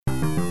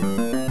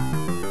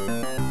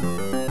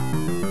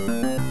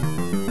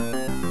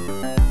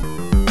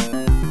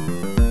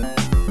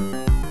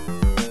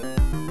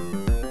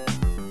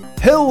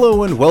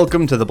Hello and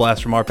welcome to the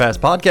Blast from Our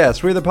Past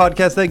podcast. We're the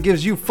podcast that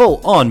gives you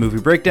full-on movie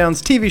breakdowns,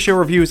 TV show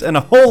reviews, and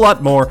a whole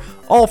lot more,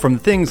 all from the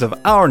things of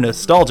our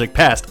nostalgic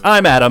past.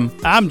 I'm Adam.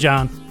 I'm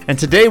John. And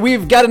today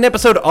we've got an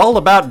episode all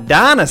about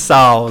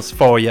dinosaurs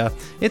for you.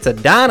 It's a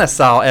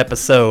dinosaur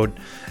episode.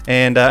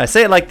 And I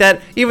say it like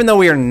that, even though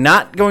we are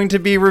not going to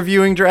be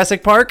reviewing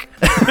Jurassic Park.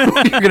 We're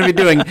going to be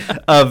doing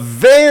a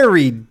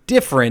very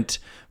different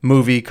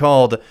movie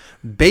called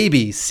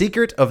Baby,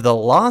 Secret of the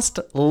Lost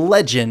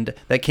Legend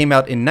that came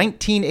out in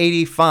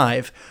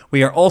 1985.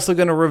 We are also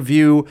going to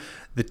review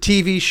the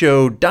TV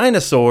show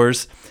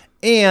Dinosaurs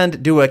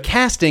and do a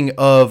casting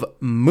of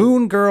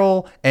Moon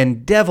Girl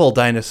and Devil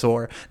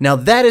Dinosaur. Now,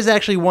 that is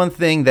actually one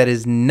thing that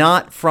is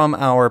not from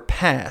our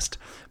past.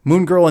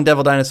 Moon Girl and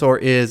Devil Dinosaur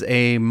is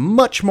a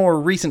much more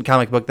recent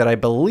comic book that I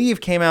believe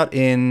came out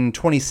in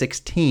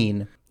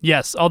 2016.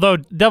 Yes, although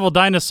Devil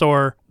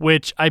Dinosaur,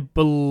 which I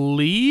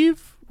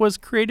believe was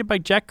created by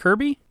Jack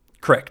Kirby?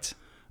 Correct.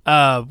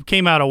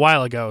 Came out a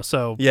while ago,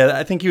 so... Yeah,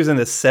 I think he was in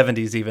the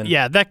 70s even.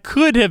 Yeah, that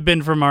could have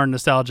been from our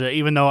nostalgia,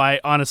 even though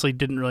I honestly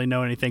didn't really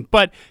know anything.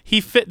 But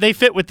they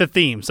fit with the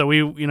theme, so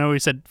we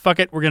said, fuck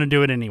it, we're going to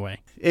do it anyway.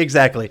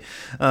 Exactly.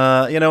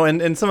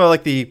 And some of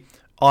like the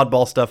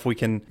oddball stuff we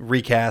can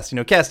recast.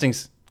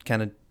 Casting's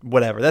kind of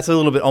whatever. That's a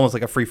little bit almost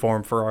like a free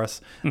form for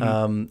us.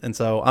 Mm-hmm. And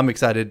so I'm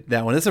excited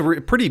that one. It's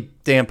a pretty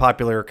damn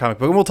popular comic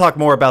book. And we'll talk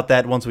more about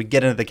that once we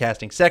get into the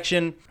casting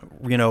section.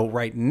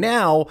 Right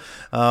now,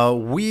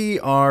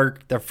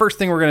 the first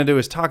thing we're going to do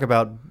is talk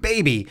about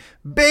Baby,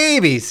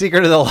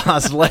 Secret of the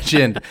Lost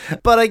Legend.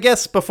 But I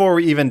guess before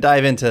we even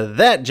dive into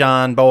that,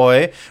 John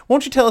boy,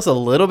 won't you tell us a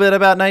little bit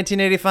about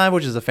 1985,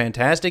 which is a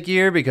fantastic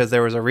year because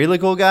there was a really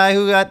cool guy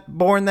who got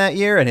born that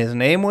year and his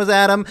name was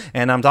Adam,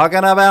 and I'm talking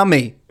about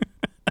me.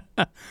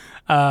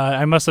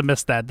 I must have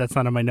missed that. That's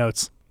not in my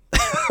notes.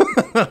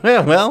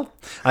 Well,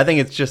 I think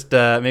it's just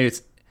maybe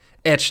it's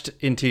etched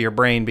into your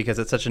brain because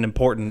it's such an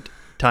important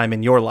time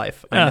in your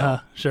life.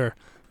 Sure.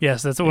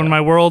 Yes, that's when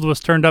my world was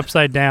turned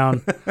upside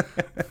down.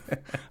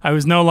 I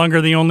was no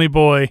longer the only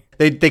boy.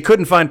 They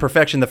couldn't find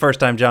perfection the first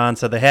time, John,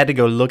 so they had to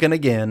go looking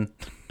again.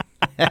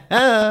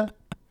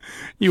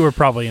 You were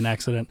probably an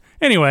accident.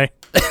 Anyway.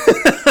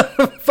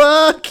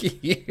 Fuck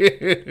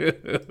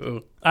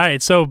you. All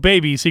right, so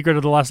Baby, Secret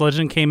of the Lost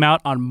Legend came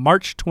out on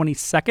March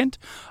 22nd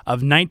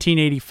of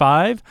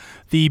 1985.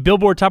 The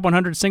Billboard Top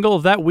 100 single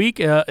of that week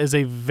is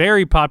a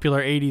very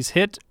popular 80s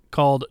hit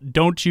called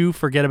Don't You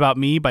Forget About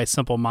Me by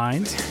Simple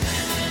Minds.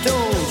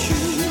 Don't you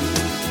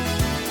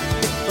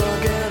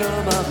forget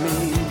about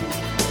me.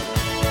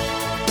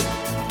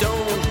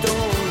 Don't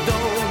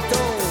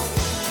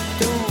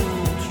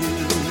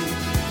you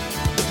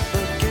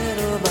forget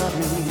about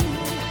me.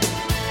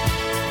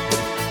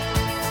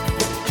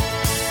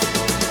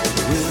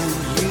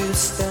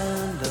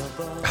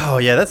 Oh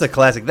yeah, that's a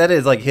classic. That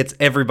is like hits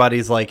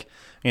everybody's like,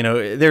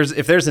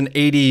 if there's an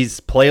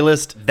 80s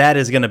playlist, that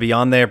is going to be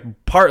on there,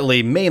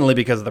 mainly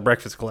because of the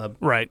Breakfast Club.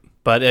 Right.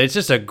 But it's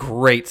just a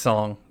great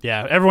song.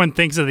 Yeah, everyone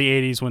thinks of the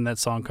 80s when that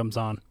song comes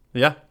on.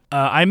 Yeah.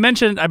 I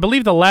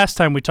believe the last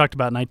time we talked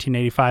about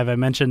 1985, I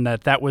mentioned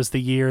that was the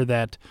year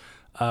that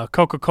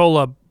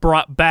Coca-Cola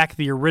brought back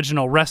the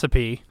original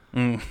recipe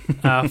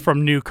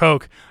from New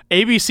Coke.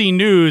 ABC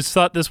News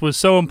thought this was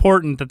so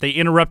important that they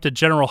interrupted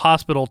General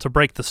Hospital to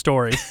break the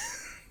story.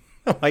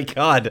 Oh my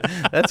God,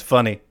 that's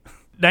funny.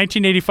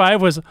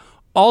 1985 was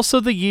also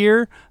the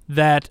year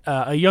that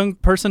a young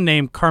person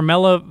named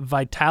Carmela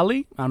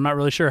Vitali, I'm not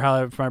really sure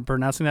if I'm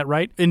pronouncing that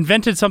right,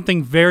 invented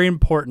something very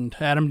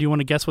important. Adam, do you want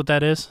to guess what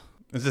that is?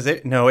 Is this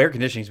it? No, air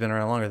conditioning's been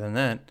around longer than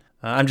that.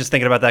 I'm just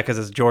thinking about that because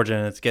it's Georgia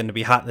and it's getting to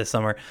be hot this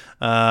summer.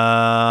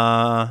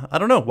 I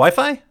don't know.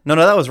 Wi-Fi? No,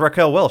 that was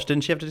Raquel Welch.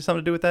 Didn't she have to do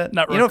something to do with that?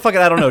 Not you know, fuck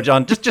it. I don't know,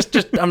 John. Just.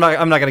 I'm not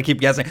going to keep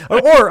guessing.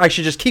 Or I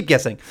should just keep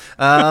guessing.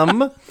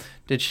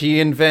 Did she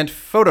invent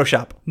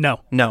Photoshop?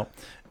 No.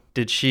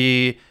 Did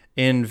she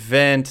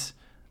invent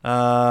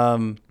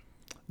the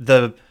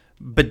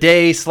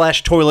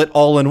bidet/toilet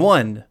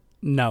all-in-one?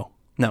 No.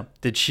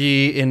 Did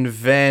she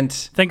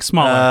invent? Think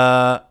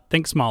smaller.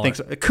 Think smaller.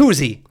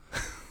 Koozie.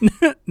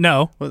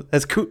 No.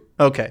 That's cool.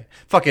 Okay.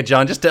 Fuck it,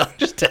 John. Just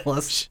tell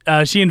us.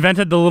 She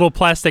invented the little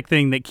plastic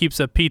thing that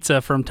keeps a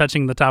pizza from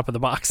touching the top of the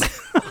box.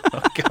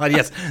 Oh, God,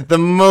 yes. The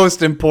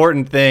most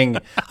important thing.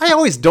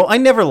 I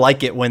never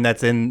like it when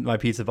that's in my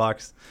pizza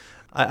box.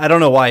 I don't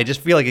know why. I just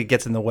feel like it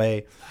gets in the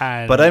way.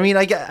 But I mean,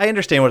 I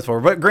understand what it's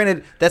for. But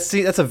granted, that's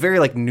a very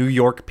like New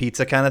York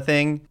pizza kind of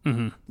thing.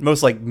 Mm-hmm.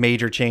 Most like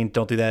major chains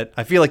don't do that.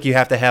 I feel like you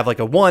have to have like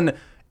a one.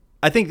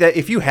 I think that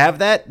if you have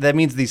that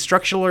means the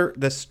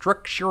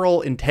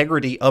structural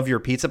integrity of your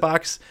pizza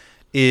box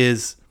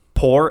is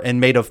poor and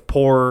made of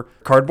poor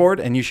cardboard,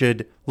 and you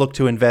should look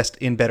to invest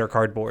in better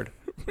cardboard.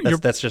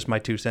 That's just my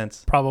 2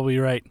 cents. Probably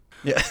right.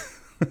 Yeah.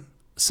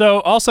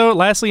 So also,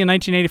 lastly, in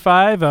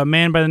 1985, a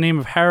man by the name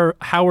of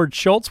Howard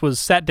Schultz was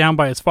sat down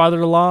by his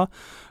father-in-law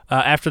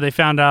after they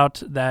found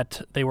out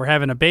that they were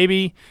having a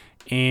baby,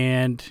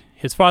 and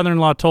his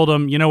father-in-law told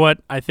him, you know what,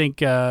 I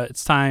think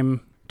it's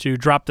time to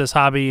drop this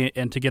hobby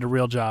and to get a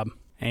real job.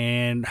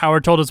 And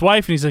Howard told his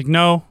wife, and he's like,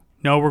 no,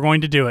 No, we're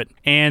going to do it.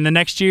 And the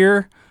next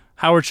year,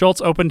 Howard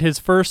Schultz opened his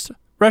first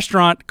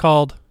restaurant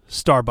called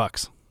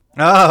Starbucks.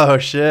 Oh,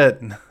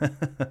 shit.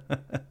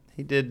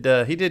 He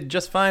did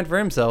just fine for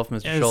himself,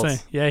 Mr.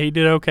 Schultz. Yeah, he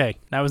did okay.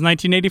 That was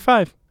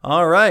 1985.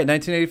 All right,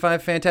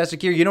 1985,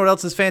 fantastic year. You know what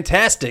else is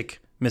fantastic,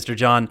 Mr.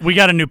 John? We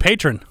got a new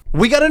patron.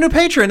 We got a new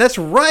patron. That's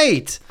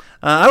right.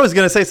 I was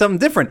going to say something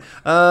different.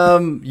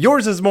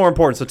 Yours is more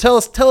important. So tell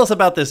us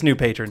about this new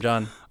patron,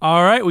 John.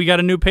 All right, we got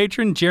a new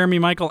patron. Jeremy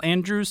Michael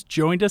Andrews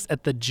joined us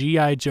at the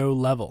G.I. Joe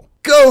level.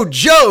 Go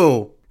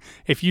Joe!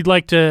 If you'd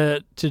like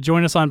to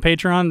join us on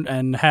Patreon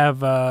and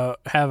have a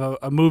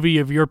movie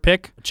of your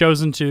pick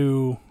chosen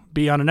to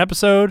be on an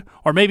episode,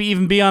 or maybe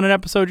even be on an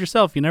episode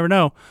yourself, you never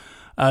know,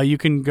 you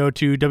can go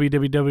to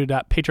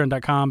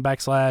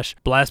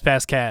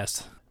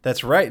www.patreon.com/BlastPassCast.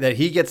 That's right. That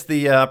he gets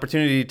the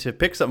opportunity to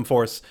pick something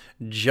for us,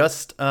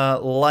 just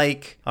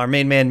like our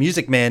main man,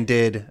 Music Man,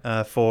 did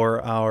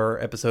for our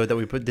episode that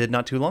we did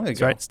not too long ago.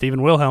 That's right,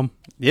 Stephen Wilhelm.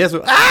 Yes.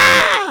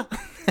 Ah!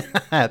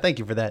 Thank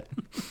you for that.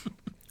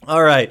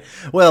 All right.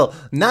 Well,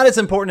 not as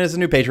important as a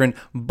new patron,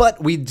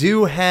 but we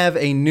do have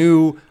a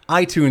new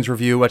iTunes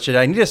review, which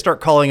I need to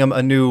start calling them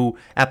a new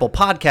Apple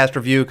Podcast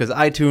review, because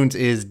iTunes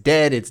is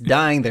dead. It's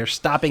dying. They're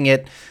stopping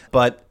it.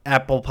 But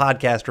Apple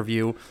Podcast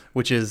review,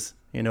 which is,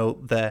 you know,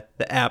 the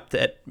app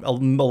that a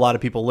lot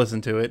of people listen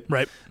to it.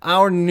 Right.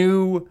 Our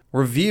new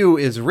review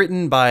is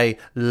written by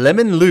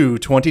Lemon Lou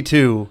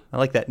 22. I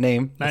like that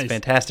name. That's Nice. a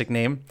fantastic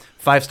name.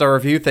 5-star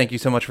review. Thank you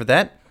so much for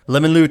that.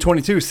 Lemon Lou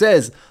 22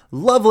 says,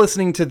 love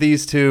listening to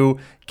these two.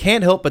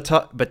 Can't help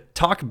but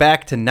talk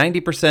back to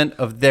 90%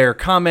 of their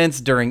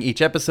comments during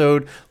each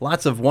episode.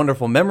 Lots of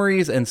wonderful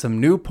memories and some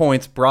new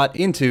points brought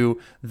into,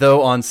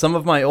 though on some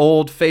of my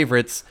old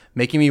favorites,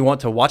 making me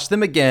want to watch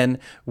them again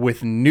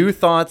with new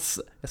thoughts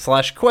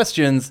 /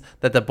 questions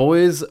that the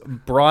boys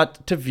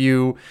brought to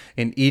view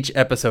in each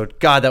episode.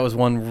 God, that was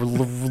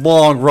one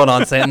long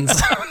run-on sentence.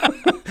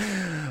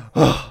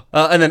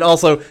 And then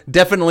also,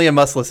 definitely a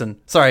must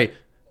listen. Sorry.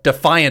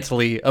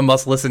 Defiantly a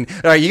must listen.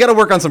 All right, you got to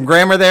work on some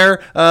grammar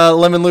there,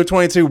 Lemon Lou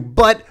 22,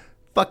 but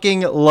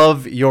fucking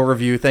love your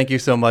review. Thank you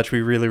so much.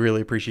 We really, really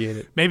appreciate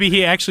it. Maybe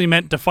he actually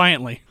meant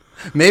defiantly.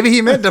 Maybe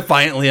he meant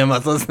defiantly a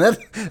must listen.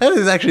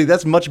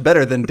 That's much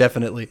better than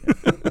definitely.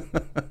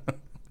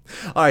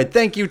 All right,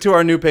 thank you to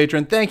our new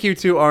patron. Thank you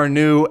to our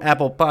new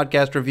Apple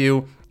Podcast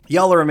review.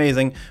 Y'all are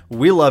amazing.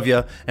 We love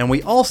you. And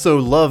we also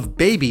love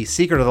Baby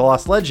Secret of the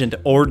Lost Legend.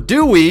 Or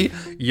do we?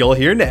 You'll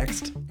hear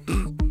next.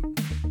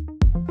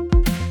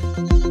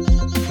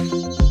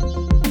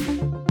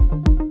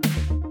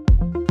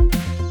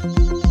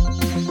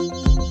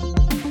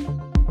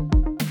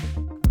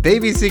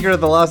 Baby Secret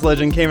of the Lost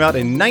Legend came out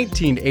in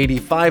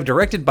 1985,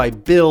 directed by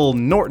Bill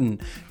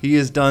Norton. He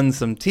has done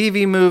some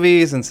TV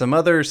movies and some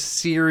other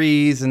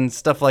series and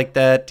stuff like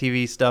that,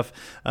 TV stuff.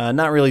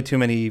 Not really too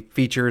many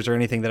features or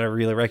anything that I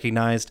really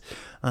recognized.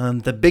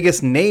 The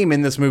biggest name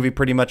in this movie,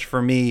 pretty much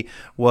for me,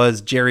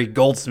 was Jerry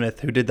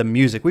Goldsmith, who did the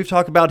music. We've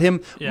talked about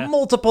him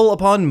multiple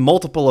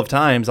of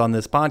times on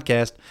this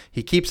podcast.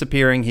 He keeps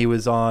appearing. He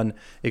was on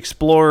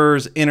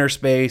Explorers, Inner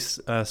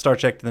Space, Star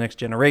Trek: The Next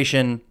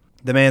Generation.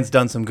 The man's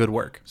done some good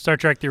work. Star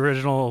Trek, the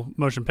original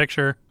motion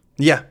picture.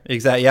 Yeah,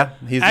 exactly. Yeah,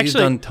 he's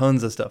done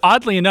tons of stuff.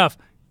 Oddly enough,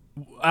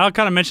 I'll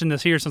kind of mention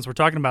this here since we're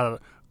talking about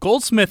it.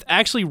 Goldsmith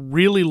actually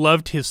really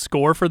loved his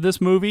score for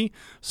this movie,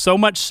 so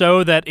much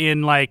so that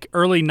in like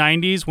early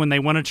 90s when they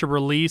wanted to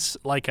release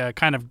like a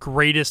kind of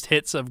greatest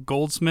hits of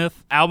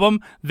Goldsmith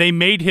album, they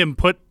made him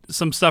put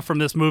some stuff from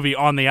this movie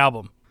on the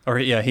album. Or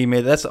yeah,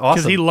 that's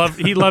awesome. Because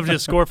he loved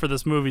his score for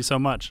this movie so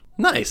much.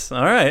 Nice.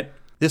 All right.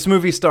 This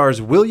movie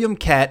stars William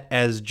Catt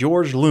as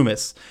George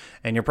Loomis,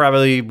 and you're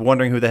probably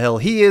wondering who the hell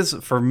he is.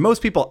 For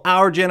most people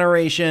our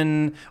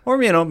generation, or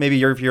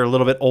maybe if you're a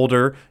little bit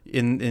older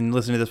in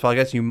listening to this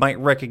podcast, you might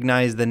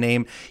recognize the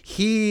name.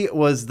 He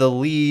was the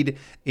lead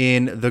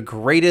in The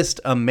Greatest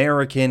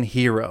American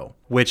Hero,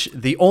 which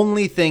the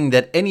only thing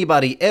that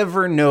anybody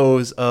ever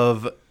knows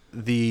of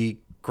The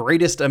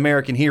Greatest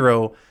American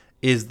Hero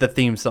is the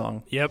theme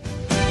song. Yep.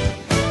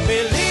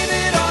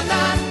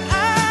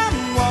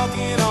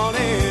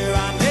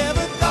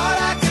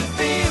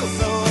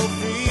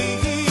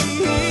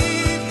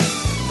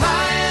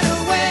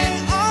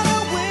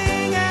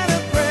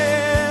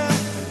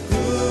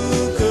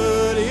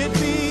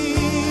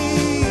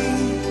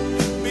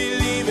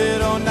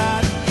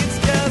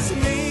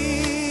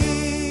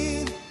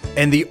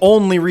 And the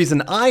only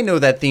reason I know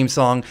that theme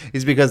song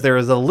is because there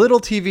is a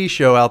little TV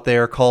show out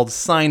there called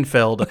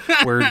Seinfeld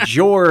where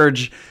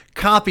George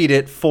copied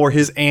it for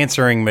his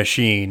answering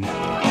machine.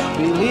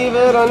 Believe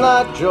it or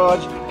not,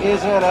 George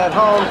isn't at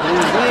home.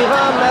 Please leave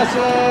a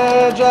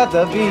message at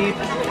the beep.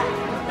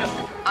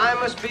 I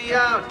must be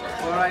out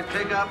or I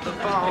pick up the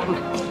phone.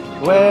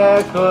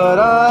 Where could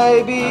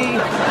I be?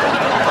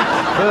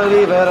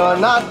 Believe it or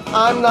not,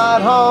 I'm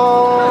not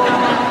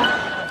home.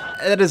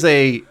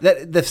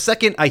 The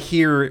second I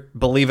hear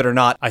Believe It or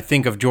Not, I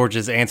think of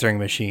George's answering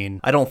machine.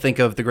 I don't think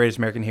of The Greatest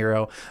American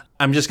Hero.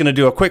 I'm just going to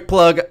do a quick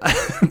plug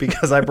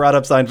because I brought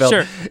up Seinfeld.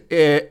 Sure.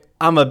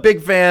 I'm a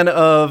big fan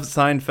of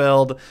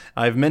Seinfeld.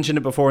 I've mentioned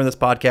it before in this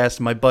podcast.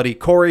 My buddy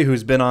Corey,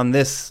 who's been on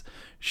this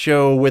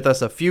show with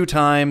us a few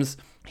times,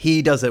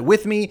 he does it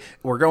with me.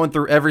 We're going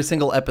through every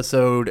single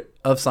episode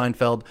of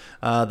Seinfeld.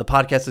 The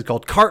podcast is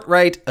called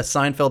Cartwright, a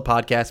Seinfeld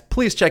podcast.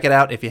 Please check it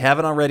out if you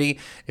haven't already.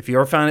 If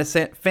you're a fan of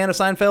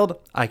Seinfeld,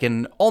 I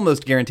can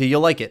almost guarantee you'll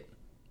like it.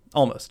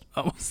 Almost.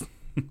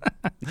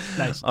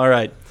 Nice. All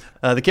right.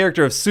 The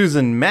character of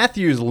Susan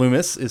Matthews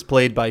Loomis is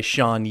played by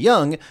Sean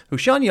Young,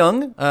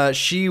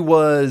 she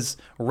was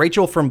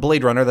Rachel from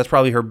Blade Runner. That's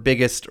probably her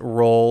biggest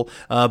role.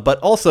 But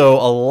also,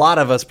 a lot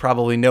of us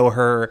probably know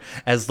her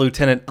as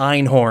Lieutenant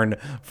Einhorn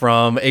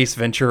from Ace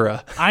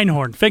Ventura.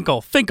 Einhorn,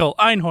 Finkel,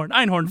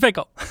 Einhorn,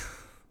 Finkel.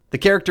 The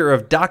character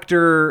of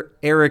Dr.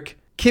 Eric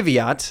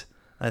Kiviat,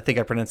 I think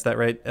I pronounced that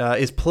right,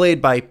 is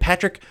played by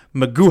Patrick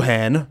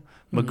McGoohan.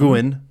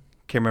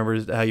 Can't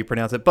remember how you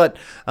pronounce it, but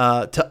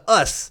to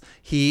us,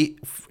 he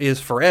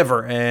is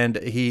forever, and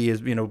he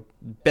is,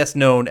 best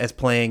known as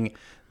playing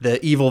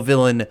the evil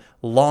villain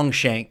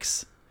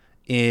Longshanks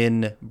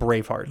in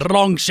Braveheart.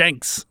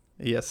 Longshanks.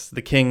 Yes,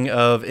 the King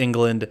of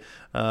England,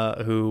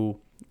 who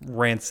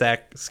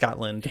ransacked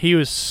Scotland. He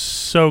was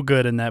so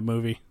good in that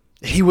movie.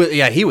 He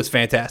was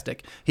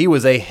fantastic. He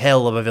was a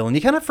hell of a villain.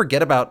 You kind of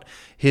forget about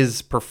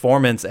his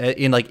performance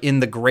in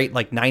the great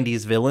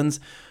 90s villains.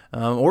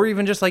 Or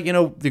even just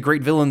the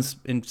great villains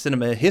in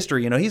cinema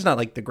history. He's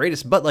not the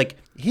greatest, but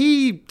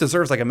he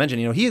deserves a mention.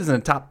 He is in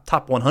the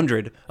top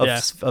 100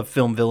 of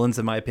film villains,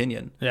 in my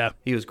opinion. Yeah.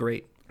 He was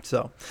great.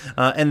 So,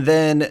 and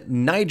then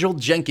Nigel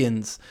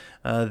Jenkins,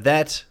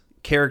 that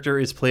character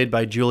is played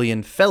by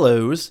Julian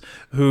Fellows,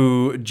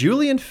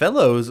 Julian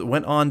Fellows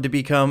went on to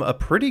become a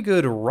pretty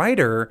good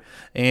writer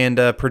and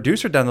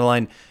producer down the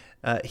line.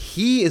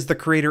 He is the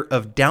creator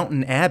of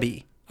Downton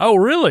Abbey. Oh,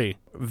 really?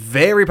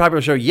 Very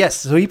popular show. Yes.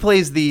 So he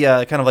plays the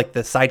kind of the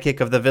sidekick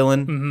of the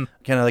villain,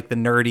 kind of the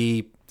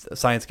nerdy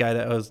science guy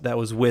that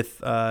was with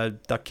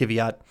Doc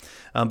Kiviat.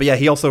 But yeah,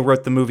 he also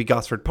wrote the movie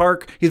Gosford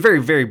Park. He's a very,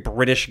 very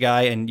British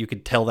guy, and you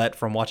could tell that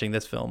from watching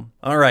this film.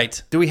 All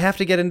right. Do we have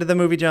to get into the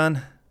movie,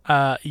 John?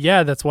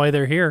 Yeah, that's why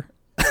they're here.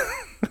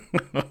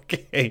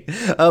 Okay.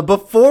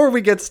 Before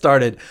we get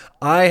started,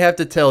 I have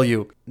to tell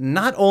you,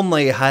 not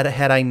only had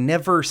I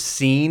never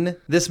seen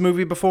this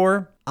movie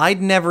before,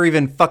 I'd never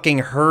even fucking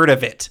heard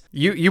of it.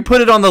 You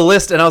put it on the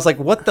list, and I was like,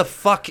 what the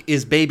fuck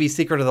is Baby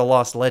Secret of the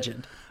Lost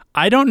Legend?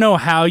 I don't know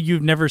how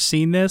you've never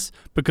seen this,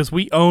 because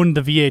we owned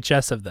the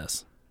VHS of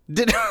this.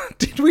 Did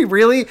we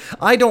really?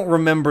 I don't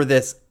remember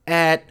this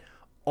at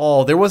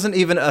all. There wasn't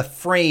even a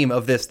frame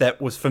of this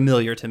that was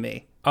familiar to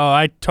me. Oh,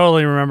 I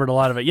totally remembered a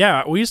lot of it.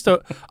 Yeah,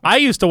 I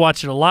used to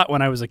watch it a lot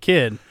when I was a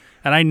kid,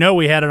 and I know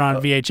we had it on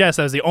VHS.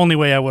 That was the only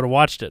way I would have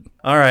watched it.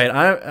 All right,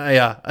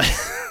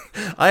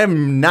 I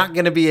am not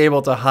going to be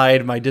able to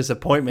hide my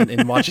disappointment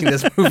in watching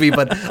this movie,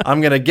 but I'm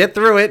going to get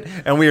through it,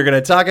 and we are going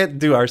to talk it,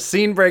 do our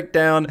scene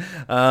breakdown.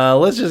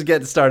 Let's just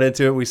get started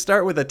to it. We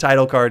start with the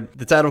title card.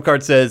 The title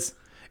card says,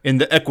 "In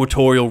the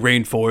equatorial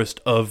rainforest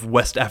of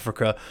West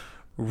Africa,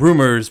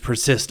 rumors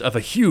persist of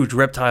a huge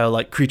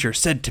reptile-like creature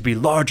said to be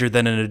larger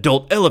than an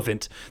adult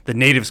elephant. The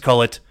natives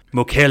call it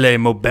Mokele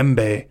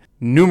Mobembe.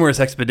 Numerous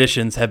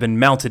expeditions have been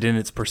mounted in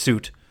its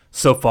pursuit.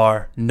 So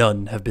far,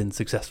 none have been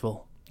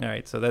successful." All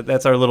right, so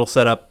that's our little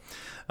setup.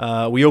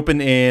 We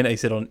open in a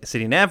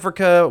city in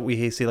Africa.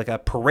 We see a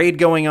parade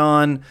going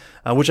on,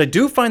 which I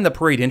do find the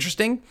parade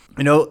interesting.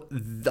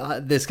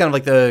 This kind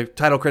of the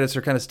title credits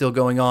are kind of still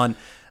going on.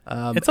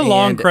 It's a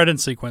long credit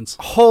sequence.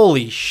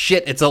 Holy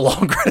shit, it's a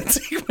long credit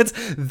sequence.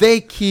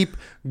 They keep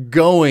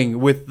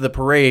going with the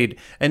parade.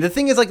 And the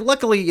thing is,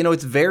 luckily,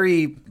 it's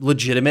very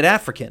legitimate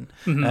African.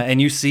 And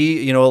you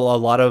see, a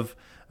lot of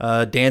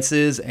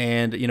dances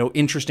and,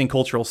 interesting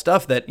cultural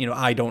stuff that,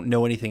 I don't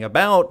know anything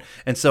about.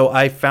 And so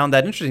I found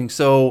that interesting.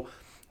 So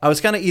I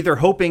was kind of either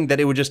hoping that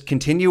it would just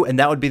continue and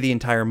that would be the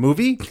entire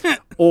movie,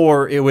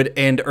 or it would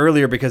end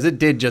earlier, because it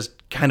did just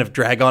kind of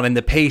drag on, and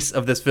the pace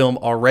of this film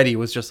already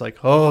was just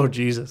oh,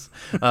 Jesus.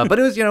 But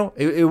it was,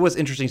 it was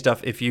interesting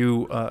stuff if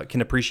you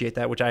can appreciate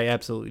that, which I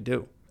absolutely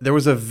do. There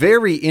was a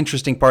very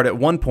interesting part at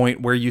one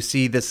point where you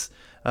see this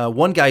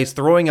one guy is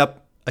throwing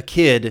up a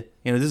kid.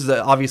 This is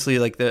obviously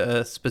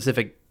the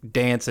specific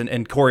dance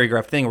and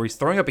choreographed thing where he's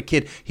throwing up a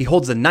kid. He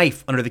holds a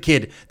knife under the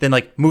kid, then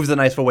moves the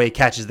knife away,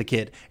 catches the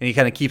kid, and he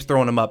kind of keeps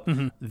throwing him up.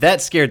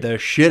 That scared the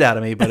shit out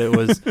of me, but it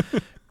was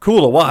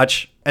cool to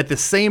watch. At the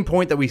same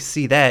point that we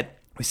see that,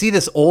 we see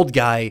this old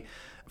guy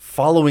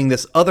following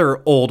this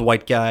other old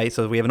white guy.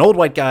 So we have an old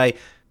white guy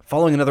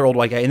following another old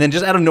white guy, and then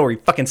just out of nowhere he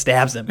fucking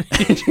stabs him.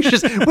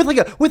 Just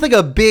with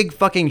a big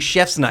fucking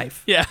chef's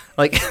knife. Yeah.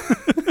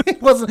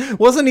 It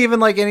wasn't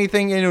even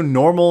anything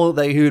normal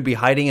that he would be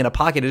hiding in a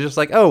pocket. It's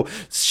just oh,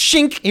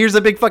 shink, here's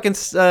a big fucking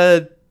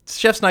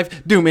chef's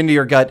knife, doom, into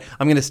your gut.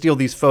 I'm gonna steal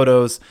these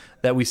photos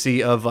that we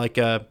see of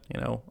a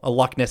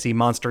Loch Nessie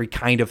monster-y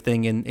kind of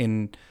thing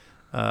in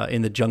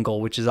the jungle,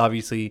 which is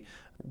obviously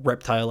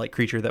reptile-like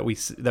creature that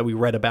we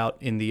read about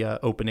in the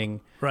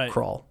opening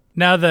crawl.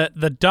 Now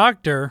the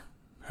doctor,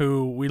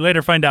 who we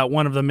later find out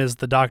one of them is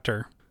the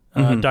doctor,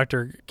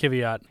 Dr.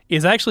 Kvyat,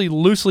 is actually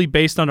loosely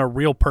based on a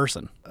real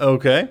person.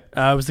 Okay.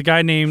 It was a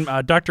guy named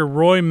Dr.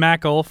 Roy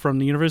Mackle from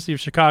the University of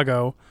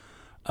Chicago,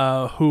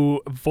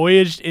 who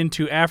voyaged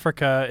into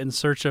Africa in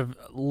search of,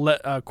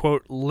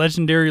 quote,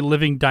 legendary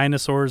living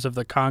dinosaurs of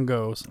the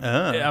Congos.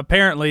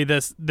 Apparently,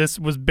 this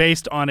was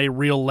based on a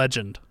real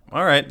legend.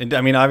 All right.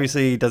 I mean,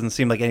 obviously, it doesn't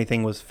seem like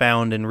anything was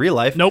found in real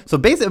life. Nope. So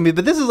basically,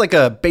 but this is like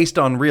a based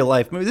on real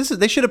life movie.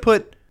 They should have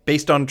put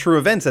based on true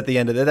events at the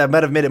end of it. That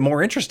might have made it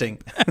more interesting.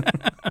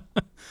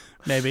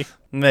 Maybe.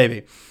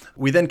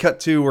 We then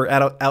cut to we're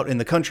out in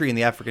the country, in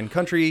the African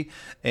country,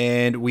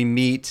 and we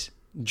meet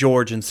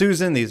George and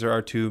Susan. These are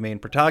our two main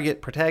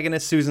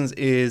protagonists. Susan's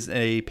is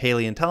a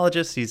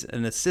paleontologist. He's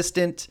an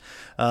assistant,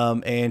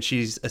 and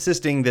she's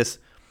assisting this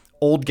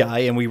old guy,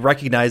 and we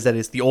recognize that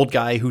it's the old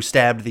guy who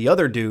stabbed the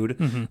other dude.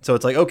 Mm-hmm. So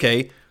it's like,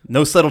 okay,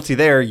 no subtlety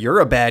there. You're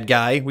a bad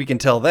guy. We can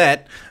tell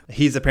that.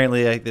 He's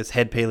apparently like this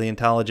head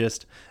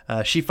paleontologist.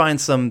 She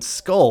finds some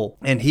skull,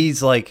 and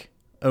he's like,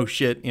 oh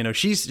shit,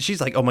 she's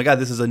like, oh my god,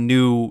 this is a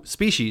new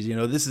species,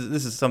 this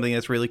is something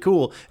that's really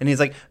cool. And he's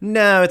like,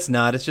 no, it's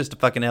not. It's just a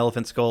fucking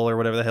elephant skull or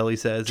whatever the hell he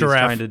says. Giraffe.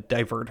 He's trying to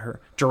divert her.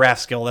 Giraffe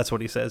skull, that's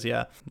what he says,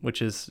 yeah.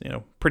 Which is,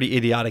 pretty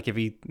idiotic if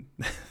he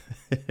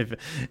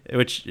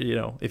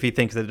if he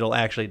thinks that it'll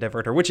actually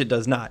divert her, which it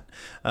does not.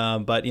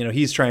 But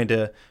he's trying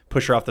to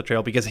push her off the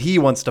trail because he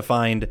wants to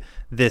find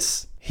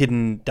this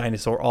hidden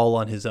dinosaur all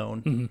on his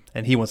own,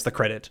 and he wants the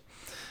credit.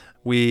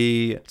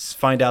 We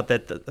find out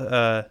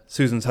that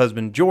Susan's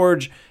husband,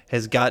 George,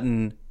 has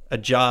gotten a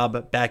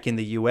job back in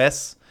the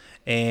U.S.,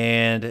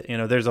 and,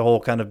 there's a whole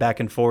kind of back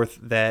and forth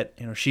that,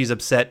 she's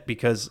upset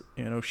because,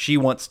 she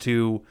wants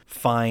to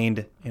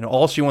find,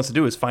 all she wants to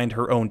do is find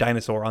her own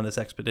dinosaur on this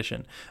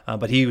expedition.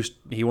 But he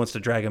wants to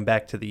drag him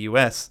back to the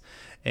U.S.,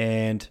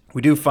 and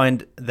we do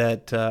find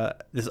that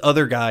this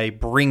other guy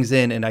brings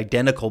in an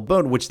identical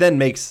bone, which then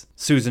makes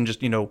Susan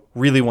just,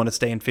 really want to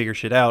stay and figure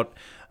shit out.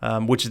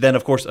 Which then,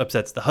 of course,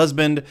 upsets the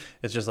husband.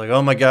 It's just like,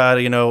 oh my God,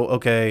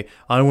 okay,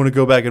 I want to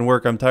go back and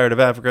work. I'm tired of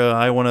Africa.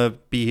 I want to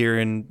be here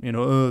and,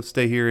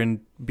 stay here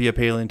and be a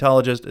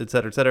paleontologist, et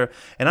cetera, et cetera.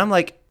 And I'm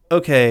like,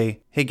 okay,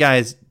 hey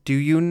guys, do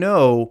you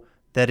know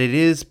that it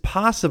is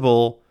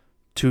possible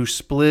to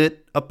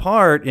split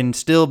apart and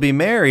still be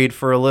married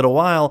for a little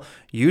while?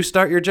 You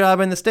start your job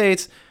in the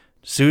States.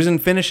 Susan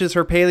finishes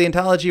her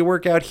paleontology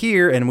work out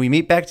here, and we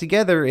meet back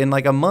together in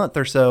like a month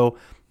or so.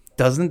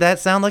 Doesn't that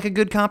sound like a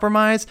good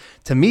compromise?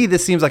 To me,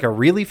 this seems like a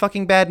really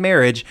fucking bad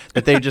marriage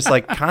that they're just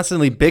like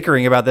constantly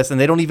bickering about this, and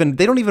they don't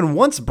even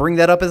once bring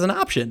that up as an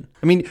option.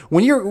 I mean,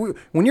 when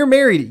you're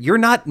married, you're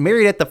not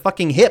married at the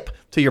fucking hip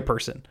to your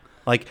person.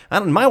 Like,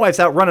 my wife's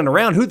out running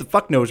around. Who the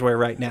fuck knows where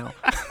right now?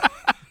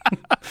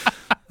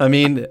 I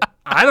mean,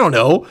 I don't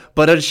know,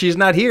 but she's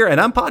not here,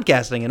 and I'm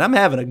podcasting, and I'm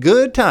having a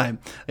good time.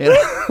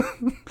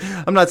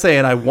 I'm not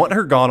saying I want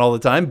her gone all the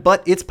time,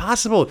 but it's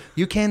possible.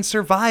 You can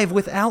survive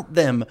without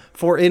them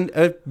for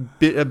a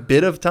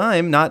bit of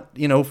time, not,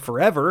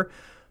 forever.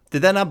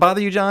 Did that not bother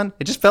you, John?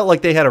 It just felt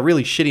like they had a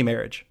really shitty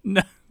marriage.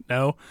 No.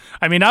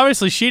 I mean,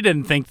 obviously she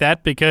didn't think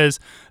that because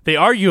they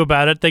argue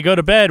about it. They go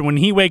to bed. When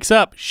he wakes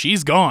up,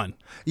 she's gone.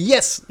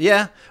 Yes.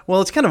 Yeah.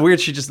 Well, it's kind of weird.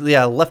 She just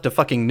left a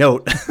fucking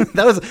note.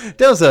 that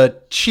was a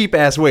cheap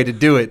ass way to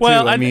do it.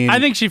 Well, too. I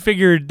think she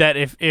figured that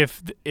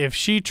if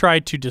she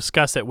tried to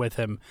discuss it with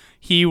him,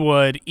 he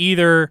would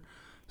either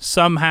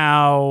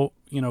somehow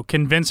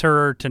convince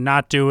her to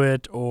not do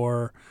it,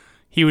 or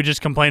he would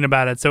just complain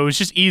about it. So it was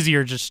just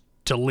easier just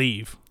to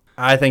leave.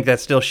 I think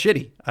that's still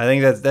shitty. I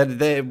think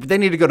they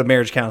need to go to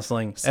marriage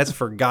counseling. That's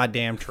for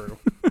goddamn true.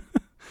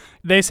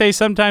 They say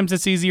sometimes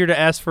it's easier to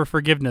ask for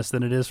forgiveness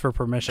than it is for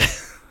permission.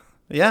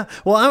 Yeah.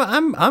 Well,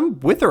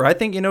 I'm with her. I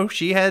think,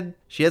 she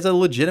has a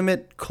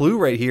legitimate clue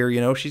right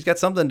here. She's got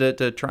something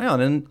to try on.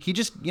 And he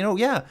just,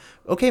 yeah,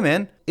 okay,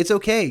 man, it's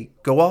okay.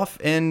 Go off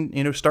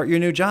and, start your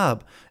new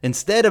job.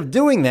 Instead of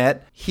doing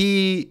that,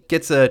 he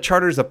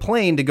charters a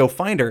plane to go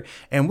find her.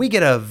 And we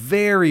get a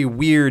very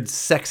weird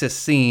sexist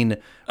scene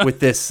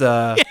with this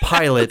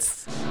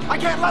pilot. I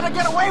can't let her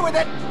get away with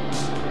it.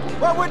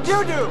 What would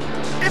you do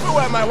if it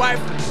were my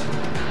wife?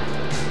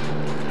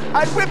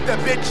 I'd whip the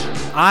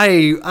bitch.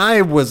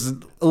 I was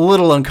a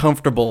little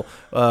uncomfortable,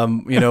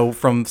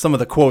 from some of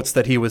the quotes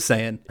that he was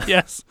saying.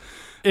 Yes.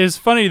 It was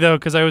funny, though,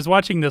 because I was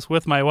watching this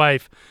with my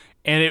wife,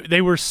 and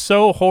they were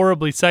so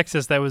horribly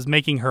sexist that it was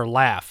making her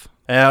laugh.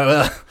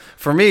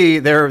 For me,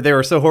 they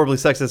were so horribly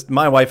sexist.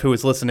 My wife, who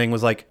was listening,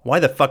 was like, why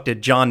the fuck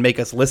did John make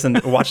us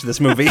watch this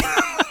movie?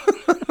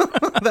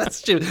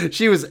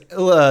 She was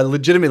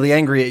legitimately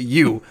angry at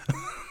you.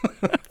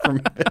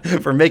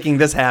 for making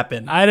this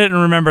happen. I didn't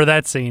remember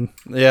that scene.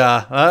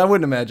 Yeah, I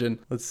wouldn't imagine.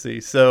 Let's see.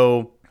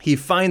 So he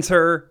finds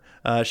her.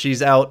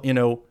 She's out,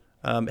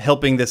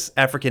 helping this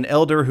African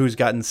elder who's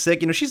gotten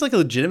sick. She's like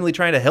legitimately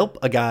trying to help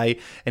a guy,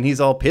 and he's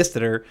all pissed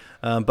at her.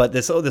 But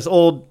this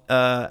old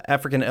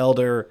African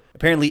elder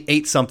apparently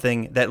ate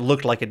something that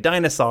looked like a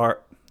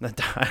dinosaur.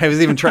 I was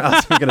going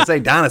to say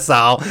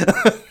dinosaur.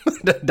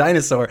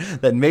 Dinosaur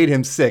that made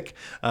him sick.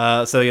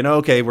 So,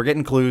 okay, we're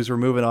getting clues. We're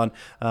moving on.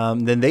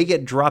 Then they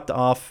get dropped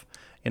off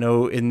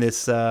in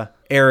this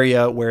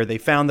area where they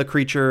found the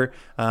creature,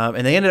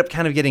 and they ended up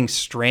kind of getting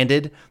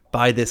stranded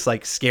by this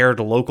like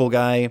scared local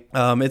guy.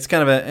 It's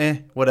kind of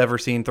a whatever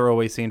scene,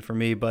 throwaway scene for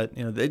me, but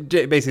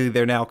basically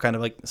they're now kind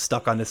of like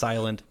stuck on this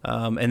island,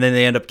 and then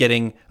they end up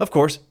getting, of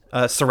course,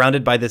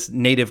 surrounded by this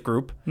native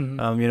group.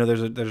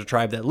 There's a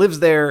tribe that lives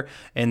there,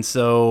 and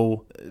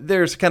so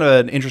there's kind of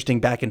an interesting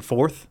back and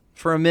forth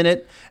for a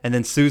minute, and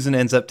then Susan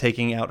ends up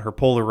taking out her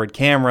Polaroid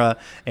camera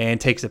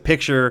and takes a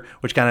picture,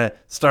 which kind of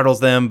startles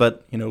them,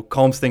 but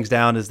calms things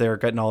down as they're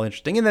getting all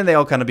interesting, and then they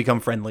all kind of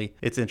become friendly.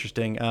 It's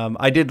interesting.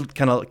 I did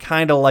kind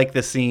of like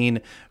the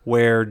scene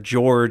where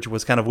George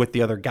was kind of with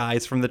the other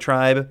guys from the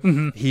tribe.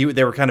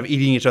 They were kind of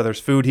eating each other's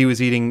food. He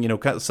was eating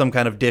some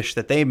kind of dish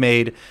that they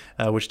made,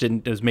 which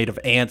was made of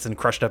ants and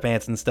crushed up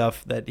ants and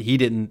stuff that he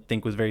didn't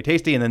think was very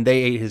tasty, and then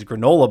they ate his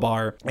granola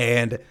bar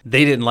and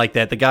they didn't like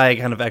that. The guy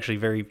kind of actually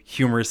very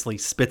humorously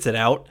spits it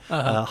out,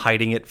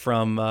 hiding it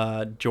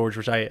from George,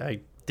 which I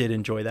did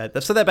enjoy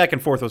that. So that back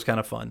and forth was kind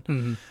of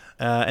fun.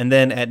 And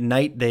then at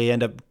night they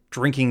end up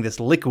drinking this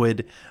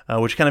liquid,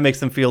 which kind of makes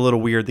them feel a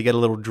little weird. They get a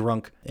little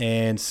drunk,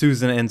 and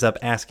Susan ends up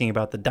asking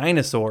about the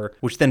dinosaur,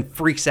 which then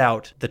freaks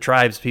out the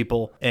tribe's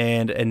people,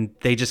 and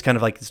they just kind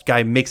of like, this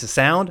guy makes a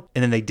sound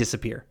and then they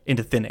disappear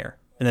into thin air.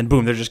 And then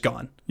boom, they're just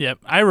gone. Yep,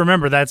 I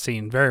remember that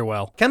scene very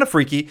well. Kind of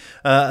freaky.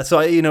 So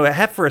I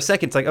have for a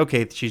second, it's like,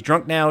 okay, she's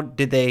drunk now.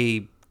 Did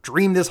they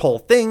dream this whole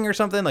thing or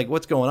something? Like,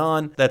 what's going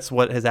on? That's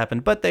what has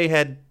happened. But they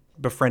had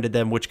befriended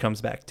them, which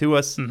comes back to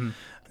us.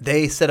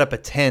 They set up a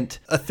tent.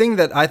 A thing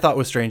that I thought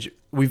was strange,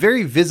 we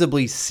very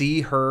visibly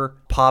see her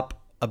pop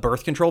a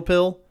birth control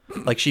pill.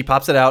 Like, she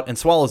pops it out and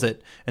swallows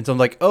it. And so I'm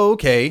like, oh,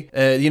 okay.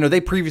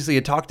 They previously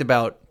had talked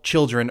about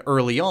children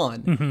early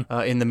on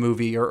in the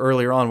movie, or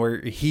earlier on,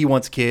 where he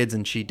wants kids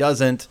and she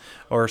doesn't,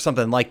 or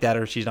something like that,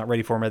 or she's not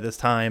ready for him at this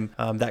time,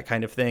 that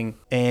kind of thing.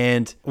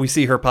 And we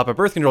see her pop a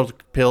birth control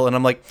pill, and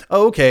I'm like,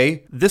 oh,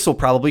 okay, this will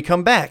probably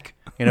come back.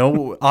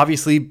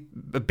 Obviously,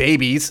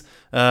 babies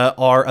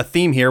are a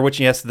theme here, which,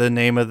 yes, the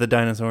name of the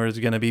dinosaur is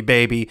going to be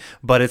Baby,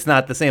 but it's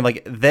not the same.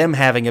 Like, them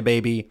having a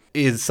baby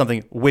is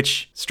something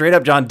which, straight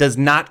up, John, does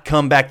not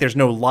come back. There's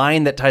no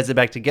line that ties it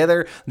back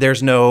together.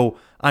 There's no,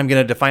 I'm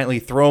going to defiantly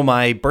throw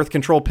my birth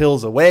control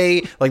pills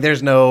away. Like,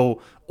 there's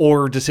no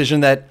or decision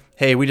that,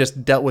 hey, we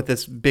just dealt with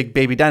this big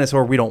baby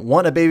dinosaur. We don't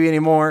want a baby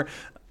anymore.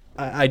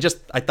 I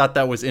thought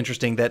that was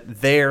interesting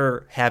that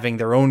they're having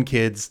their own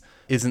kids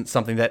isn't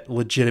something that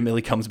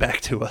legitimately comes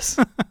back to us.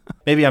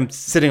 Maybe I'm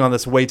sitting on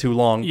this way too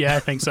long. Yeah, I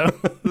think so.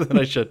 Then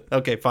I should.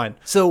 Okay, fine.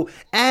 So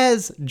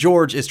as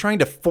George is trying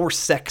to force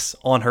sex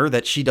on her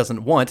that she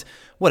doesn't want,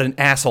 what an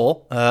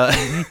asshole.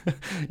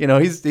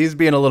 He's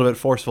being a little bit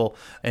forceful.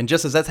 And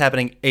just as that's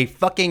happening, a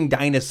fucking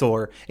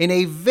dinosaur in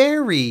a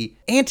very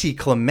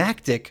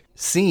anticlimactic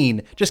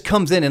scene just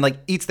comes in and like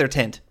eats their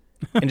tent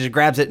and just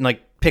grabs it and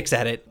like picks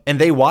at it. And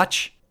they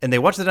watch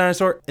the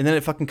dinosaur, and then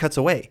it fucking cuts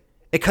away.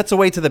 It cuts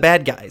away to the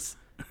bad guys.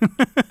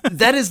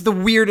 That is the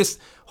weirdest.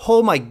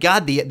 Oh my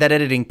God, that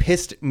editing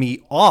pissed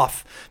me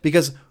off,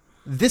 because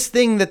this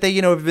thing that they,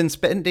 have been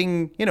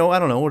spending, I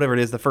don't know, whatever it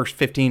is, the first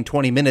 15,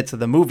 20 minutes of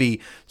the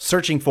movie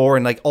searching for,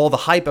 and like all the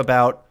hype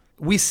about,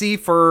 we see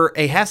for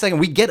a half second,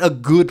 we get a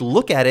good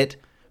look at it,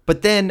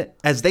 but then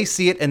as they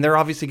see it and they're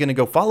obviously going to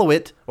go follow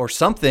it or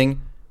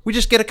something, we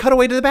just get a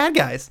cutaway to the bad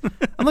guys.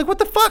 I'm like, what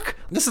the fuck?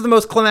 This is the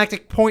most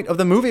climactic point of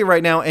the movie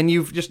right now, and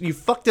you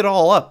fucked it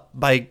all up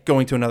by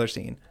going to another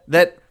scene.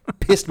 That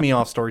pissed me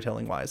off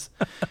storytelling wise.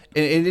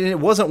 It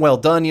wasn't well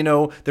done.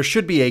 There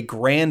should be a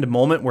grand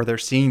moment where they're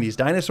seeing these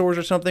dinosaurs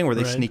or something, where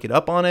they sneak it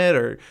up on it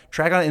or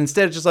track on it.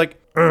 Instead, it's just like,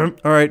 all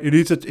right, it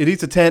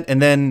eats a tent, and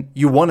then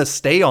you want to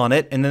stay on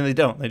it, and then they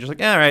don't. They're just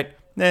like, all right,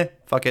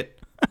 fuck it.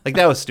 Like,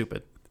 that was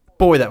stupid.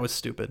 Boy, that was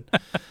stupid.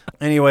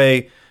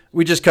 Anyway,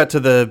 we just cut to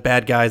the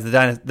bad guys.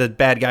 The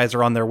bad guys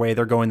are on their way.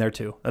 They're going there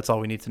too. That's all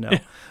we need to know.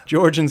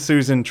 George and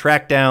Susan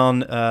track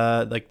down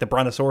like the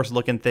brontosaurus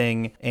looking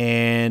thing,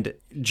 and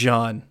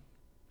John,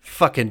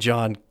 fucking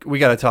John, we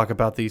got to talk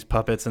about these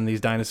puppets and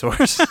these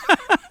dinosaurs.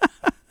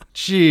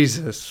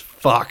 Jesus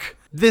fuck.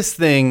 This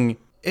thing,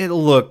 it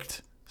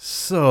looked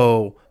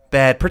so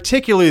bad,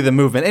 particularly the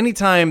movement.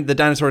 Anytime the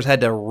dinosaurs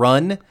had to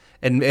run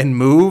and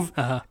move,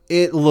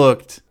 it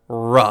looked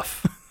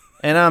rough.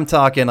 And I'm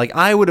talking, like,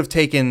 I would have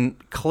taken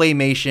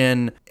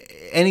claymation,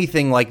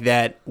 anything like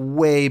that,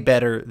 way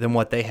better than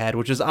what they had,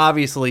 which is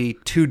obviously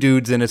two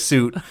dudes in a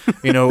suit,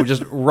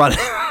 just running.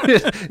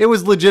 It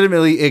was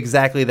legitimately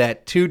exactly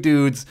that. Two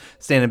dudes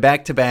standing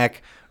back to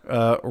back,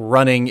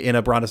 running in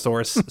a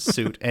brontosaurus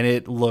suit, and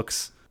it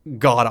looks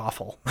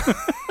god-awful.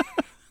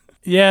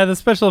 Yeah, the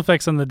special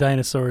effects on the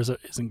dinosaurs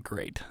isn't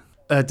great.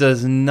 It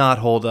does not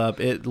hold up.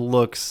 It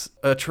looks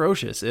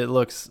atrocious. It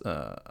looks,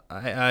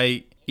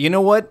 you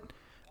know what?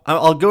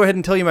 I'll go ahead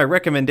and tell you my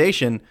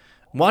recommendation.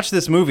 Watch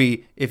this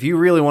movie if you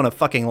really want to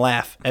fucking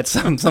laugh at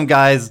some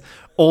guys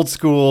old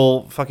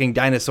school fucking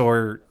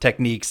dinosaur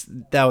techniques.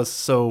 That was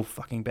so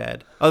fucking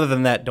bad. Other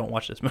than that, don't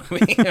watch this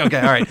movie. Okay,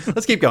 all right,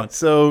 let's keep going.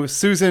 So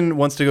Susan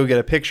wants to go get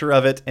a picture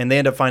of it, and they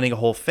end up finding a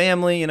whole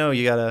family. You know,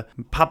 you got a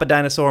papa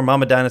dinosaur,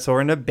 mama dinosaur,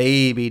 and a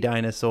baby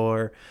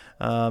dinosaur.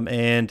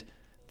 And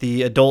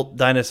the adult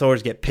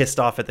dinosaurs get pissed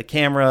off at the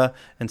camera,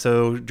 and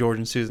so George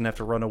and Susan have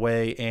to run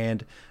away,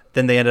 and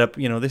then they end up,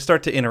 they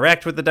start to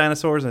interact with the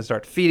dinosaurs and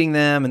start feeding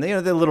them, and they're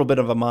a little bit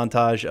of a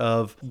montage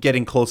of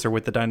getting closer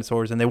with the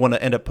dinosaurs, and they want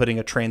to end up putting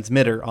a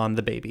transmitter on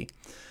the baby.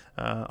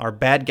 Our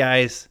bad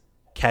guys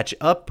catch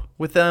up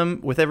with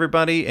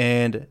everybody,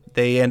 and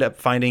they end up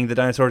finding the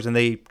dinosaurs, and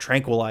they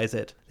tranquilize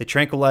it. They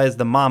tranquilize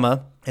the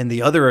mama, and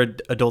the other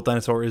adult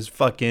dinosaur is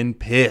fucking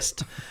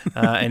pissed.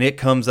 And it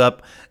comes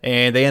up,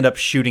 and they end up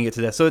shooting it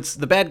to death. So it's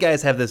the bad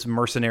guys have this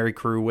mercenary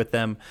crew with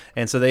them,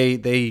 and so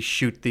they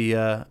shoot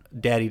the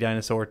daddy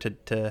dinosaur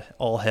to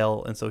all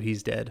hell, and so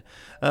he's dead,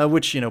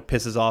 which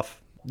pisses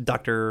off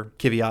Dr.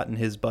 Kiviat and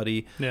his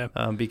buddy,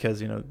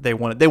 because they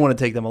want to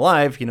take them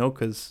alive,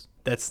 because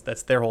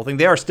that's their whole thing.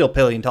 They are still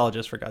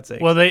paleontologists, for God's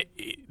sake. Well,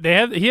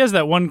 he has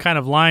that one kind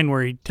of line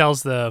where he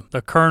tells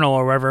the colonel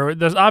or whatever.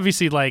 There's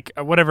obviously like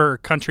whatever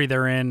country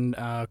they're in,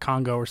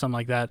 Congo or something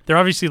like that. They're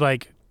obviously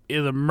like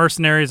either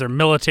mercenaries or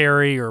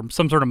military or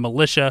some sort of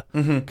militia,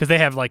 because they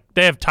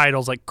have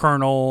titles like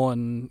colonel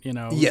and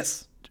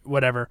yes,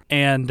 whatever.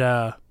 And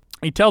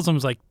he tells them,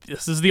 like,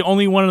 this is the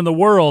only one in the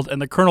world, and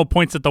the colonel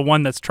points at the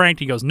one that's tranked.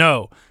 He goes,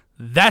 no,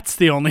 that's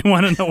the only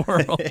one in the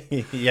world.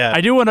 Yeah, I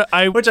do want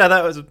to. Which I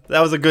thought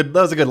was a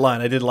good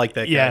line. I did like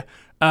that guy. Yeah,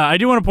 I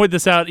do want to point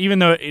this out, even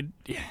though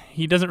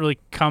he doesn't really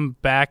come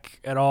back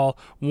at all.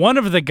 One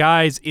of the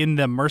guys in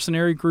the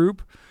mercenary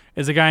group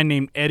is a guy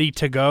named Eddie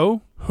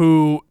Tago,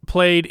 who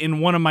played in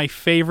one of my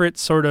favorite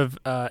sort of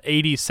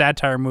 80s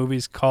satire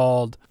movies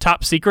called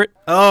Top Secret.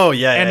 Oh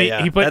yeah, and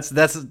yeah. He played,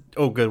 that's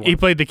good one. He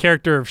played the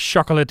character of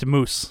Chocolat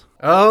Mousse.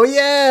 Oh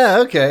yeah,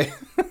 okay.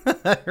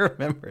 I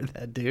remember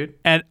that dude.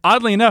 And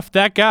oddly enough,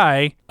 that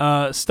guy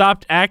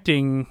stopped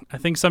acting, I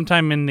think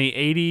sometime in the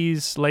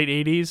 80s, late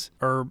 80s,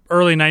 or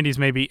early 90s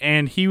maybe.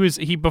 And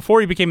he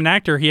before he became an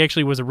actor, he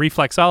actually was a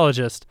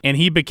reflexologist. And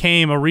he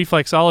became a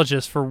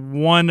reflexologist for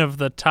one of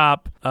the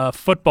top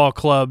football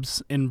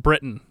clubs in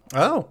Britain.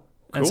 Oh,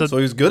 cool. And so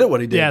he's good at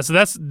what he did. Yeah, so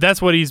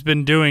that's what he's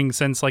been doing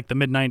since like the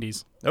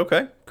mid-90s.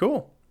 Okay,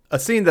 cool. A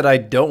scene that I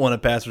don't want to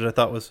pass, which I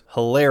thought was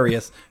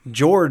hilarious.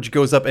 George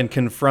goes up and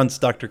confronts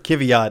Dr.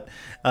 Kiviat,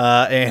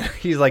 and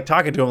he's like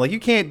talking to him like, you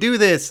can't do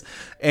this.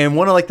 And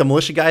one of like the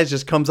militia guys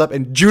just comes up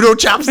and judo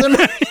chops him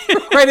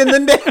right in the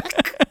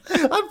neck.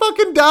 I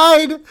fucking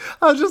died.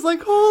 I was just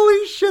like,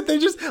 holy shit. They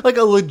just like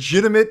a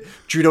legitimate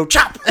judo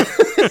chop.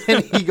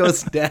 And he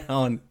goes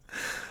down.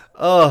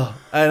 Oh,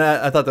 and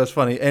I thought that was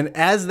funny. And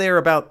as they're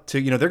about to,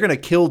 they're going to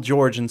kill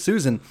George and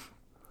Susan,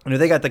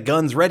 they got the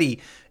guns ready.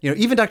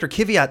 Even Dr.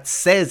 Kiviat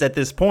says at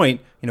this point,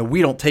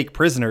 we don't take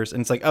prisoners.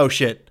 And it's like, oh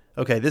shit.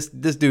 Okay, this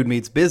dude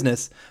means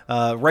business.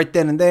 Right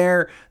then and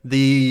there,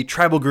 the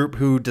tribal group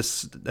who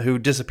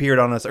disappeared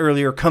on us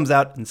earlier comes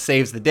out and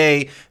saves the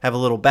day. Have a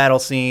little battle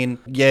scene.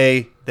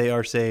 Yay, they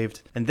are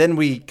saved. And then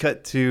we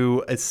cut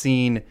to a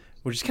scene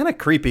which is kind of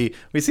creepy.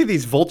 We see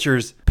these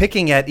vultures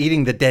picking at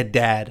eating the dead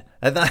dad.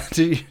 I thought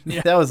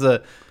that was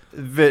a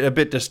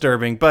bit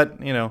disturbing, but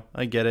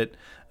I get it.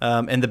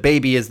 And the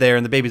baby is there,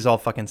 and the baby's all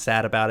fucking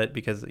sad about it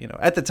because,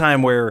 at the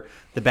time where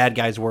the bad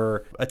guys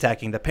were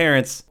attacking the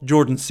parents,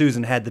 George and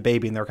Susan had the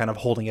baby, and they're kind of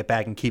holding it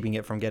back and keeping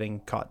it from getting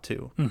caught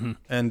too. Mm-hmm.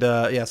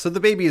 And so the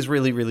baby is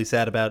really, really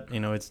sad about,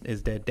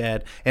 his dead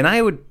dad. And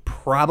I would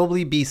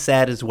probably be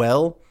sad as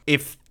well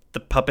if the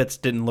puppets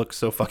didn't look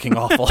so fucking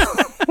awful.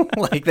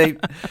 Like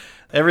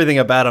everything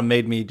about them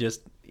made me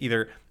just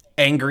either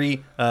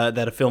angry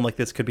that a film like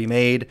this could be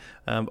made,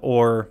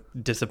 or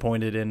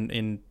disappointed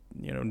in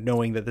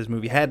knowing that this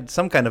movie had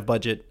some kind of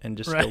budget and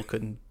just still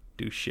couldn't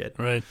do shit.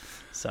 Right.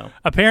 So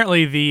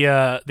apparently the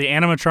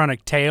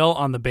animatronic tail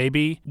on the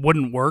baby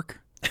wouldn't work,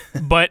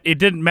 but it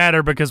didn't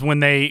matter because when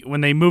they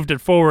moved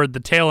it forward, the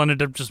tail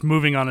ended up just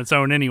moving on its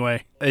own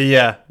anyway.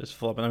 Yeah, just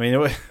flipping. I mean,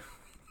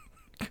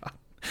 God.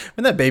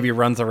 When that baby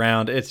runs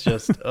around, it's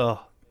just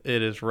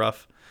it is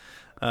rough.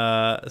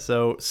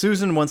 So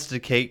Susan wants to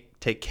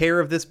take care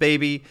of this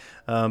baby,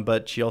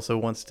 but she also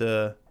wants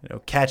to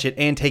catch it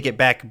and take it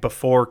back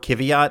before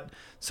Kiviat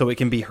so it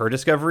can be her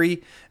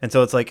discovery. And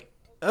so it's like,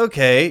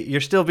 okay, you're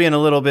still being a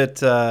little bit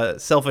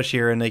selfish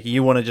here, and like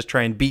you want to just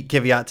try and beat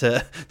Kiviat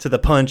to the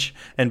punch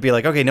and be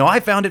like, okay, no, I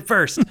found it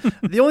first.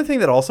 The only thing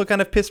that also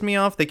kind of pissed me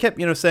off, they kept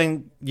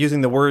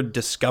using the word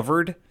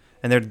discovered,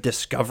 and they're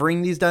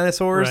discovering these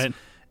dinosaurs, right.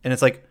 And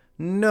it's like,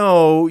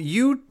 no,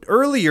 you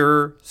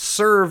earlier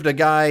served a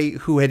guy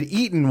who had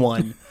eaten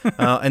one.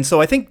 And so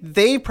I think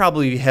they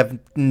probably have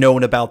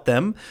known about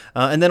them.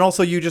 And then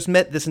also you just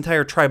met this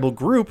entire tribal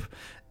group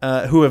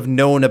who have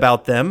known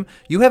about them.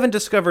 You haven't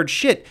discovered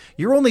shit.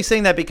 You're only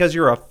saying that because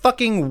you're a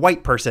fucking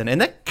white person. And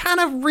that kind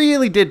of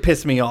really did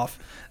piss me off.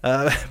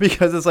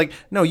 Because it's like,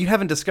 no, you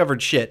haven't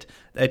discovered shit.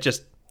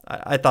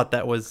 I thought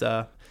that was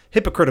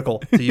hypocritical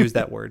to use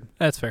that word.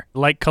 That's fair.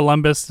 Like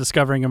Columbus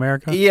discovering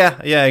America?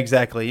 Yeah,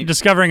 exactly.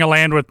 Discovering a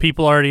land with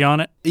people already on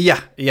it?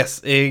 Yeah,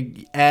 yes,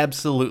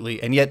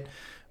 absolutely. And yet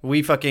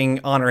we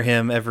fucking honor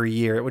him every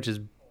year, which is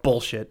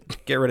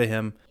bullshit. Get rid of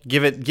him.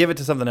 Give it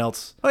to something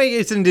else. Oh,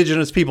 it's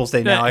Indigenous Peoples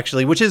Day now,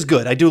 actually, which is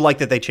good. I do like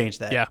that they changed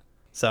that. Yeah.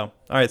 So, all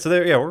right. So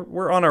there, yeah,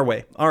 we're on our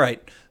way. All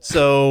right.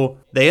 So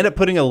they end up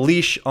putting a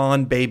leash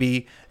on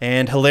baby,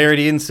 and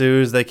hilarity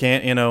ensues. They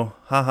can't,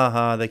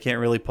 they can't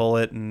really pull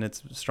it, and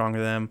it's stronger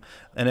than them.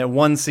 And at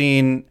one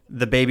scene,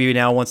 the baby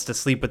now wants to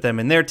sleep with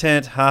them in their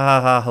tent.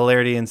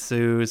 Hilarity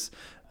ensues.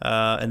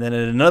 And then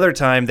at another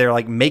time, they're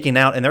like making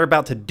out, and they're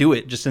about to do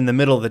it just in the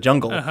middle of the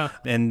jungle.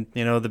 And,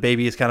 the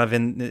baby is kind of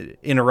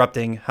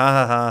interrupting.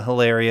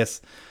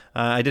 Hilarious.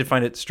 I did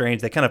find it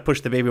strange. They kind of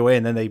push the baby away,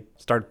 and then they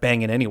start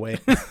banging anyway.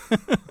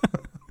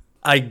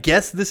 I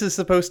guess this is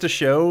supposed to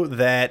show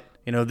that,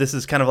 this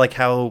is kind of like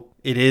how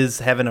it is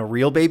having a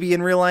real baby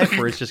in real life,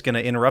 where it's just going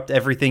to interrupt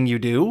everything you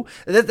do.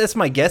 That's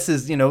my guess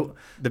is,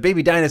 the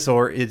baby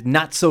dinosaur is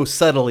not so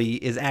subtly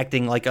is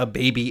acting like a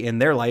baby in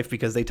their life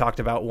because they talked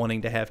about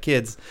wanting to have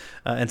kids.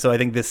 And so I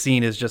think this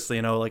scene is just,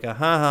 like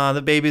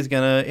the baby's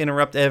going to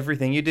interrupt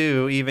everything you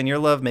do, even your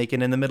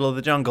lovemaking in the middle of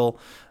the jungle.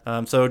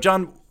 So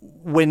John,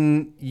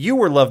 when you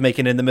were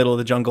lovemaking in the middle of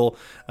the jungle,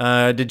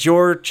 did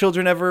your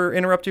children ever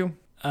interrupt you?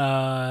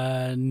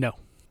 No.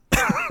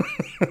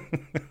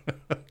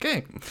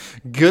 Okay,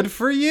 good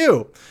for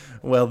you.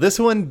 Well, this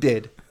one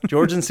did.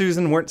 George and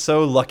Susan weren't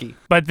so lucky.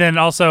 But then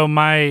also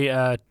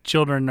my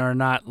children are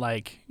not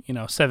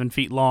 7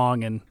 feet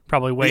long and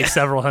probably weigh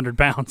several hundred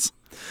pounds.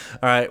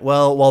 All right,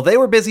 well, while they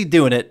were busy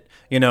doing it,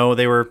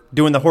 they were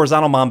doing the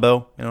horizontal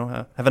mambo,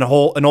 having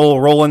an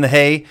old roll in the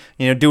hay,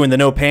 doing the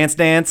no pants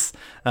dance.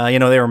 They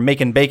were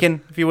making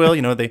bacon, if you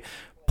will. They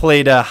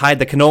played hide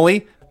the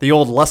cannoli. The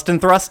old lust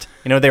and thrust,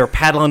 they were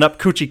paddling up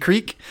Coochie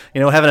Creek,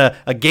 having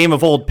a game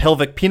of old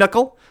pelvic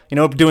pinochle,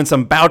 doing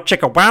some bow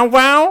chicka wow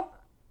wow.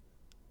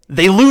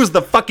 They lose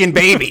the fucking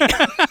baby.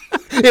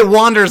 It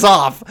wanders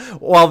off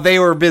while they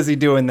were busy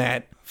doing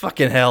that.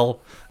 Fucking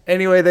hell.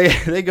 Anyway,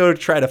 they go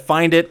try to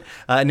find it,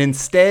 and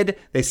instead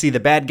they see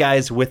the bad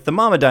guys with the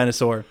mama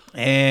dinosaur,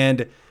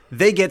 and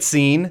they get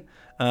seen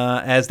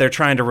as they're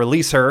trying to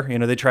release her.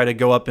 They try to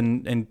go up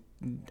and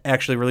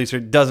actually release her.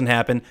 Doesn't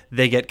happen.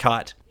 They get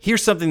caught.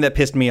 Here's something that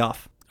pissed me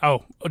off.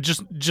 Oh,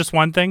 just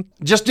one thing?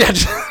 Just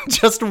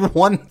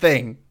one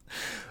thing.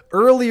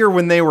 Earlier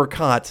when they were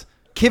caught,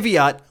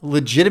 Kiviat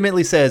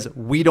legitimately says,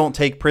 "We don't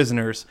take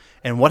prisoners."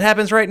 And what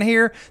happens right in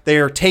here? They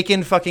are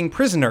taken fucking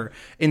prisoner.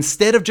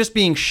 Instead of just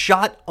being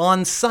shot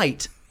on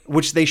sight,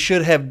 which they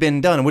should have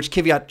been done, which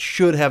Kiviat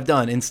should have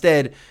done.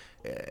 Instead,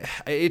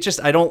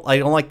 I don't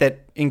like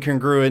that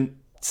incongruent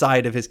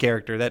side of his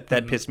character.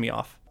 That pissed me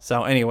off.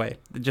 So anyway,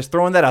 just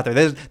throwing that out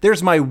there.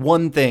 There's my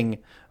one thing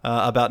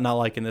about not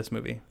liking this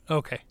movie.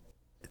 Okay.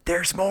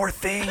 There's more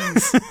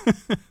things.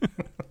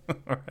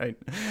 All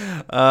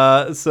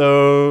right.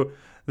 So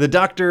the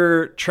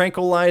doctor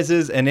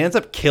tranquilizes and ends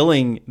up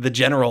killing the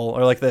general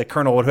or the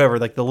colonel, whatever,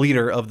 the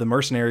leader of the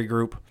mercenary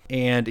group.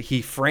 And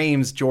he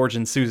frames George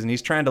and Susan.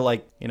 He's trying to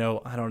I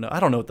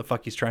don't know what the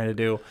fuck he's trying to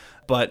do.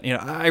 But,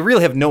 I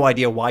really have no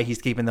idea why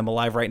he's keeping them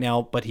alive right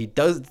now. But he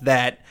does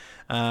that.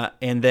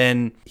 And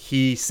then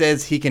he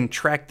says he can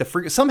track the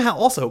freak. Somehow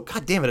also,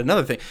 God damn it,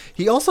 another thing.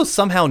 He also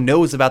somehow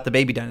knows about the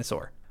baby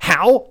dinosaur.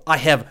 How? I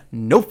have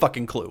no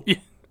fucking clue.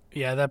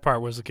 Yeah, that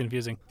part was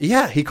confusing.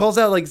 Yeah, he calls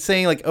out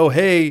saying oh,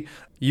 hey,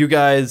 you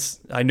guys,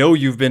 I know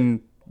you've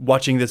been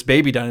watching this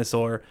baby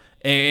dinosaur.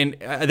 And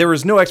there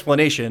was no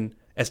explanation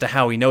as to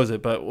how he knows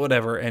it, but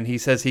whatever. And he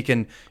says he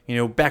can,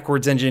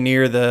 backwards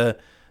engineer the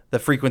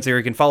frequency, or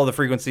he can follow the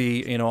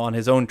frequency, on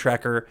his own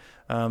tracker.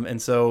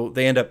 And so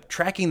they end up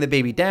tracking the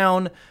baby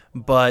down,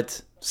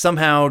 but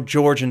somehow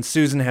George and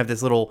Susan have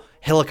this little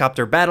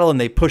helicopter battle,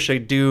 and they push a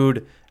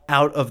dude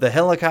out of the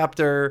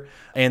helicopter,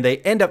 and they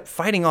end up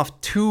fighting off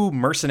 2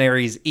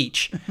 mercenaries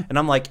each. And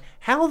I'm like,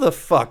 how the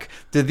fuck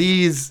do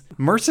these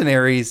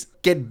mercenaries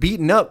get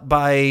beaten up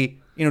by,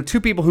 2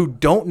 people who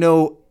don't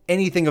know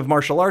anything of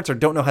martial arts or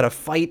don't know how to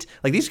fight?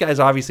 These guys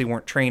obviously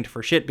weren't trained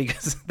for shit,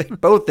 because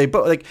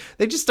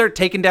they just start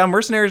taking down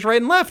mercenaries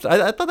right and left.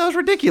 I thought that was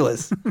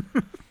ridiculous.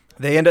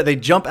 They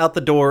jump out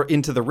the door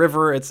into the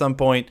river at some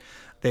point.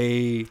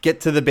 They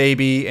get to the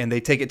baby and they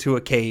take it to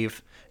a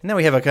cave. And then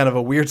we have a kind of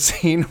a weird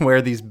scene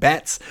where these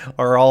bats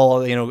are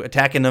all,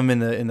 attacking them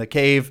in the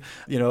cave.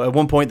 At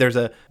one point there's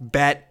a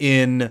bat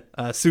in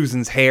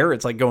Susan's hair.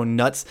 It's going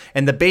nuts.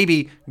 And the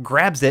baby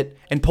grabs it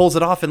and pulls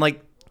it off and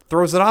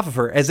throws it off of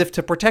her as if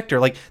to protect her.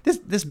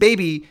 This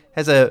baby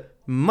has a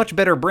much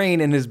better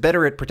brain and is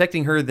better at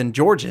protecting her than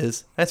George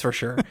is. That's for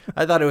sure.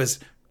 I thought it was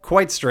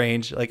quite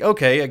strange.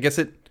 Okay, I guess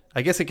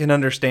it can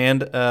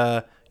understand,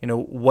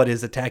 what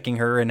is attacking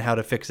her and how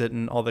to fix it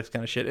and all this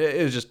kind of shit.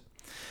 It was just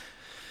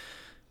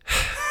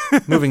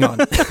moving on.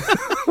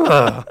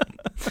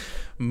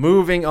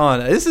 Moving on.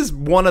 This is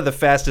one of the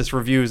fastest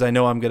reviews I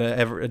know I'm going to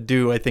ever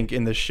do, I think,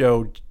 in the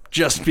show,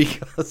 just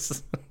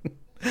because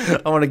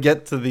I want to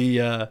get to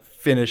the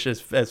finish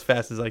as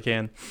fast as I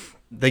can.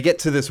 They get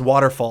to this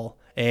waterfall,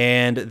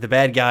 and the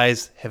bad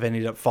guys have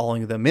ended up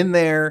following them in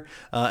there,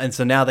 and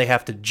so now they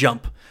have to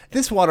jump.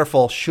 This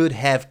waterfall should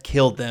have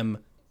killed them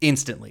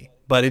instantly,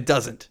 but it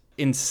doesn't.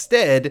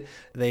 Instead,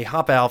 they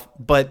hop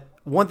out, but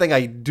one thing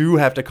I do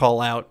have to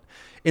call out,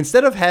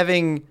 instead of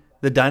having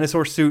the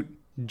dinosaur suit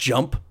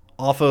jump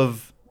off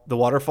of the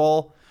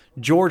waterfall,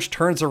 George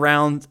turns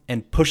around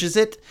and pushes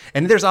it,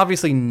 and there's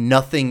obviously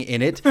nothing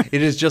in it.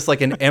 It is just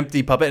like an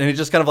empty puppet, and it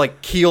just kind of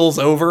like keels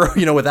over,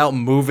 without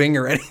moving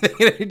or anything.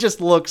 It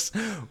just looks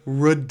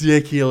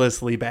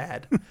ridiculously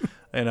bad.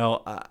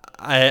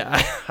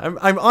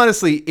 I'm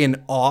honestly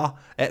in awe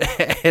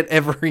at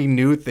every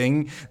new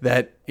thing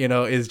that,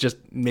 is just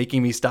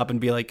making me stop and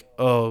be like,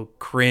 oh,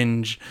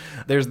 cringe.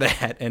 There's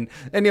that.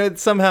 And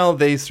somehow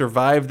they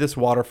survived this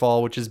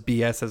waterfall, which is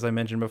BS, as I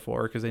mentioned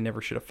before, because they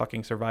never should have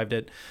fucking survived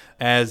it.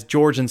 As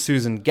George and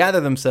Susan gather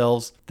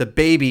themselves, the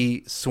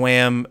baby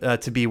swam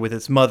to be with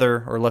its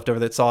mother, or left over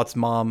that saw its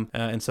mom,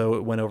 and so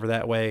it went over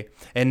that way.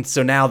 And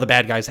so now the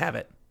bad guys have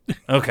it.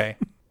 Okay.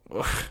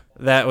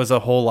 That was a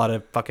whole lot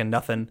of fucking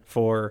nothing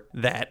for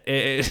that.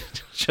 It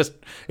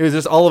was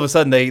just all of a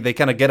sudden they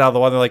kind of get out of the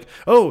water. They're like,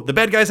 oh, the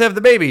bad guys have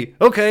the baby.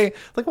 Okay.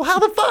 Like, well, how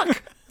the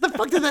fuck? How the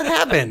fuck did that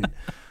happen?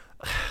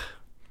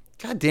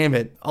 God damn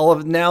it.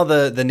 Now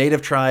the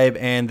native tribe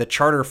and the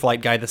charter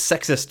flight guy, the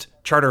sexist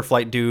charter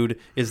flight dude,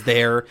 is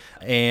there.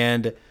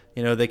 And,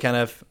 they kind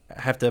of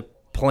have to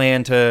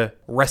plan to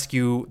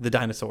rescue the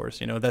dinosaurs.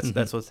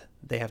 That's what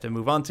they have to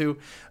move on to.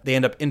 They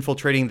end up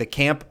infiltrating the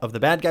camp of the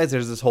bad guys.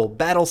 There's this whole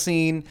battle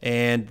scene,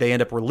 and they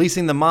end up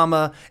releasing the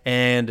mama.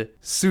 And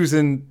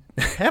Susan,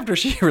 after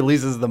she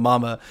releases the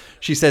mama,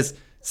 she says,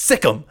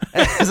 sick 'em,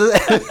 as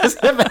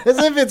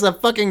if it's a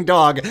fucking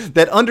dog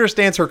that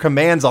understands her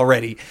commands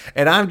already.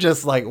 And I'm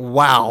just like,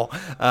 wow.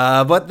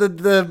 But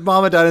the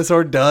mama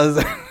dinosaur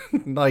does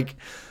like,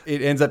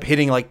 it ends up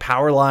hitting like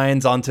power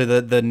lines onto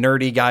the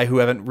nerdy guy who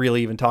I haven't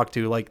really even talked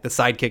to, like the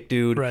sidekick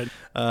dude, right?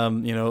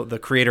 The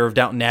creator of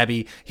Downton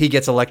Abbey. He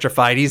gets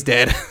electrified. He's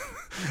dead.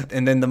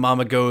 And then the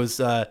mama goes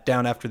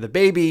down after the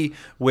baby,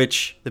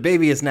 which the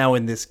baby is now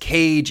in this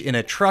cage in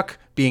a truck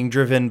being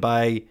driven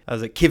by,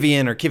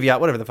 Kivian or Kiviat,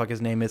 whatever the fuck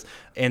his name is.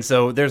 And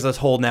so there's this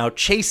whole now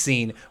chase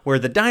scene where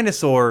the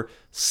dinosaur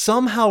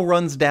somehow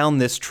runs down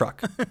this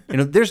truck.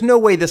 There's no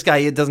way this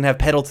guy doesn't have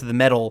pedal to the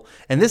metal.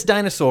 And this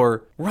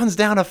dinosaur runs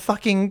down a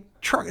fucking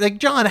truck. Like,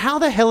 John, how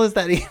the hell is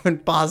that even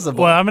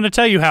possible? Well, I'm going to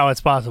tell you how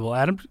it's possible,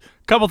 Adam.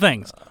 Couple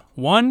things.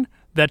 One,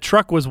 that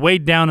truck was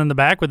weighed down in the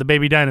back with the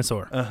baby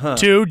dinosaur. Uh-huh.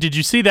 2, did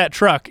you see that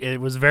truck?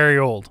 It was very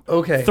old.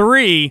 Okay.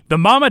 3, the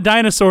mama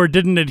dinosaur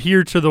didn't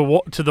adhere to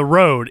the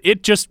road.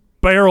 It just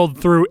barreled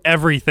through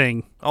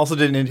everything. Also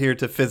didn't adhere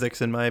to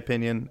physics, in my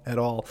opinion, at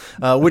all.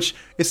 Which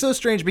is so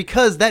strange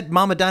because that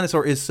mama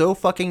dinosaur is so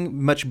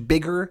fucking much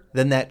bigger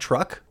than that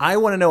truck. I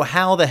want to know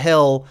how the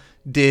hell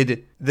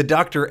did the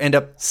doctor end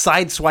up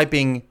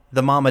sideswiping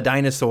the mama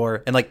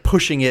dinosaur and like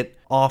pushing it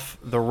off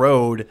the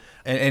road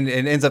and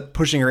ends up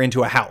pushing her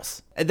into a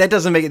house. That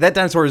doesn't make it. That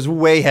dinosaur is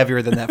way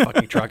heavier than that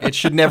fucking truck. It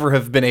should never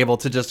have been able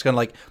to just kind of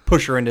like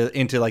push her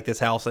into like this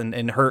house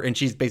and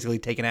she's basically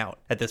taken out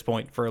at this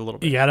point for a little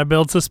bit. You gotta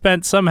build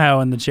suspense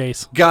somehow in the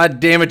chase. God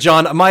damn it,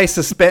 John.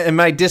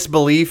 My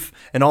disbelief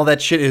and all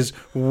that shit is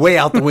way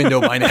out the window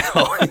by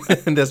now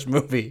in this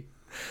movie.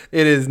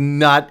 It is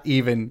not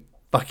even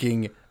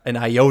fucking an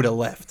iota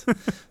left.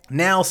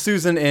 Now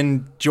Susan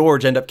and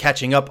George end up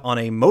catching up on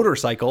a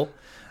motorcycle,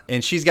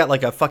 and she's got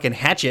like a fucking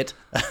hatchet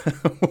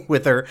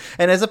with her.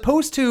 And as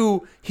opposed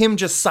to him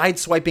just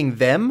sideswiping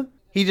them,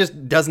 he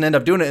just doesn't end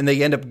up doing it, and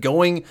they end up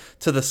going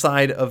to the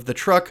side of the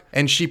truck,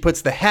 and she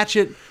puts the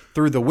hatchet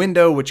through the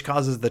window, which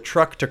causes the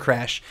truck to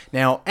crash.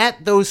 Now,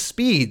 at those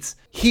speeds,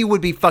 he would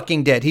be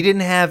fucking dead. He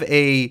didn't have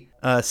a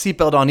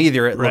seatbelt on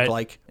either, it looked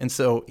like. And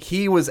so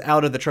he was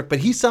out of the truck, but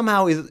he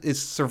somehow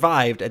is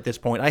survived at this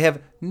point. I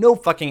have no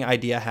fucking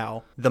idea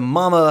how. The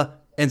mama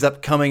ends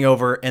up coming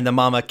over, and the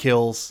mama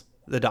kills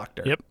the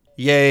doctor. Yep.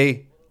 Yay.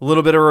 A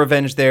little bit of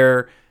revenge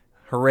there.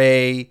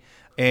 Hooray.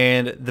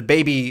 And the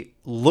baby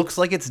looks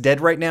like it's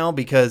dead right now,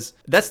 because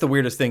that's the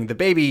weirdest thing. The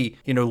baby,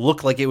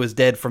 looked like it was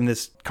dead from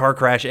this car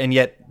crash, and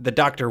yet the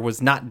doctor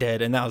was not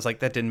dead. And I was like,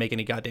 that didn't make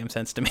any goddamn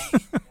sense to me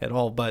at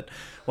all, but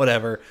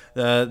whatever.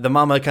 The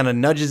mama kind of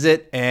nudges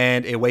it,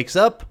 and it wakes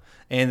up,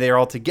 and they're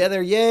all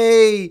together.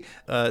 Yay!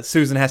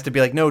 Susan has to be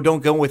like, no,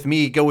 don't go with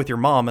me. Go with your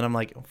mom. And I'm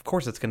like, of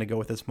course it's going to go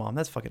with his mom.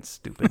 That's fucking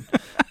stupid.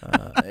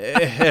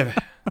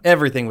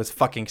 Everything was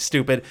fucking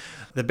stupid.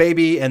 The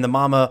baby and the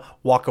mama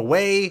walk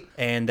away,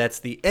 and that's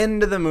the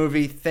end of the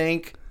movie.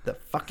 Thank the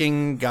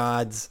fucking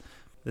gods.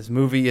 This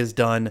movie is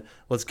done.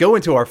 Let's go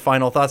into our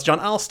final thoughts. John,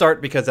 I'll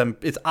start because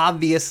it's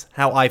obvious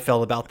how I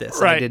felt about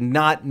this. Right. I did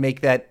not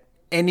make that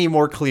any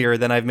more clear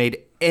than I've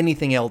made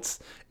anything else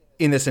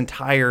in this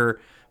entire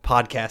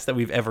podcast that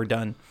we've ever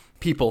done.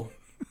 People,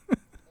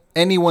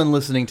 anyone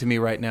listening to me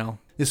right now,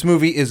 this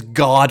movie is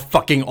god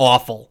fucking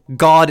awful.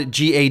 God,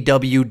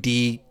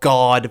 G-A-W-D,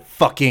 god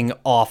fucking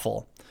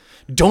awful.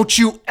 Don't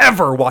you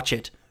ever watch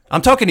it.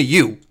 I'm talking to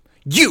you.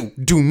 You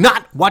do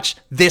not watch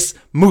this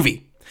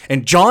movie.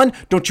 And John,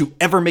 don't you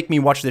ever make me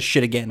watch this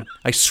shit again.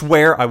 I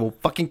swear I will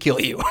fucking kill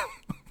you.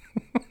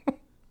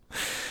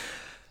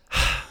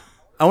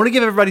 I want to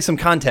give everybody some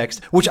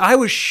context, which I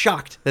was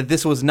shocked that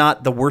this was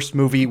not the worst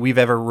movie we've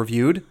ever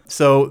reviewed.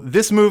 So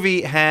this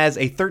movie has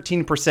a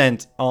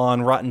 13%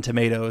 on Rotten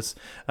Tomatoes,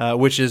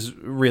 which is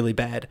really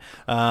bad.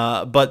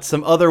 But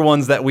some other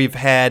ones that we've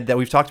had that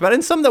we've talked about,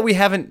 and some that we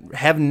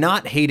have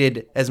not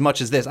hated as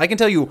much as this. I can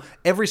tell you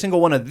every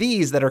single one of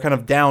these that are kind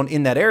of down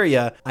in that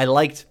area, I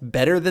liked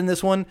better than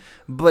this one,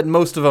 but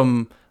most of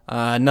them,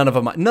 none of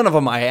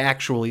them I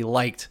actually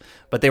liked,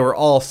 but they were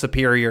all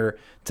superior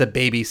to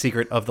Baby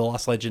Secret of the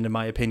Lost Legend, in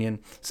my opinion.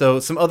 So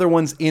some other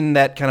ones in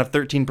that kind of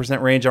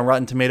 13% range on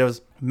Rotten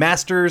Tomatoes.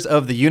 Masters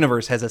of the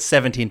Universe has a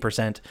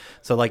 17%.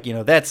 So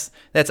that's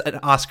an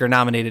Oscar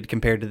nominated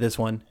compared to this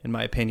one, in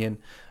my opinion.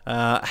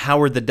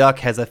 Howard the Duck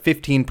has a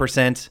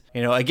 15%.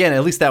 Again,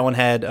 at least that one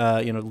had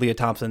Leah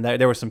Thompson.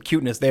 There was some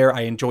cuteness there.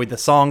 I enjoyed the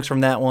songs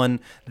from that one.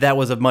 That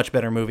was a much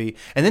better movie.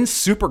 And then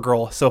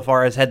Supergirl so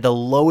far has had the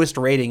lowest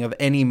rating of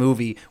any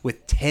movie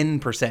with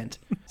 10%.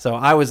 So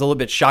I was a little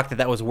bit shocked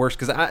that was worse,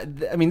 because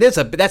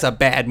that's a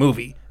bad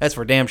movie. That's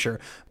for damn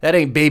sure. That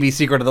ain't Baby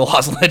Secret of the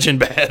Lost Legend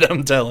bad,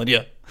 I'm telling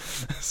you.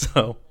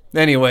 So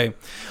anyway,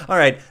 all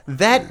right,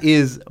 that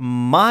is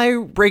my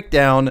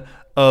breakdown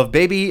of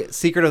Baby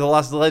Secret of the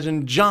Lost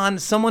Legend. John,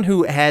 someone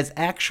who has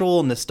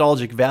actual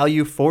nostalgic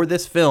value for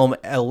this film,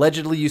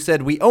 allegedly you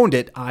said we owned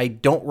it. I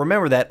don't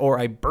remember that, or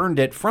I burned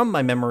it from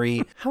my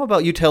memory. How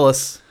about you tell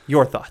us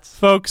your thoughts?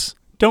 Folks,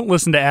 don't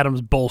listen to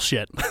Adam's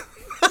bullshit.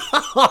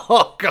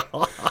 Oh,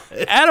 God.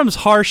 Adam's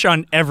harsh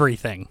on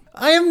everything.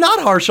 I am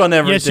not harsh on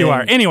everything. Yes, you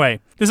are. Anyway,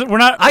 we're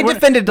not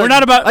defended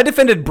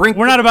Brink.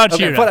 We're not about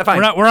okay, you.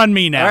 Fine. We're on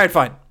me now. All right,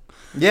 fine.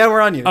 Yeah,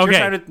 we're on you. It's okay.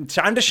 your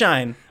time to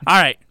shine.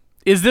 All right.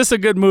 Is this a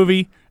good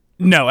movie?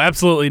 No,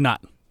 absolutely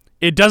not.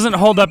 It doesn't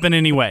hold up in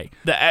any way.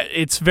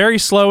 It's very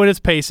slow in its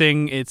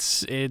pacing.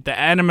 The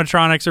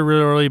animatronics are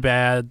really, really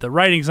bad. The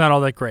writing's not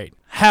all that great.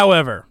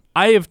 However,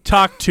 I have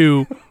talked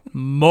to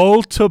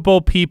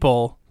multiple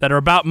people that are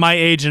about my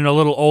age and a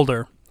little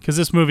older, because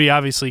this movie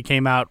obviously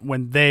came out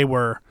when they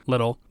were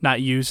little,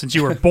 not you, since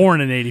you were born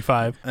in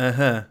 85,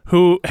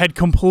 who had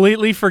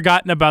completely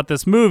forgotten about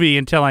this movie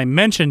until I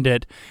mentioned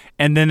it,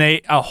 and then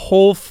a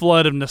whole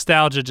flood of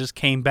nostalgia just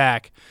came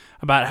back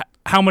about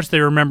how much they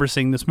remember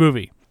seeing this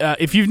movie.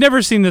 If you've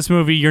never seen this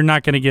movie, you're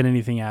not going to get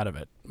anything out of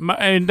it.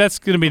 And that's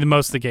going to be the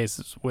most of the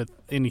cases with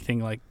anything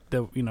like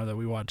that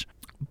we watch.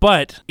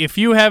 But if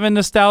you have a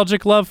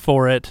nostalgic love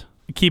for it,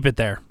 keep it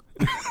there.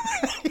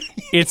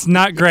 It's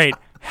not great.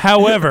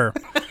 However,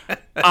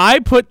 I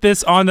put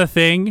this on the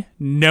thing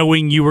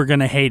knowing you were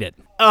going to hate it.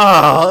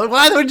 Oh,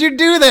 why would you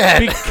do that?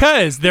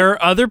 Because there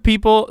were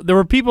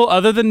people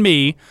other than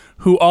me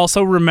who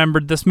also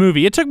remembered this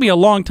movie. It took me a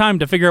long time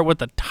to figure out what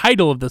the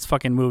title of this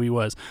fucking movie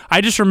was.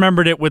 I just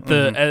remembered it with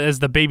as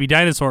the Baby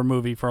Dinosaur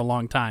movie for a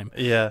long time.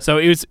 Yeah. So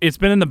it's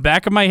been in the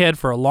back of my head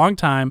for a long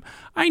time.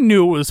 I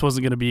knew this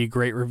wasn't going to be a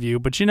great review,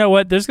 but you know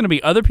what? There's going to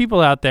be other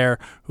people out there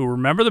who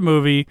remember the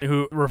movie,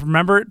 who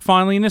remember it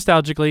fondly and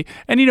nostalgically.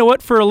 And you know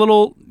what? For a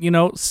little,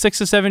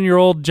 6 or 7 year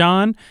old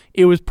John,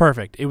 it was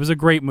perfect. It was a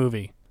great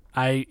movie.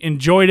 I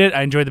enjoyed it.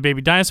 I enjoyed the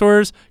Baby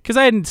Dinosaurs because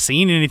I hadn't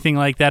seen anything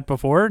like that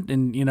before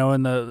in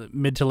the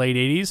mid to late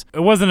 80s.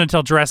 It wasn't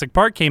until Jurassic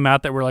Park came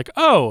out that we're like,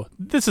 oh,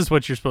 this is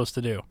what you're supposed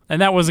to do. And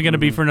that wasn't going to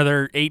be for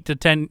another 8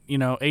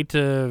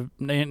 to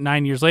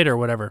 9 years later or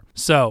whatever.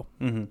 So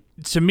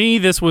to me,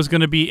 this was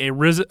going to be a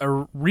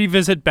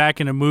revisit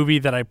back in a movie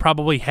that I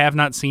probably have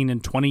not seen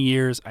in 20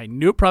 years. I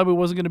knew it probably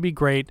wasn't going to be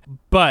great,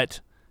 but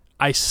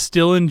I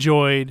still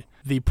enjoyed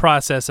the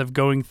process of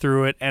going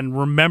through it and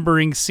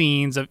remembering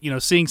scenes of,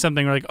 seeing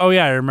something like, oh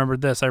yeah, I remember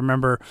this. I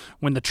remember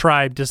when the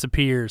tribe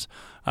disappears.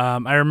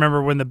 I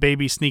remember when the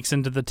baby sneaks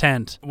into the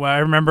tent. Well, I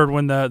remembered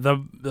when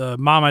the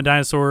mama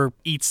dinosaur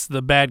eats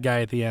the bad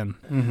guy at the end.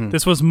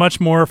 This was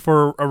much more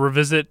for a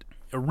revisit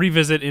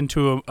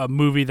into a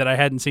movie that I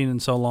hadn't seen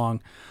in so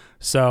long.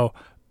 So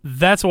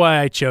that's why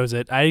I chose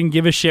it. I didn't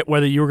give a shit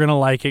whether you were going to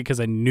like it because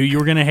I knew you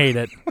were going to hate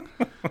it.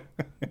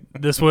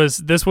 This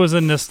was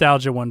a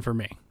nostalgia one for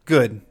me.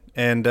 Good.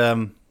 And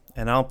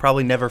I'll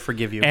probably never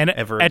forgive you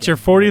ever at again. your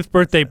 40th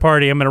birthday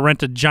party, I'm going to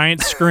rent a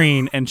giant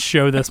screen and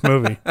show this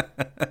movie.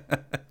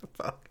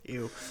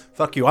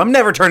 Fuck you. I'm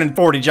never turning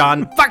 40,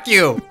 John. Fuck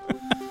you.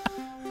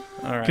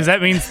 All right. Because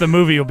that means the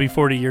movie will be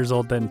 40 years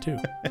old then, too.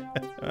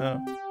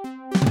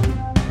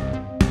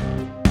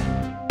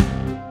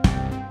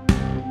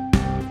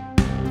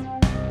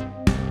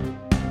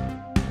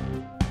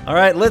 All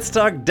right, let's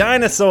talk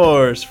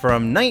Dinosaurs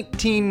from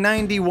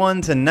 1991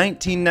 to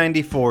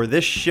 1994.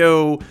 This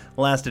show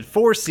lasted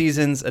 4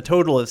 seasons, a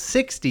total of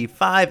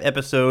 65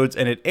 episodes,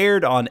 and it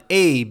aired on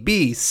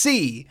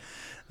ABC.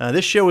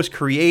 This show was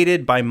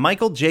created by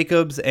Michael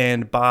Jacobs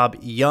and Bob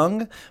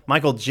Young.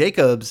 Michael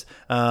Jacobs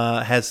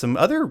has some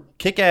other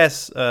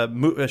kick-ass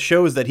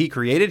shows that he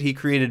created. He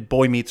created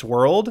Boy Meets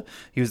World.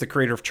 He was the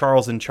creator of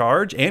Charles in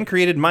Charge and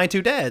created My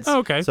Two Dads. Oh,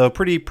 okay. So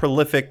pretty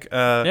prolific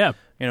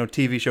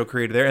TV show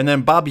creator there. And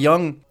then Bob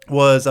Young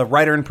was a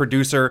writer and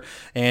producer,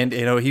 and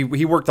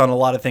he worked on a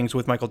lot of things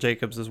with Michael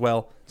Jacobs as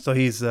well. So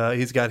he's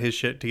got his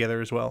shit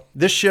together as well.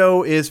 This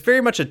show is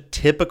very much a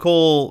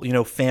typical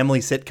family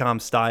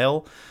sitcom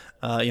style.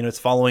 It's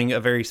following a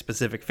very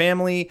specific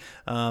family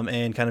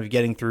and kind of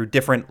getting through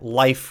different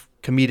life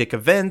comedic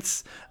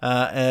events.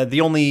 The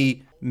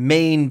only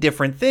main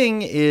different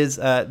thing is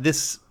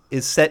this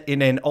is set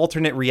in an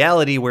alternate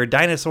reality where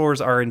dinosaurs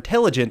are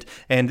intelligent,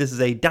 and this is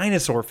a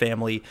dinosaur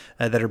family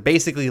that are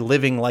basically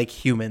living like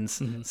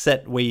humans,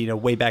 set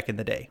way back in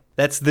the day.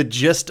 That's the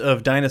gist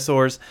of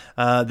Dinosaurs.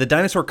 The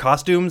dinosaur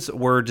costumes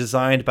were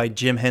designed by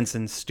Jim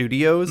Henson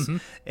Studios,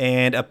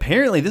 and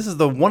apparently this is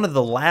one of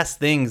the last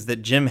things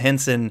that Jim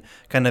Henson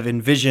kind of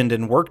envisioned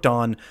and worked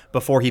on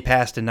before he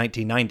passed in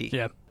 1990.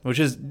 Yeah, which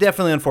is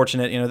definitely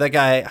unfortunate. That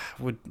guy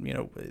would,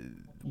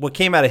 what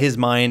came out of his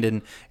mind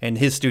and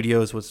his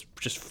studios was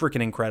just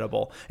freaking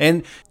incredible.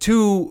 And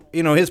to,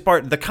 his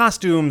part, the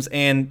costumes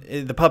and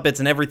the puppets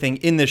and everything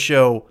in this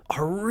show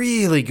are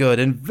really good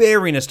and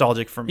very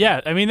nostalgic for me.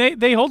 Yeah, I mean,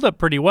 they hold up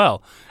pretty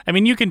well. I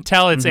mean, you can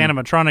tell it's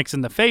animatronics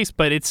in the face,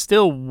 but it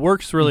still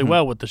works really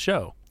well with the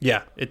show.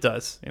 Yeah, it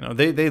does.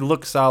 They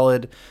look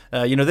solid.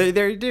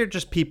 They're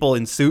just people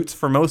in suits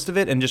for most of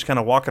it and just kind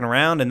of walking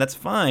around, and that's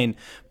fine.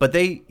 But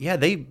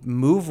they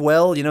move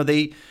well.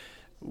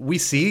 We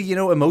see,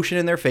 emotion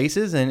in their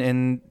faces,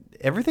 and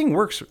everything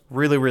works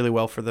really, really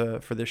well for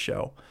this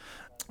show.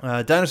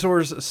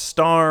 Dinosaurs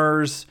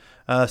stars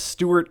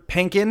Stuart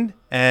Penkin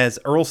as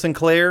Earl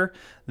Sinclair,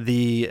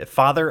 the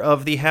father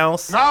of the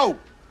house. No,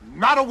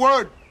 not a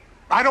word.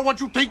 I don't want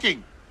you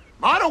thinking.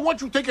 I don't want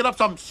you thinking up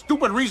some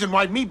stupid reason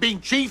why me being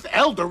chief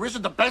elder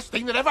isn't the best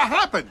thing that ever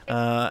happened.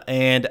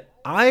 And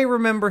I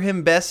remember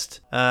him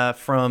best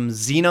from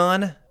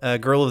Xenon,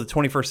 Girl of the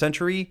 21st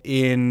Century.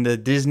 In the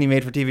Disney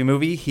made-for-TV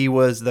movie, he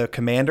was the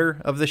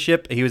commander of the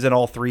ship. He was in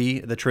all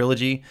three, the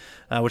trilogy,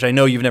 which I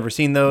know you've never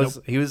seen those.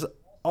 Nope. He was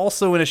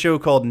also in a show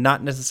called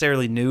Not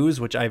Necessarily News,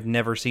 which I've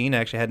never seen. I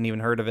actually hadn't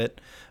even heard of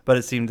it, but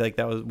it seemed like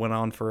that went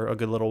on for a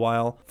good little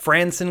while.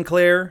 Fran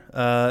Sinclair,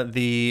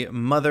 the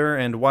mother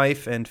and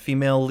wife and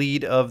female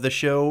lead of the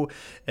show,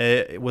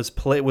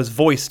 was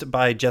voiced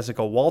by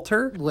Jessica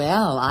Walter.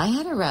 Well, I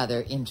had a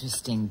rather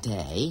interesting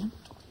day.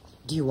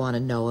 Do you want to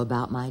know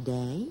about my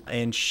day?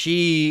 And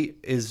she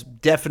is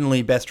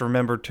definitely best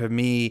remembered to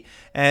me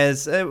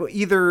as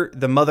either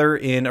the mother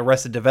in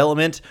Arrested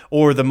Development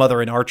or the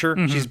mother in Archer.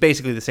 She's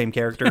basically the same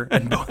character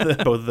in both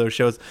of those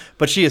shows,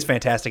 but she is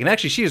fantastic. And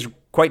actually, she is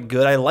quite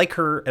good. I like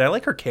her, and I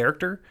like her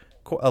character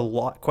quite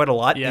a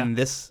lot in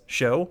this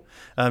show.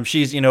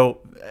 She's,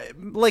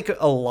 like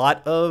a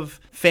lot of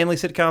family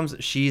sitcoms,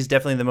 she's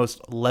definitely the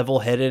most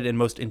level-headed and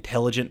most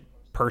intelligent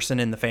person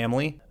in the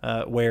family,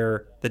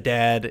 where the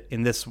dad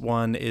in this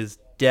one is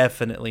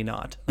definitely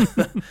not.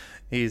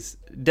 He's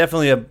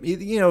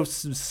definitely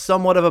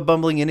somewhat of a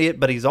bumbling idiot,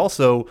 but he's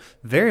also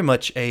very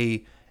much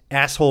a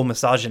asshole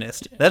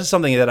misogynist. That is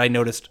something that I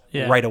noticed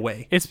right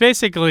away. It's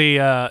basically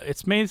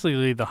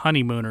the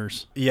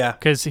honeymooners. Yeah,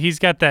 because he's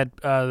got that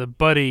the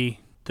buddy,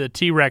 the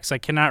T-Rex. I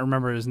cannot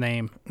remember his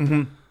name.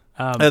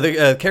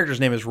 The character's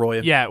name is Roy.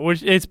 Yeah,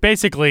 which it's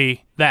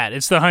basically that.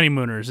 It's the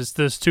honeymooners. It's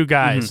those two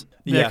guys.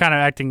 They're kind of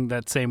acting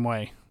that same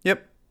way.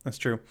 Yep, that's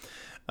true.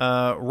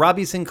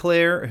 Robbie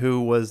Sinclair,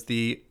 who was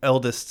the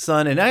eldest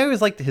son, and I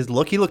always liked his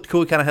look. He looked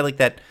cool. He kind of had like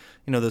that,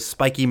 the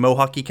spiky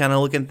mohawky kind of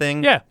looking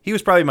thing. Yeah. He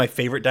was probably my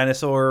favorite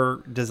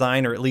dinosaur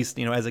design, or at least,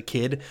 as a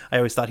kid, I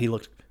always thought he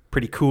looked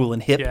pretty cool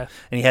and hip. Yeah.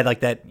 And he had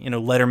like that,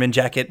 Letterman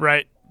jacket.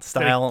 Right.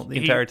 Style the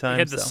entire time. He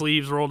had the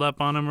sleeves rolled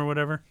up on him or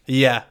whatever.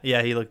 Yeah,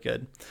 he looked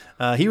good.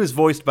 He was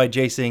voiced by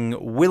Jason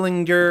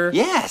Willinger.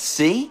 Yeah,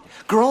 see?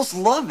 Girls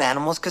love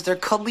animals because they're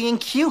cuddly and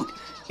cute.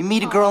 You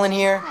meet a girl in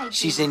here,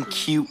 she's in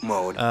cute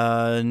mode.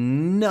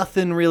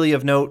 Nothing really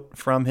of note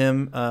from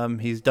him.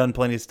 He's done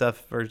plenty of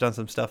stuff, or he's done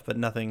some stuff, but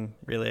nothing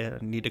really I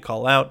need to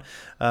call out.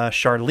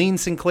 Charlene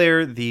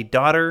Sinclair, the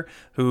daughter,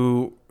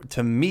 who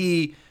to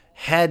me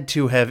had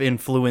to have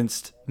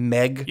influenced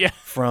Meg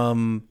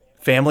from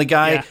Family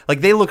Guy. Yeah.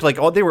 Like they looked like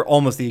they were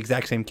almost the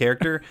exact same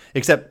character,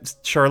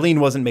 except Charlene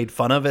wasn't made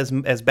fun of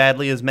as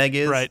badly as Meg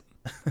is. Right.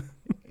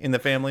 In the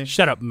family.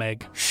 Shut up,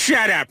 Meg.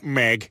 Shut up,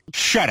 Meg.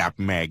 Shut up,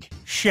 Meg.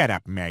 Shut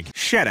up, Meg.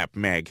 Shut up,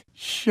 Meg.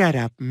 Shut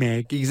up,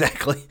 Meg.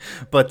 Exactly.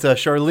 But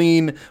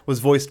Charlene was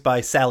voiced by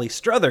Sally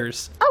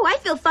Struthers. Oh, I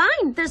feel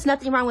fine. There's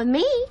nothing wrong with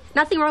me.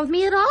 Nothing wrong with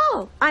me at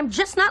all. I'm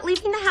just not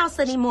leaving the house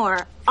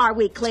anymore. Are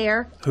we,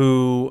 Claire?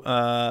 Who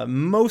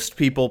most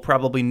people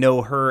probably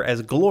know her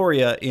as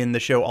Gloria in the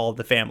show All of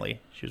the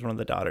Family. She was one of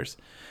the daughters.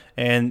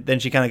 And then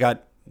she kind of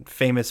got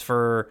famous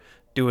for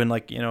doing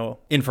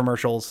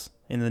infomercials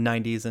in the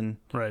 90s and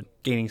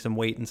gaining some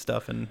weight and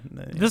stuff. And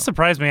this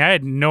surprised me. I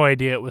had no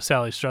idea it was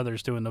Sally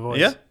Struthers doing the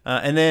voice. Yeah.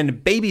 And then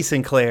Baby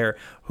Sinclair,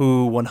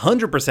 who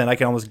 100%, I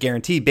can almost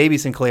guarantee, Baby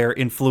Sinclair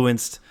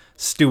influenced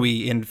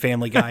Stewie in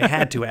Family Guy.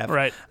 Had to have.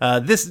 Right.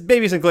 This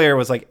Baby Sinclair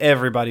was like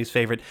everybody's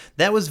favorite.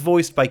 That was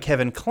voiced by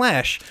Kevin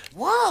Clash.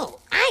 Whoa,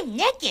 I'm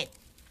naked.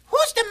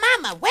 Who's the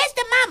mama? Where's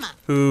the mama?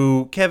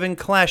 who Kevin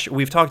Clash,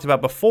 we've talked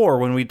about before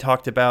when we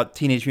talked about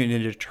Teenage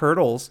Mutant Ninja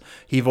Turtles.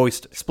 He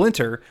voiced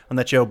Splinter on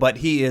that show, but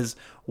he is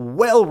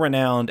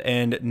well-renowned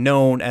and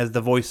known as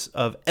the voice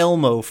of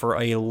Elmo for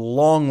a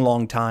long,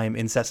 long time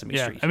in Sesame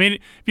Street. I mean,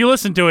 if you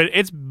listen to it,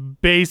 it's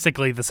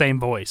basically the same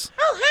voice.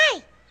 Oh,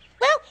 hi.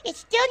 Well, it's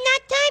still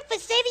not time for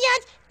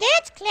Savion's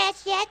dance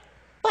class yet.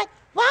 But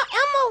while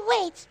Elmo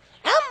waits,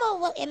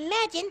 Elmo will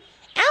imagine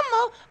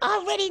Elmo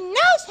already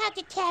knows how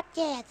to tap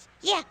dance.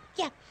 Yeah.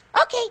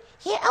 Okay,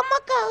 here Elmo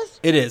goes.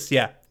 It is,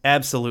 yeah.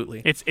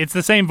 Absolutely. It's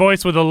the same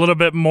voice with a little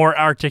bit more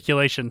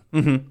articulation.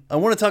 Mm-hmm. I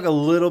want to talk a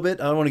little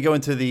bit. I want to go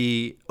into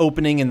the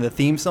opening and the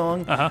theme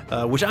song,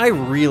 which I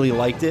really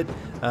liked it.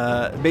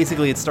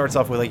 Basically, it starts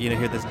off with, like, you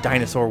hear this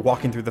dinosaur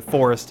walking through the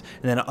forest,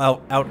 and then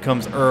out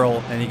comes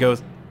Earl, and he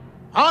goes,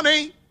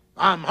 Honey,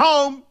 I'm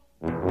home.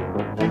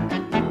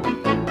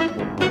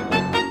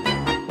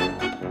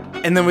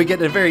 And then we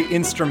get a very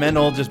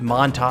instrumental, just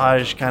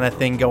montage kind of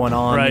thing going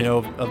on, right.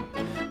 Of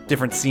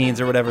different scenes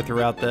or whatever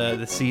throughout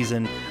the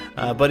season.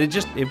 But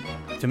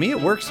to me, it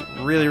works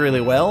really,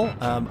 really well.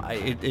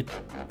 It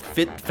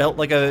felt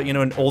like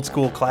an old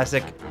school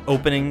classic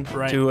opening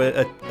to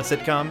a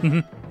sitcom.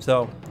 Mm-hmm.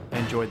 So I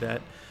enjoyed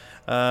that.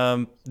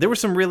 There was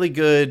some really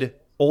good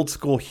old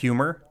school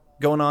humor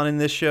going on in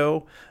this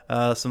show.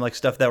 Some like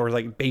stuff that was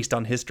like based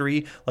on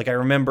history. Like I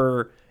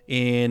remember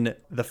in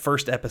the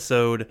first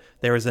episode,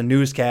 there was a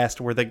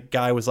newscast where the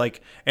guy was like,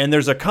 and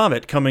there's a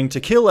comet coming to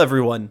kill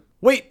everyone.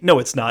 Wait, no,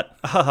 it's not.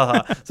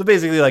 So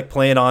basically like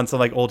playing on some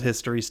like old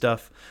history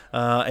stuff.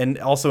 And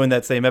also in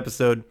that same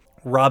episode,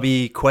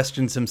 Robbie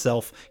questions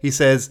himself. He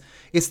says,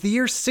 it's the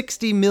year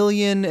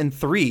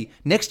 60,000,003.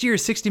 Next year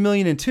is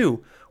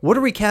 60,000,002. What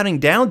are we counting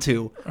down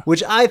to?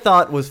 Which I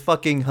thought was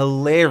fucking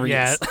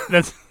hilarious.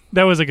 Yeah,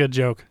 that was a good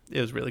joke.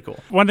 It was really cool.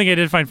 One thing I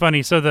did find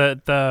funny, so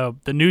the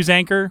news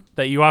anchor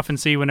that you often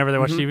see whenever they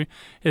watch TV,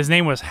 his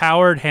name was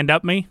Howard Hand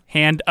Up Me.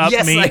 Yes,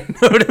 I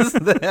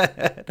noticed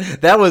that.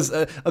 That was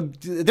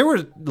there were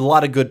a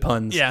lot of good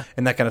puns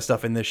and that kind of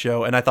stuff in this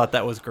show, and I thought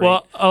that was great.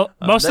 Well,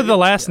 most of the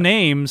last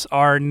names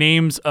are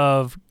names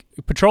of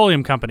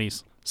petroleum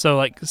companies. So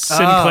like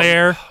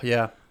Sinclair,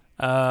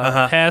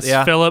 Hess,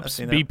 Phillips,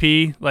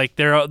 BP, like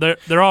they're all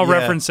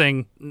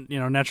referencing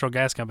natural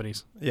gas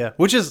companies. Yeah,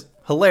 which is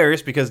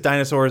hilarious because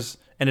dinosaurs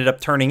ended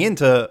up turning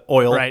into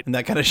oil and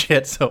that kind of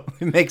shit. So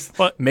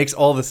it makes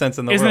all the sense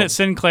in the world. Isn't it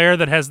Sinclair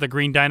that has the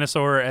green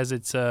dinosaur as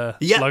its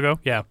logo?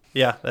 Yeah,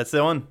 that's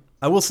the one.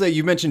 I will say,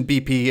 you mentioned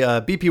BP.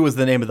 BP was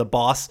the name of the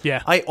boss.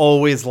 Yeah. I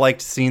always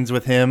liked scenes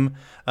with him.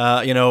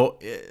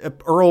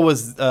 Earl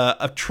was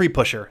a tree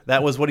pusher.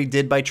 That was what he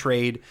did by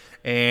trade.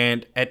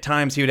 And at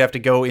times he would have to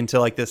go into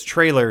like this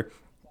trailer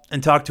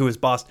and talk to his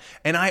boss.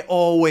 And I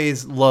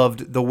always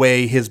loved the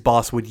way his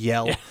boss would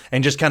yell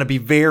and just kind of be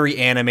very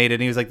animated.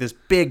 And he was like this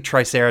big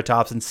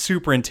triceratops and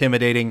super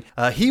intimidating.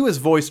 He was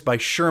voiced by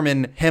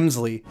Sherman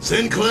Hemsley.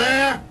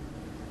 Sinclair,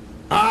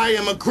 I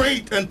am a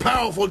great and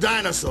powerful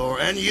dinosaur,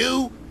 and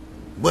you,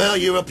 well,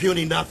 you're a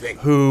puny nothing.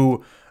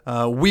 Who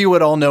we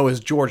would all know as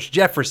George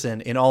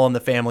Jefferson in All in the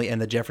Family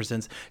and the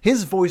Jeffersons.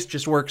 His voice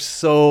just works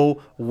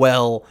so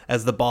well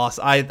as the boss.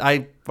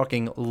 I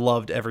fucking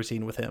loved every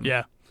scene with him.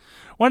 Yeah.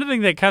 One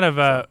thing that kind of,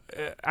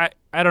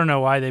 I don't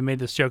know why they made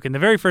this joke. In the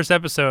very first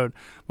episode,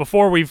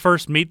 before we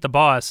first meet the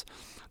boss,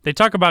 they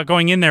talk about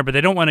going in there, but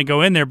they don't want to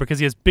go in there because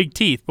he has big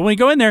teeth. But when you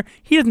go in there,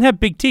 he doesn't have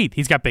big teeth.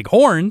 He's got big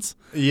horns.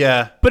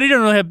 Yeah. But he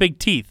doesn't really have big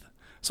teeth.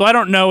 So I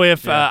don't know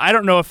if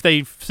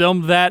they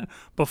filmed that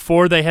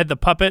before they had the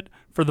puppet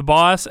for the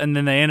boss, and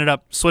then they ended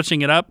up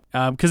switching it up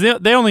because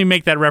they only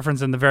make that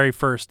reference in the very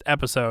first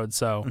episode.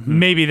 So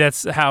maybe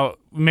that's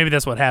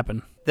what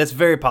happened. That's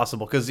very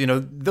possible because,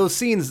 those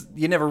scenes,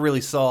 you never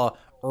really saw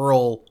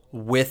Earl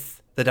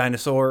with the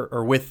dinosaur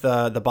or with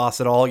the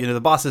boss at all. The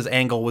boss's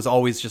angle was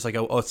always just like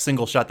a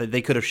single shot that they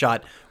could have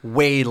shot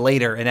way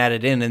later and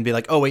added in and be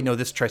like, oh, wait, no,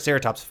 this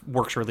Triceratops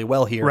works really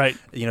well here. Right.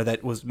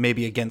 That was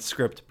maybe against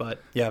script,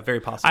 but yeah, very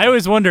possible. I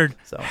always wondered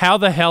how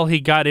the hell he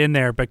got in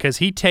there because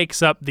he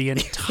takes up the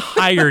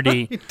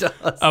entirety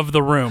of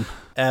the room.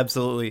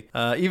 Absolutely.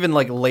 Even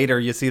like later,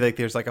 you see like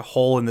there's like a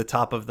hole in the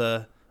top of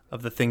the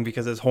thing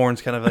because his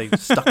horns kind of like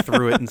stuck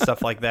through it and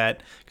stuff like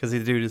that because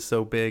the dude is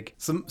so big.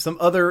 Some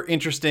other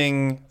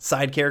interesting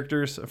side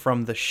characters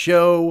from the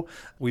show.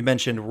 We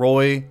mentioned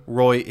Roy.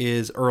 Roy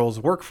is Earl's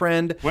work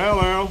friend. Well,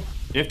 Earl,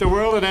 if the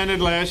world had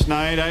ended last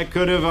night, I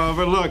could have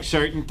overlooked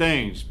certain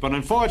things, but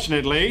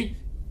unfortunately,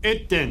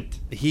 it didn't.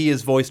 He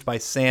is voiced by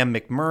Sam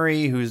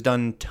McMurray, who's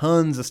done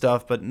tons of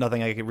stuff, but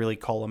nothing I could really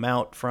call him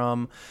out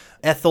from.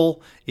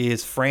 Ethel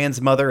is Fran's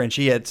mother, and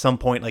she at some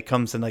point like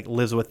comes and like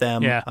lives with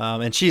them. Yeah.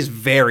 And she's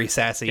very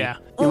sassy. Yeah.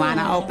 You want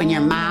to open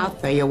your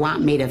mouth, or you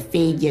want me to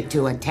feed you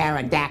to a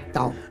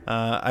pterodactyl?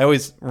 I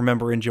always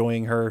remember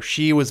enjoying her.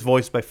 She was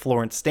voiced by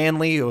Florence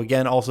Stanley, who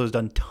again also has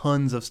done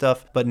tons of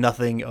stuff, but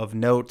nothing of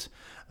note.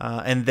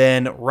 And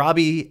then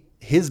Robbie,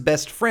 his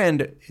best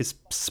friend is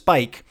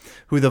Spike,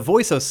 who the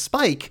voice of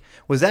Spike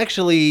was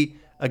actually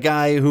a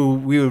guy who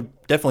we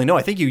would definitely know.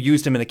 I think you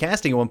used him in a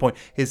casting at one point.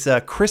 Is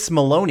Chris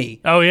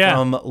Maloney. Oh, yeah.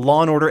 From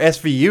Law & Order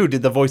SVU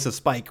did the voice of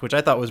Spike, which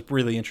I thought was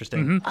really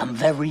interesting. I'm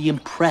very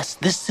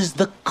impressed. This is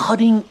the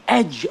cutting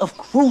edge of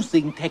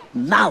cruising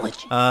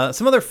technology.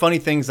 Some other funny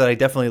things that I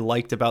definitely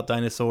liked about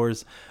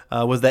Dinosaurs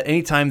was that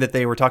anytime that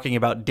they were talking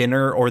about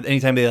dinner or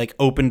anytime they like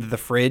opened the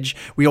fridge,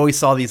 we always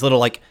saw these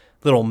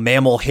little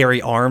mammal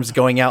hairy arms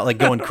going out, like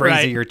going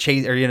crazy Right. or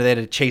chase, or they had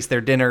to chase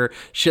their dinner,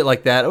 shit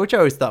like that, which I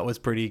always thought was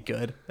pretty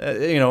good.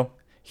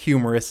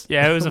 Humorous.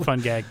 Yeah, it was a fun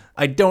gag.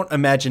 I don't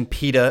imagine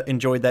PETA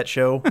enjoyed that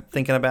show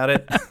thinking about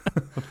it,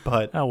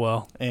 but oh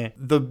well.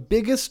 The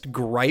biggest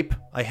gripe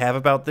I have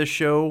about this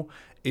show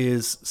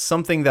is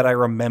something that I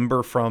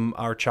remember from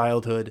our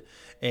childhood,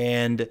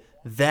 and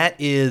that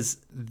is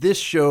this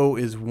show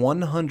is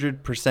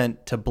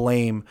 100% to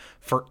blame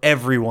for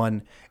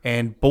everyone,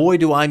 and boy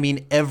do I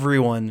mean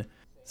everyone,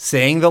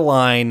 saying the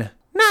line,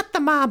 "Not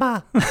the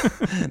mama."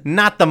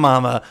 Not the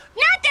mama.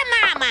 Not the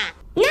mama.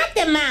 Not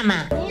the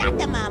mama. Not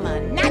the mama.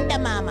 Not the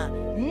mama.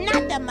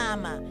 Not the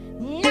mama.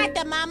 Not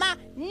the mama.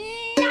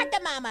 Not the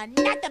mama.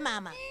 Not the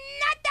mama.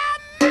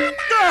 Not the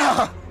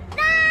mama.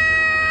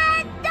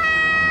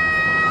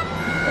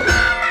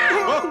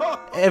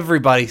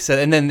 Everybody said,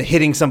 and then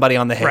hitting somebody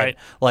on the head. Right.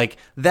 Like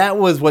that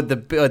was what the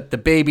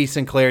baby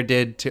Sinclair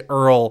did to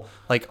Earl.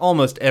 Like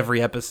almost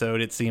every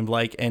episode, it seemed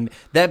like, and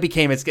that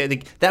became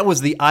that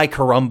was the I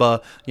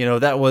carumba.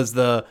 That was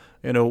the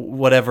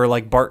whatever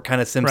like Bart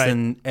kind of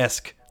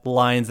Simpson-esque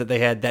lines that they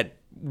had that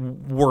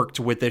worked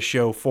with this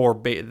show for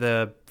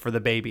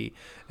the baby,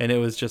 and it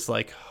was just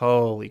like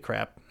holy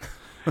crap.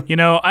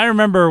 I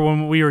remember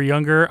when we were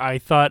younger, I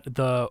thought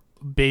the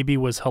baby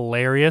was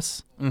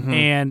hilarious,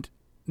 and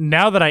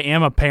now that I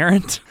am a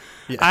parent,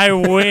 I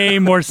way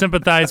more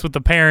sympathize with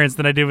the parents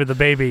than I did with the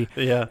baby.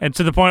 Yeah. And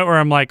to the point where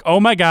I'm like, oh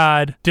my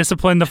God,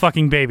 discipline the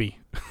fucking baby.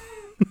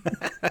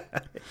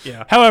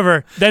 Yeah.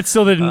 However, that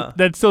still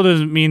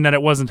doesn't mean that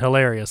it wasn't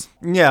hilarious.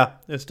 Yeah,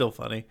 it's still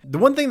funny. The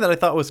one thing that I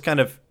thought was kind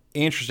of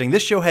interesting,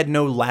 this show had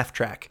no laugh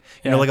track.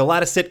 Like a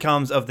lot of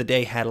sitcoms of the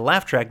day had a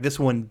laugh track. This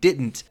one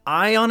didn't.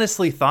 I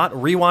honestly thought,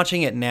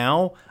 rewatching it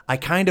now, I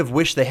kind of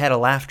wish they had a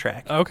laugh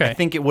track. Okay. I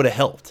think it would have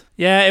helped.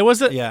 Yeah, it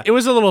was a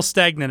little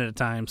stagnant at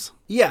times.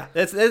 Yeah,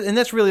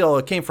 that's really all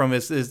it came from.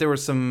 Is there were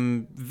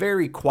some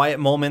very quiet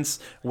moments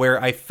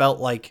where I felt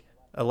like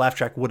a laugh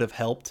track would have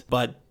helped,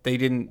 but they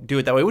didn't do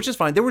it that way, which is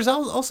fine. There was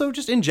also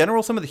just in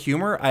general some of the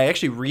humor I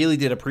actually really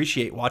did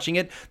appreciate watching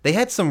it. They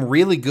had some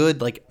really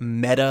good like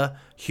meta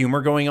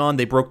humor going on.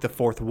 They broke the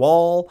fourth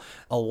wall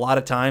a lot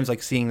of times,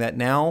 like seeing that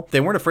now. They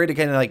weren't afraid to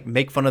kind of like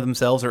make fun of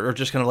themselves or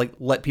just kind of like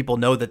let people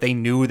know that they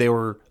knew they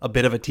were a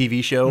bit of a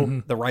TV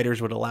show. The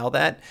writers would allow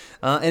that.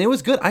 And it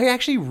was good. I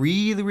actually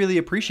really, really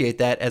appreciate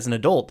that as an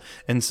adult.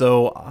 And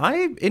so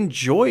I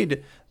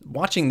enjoyed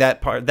watching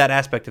that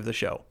aspect of the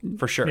show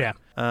for sure. Yeah.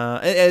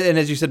 And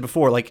as you said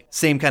before, like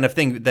same kind of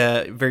thing,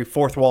 the very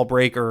fourth wall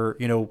break or,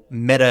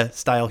 meta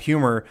style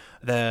humor,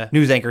 the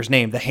news anchor's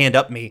name, the hand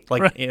up me,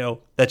 like, right.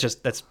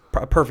 That's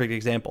a perfect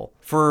example.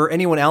 For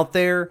anyone out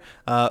there,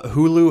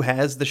 Hulu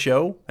has the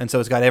show. And so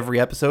it's got every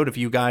episode if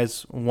you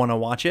guys want to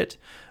watch it.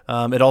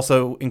 It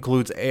also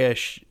includes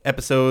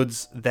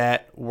episodes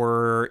that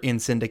were in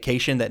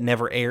syndication that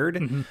never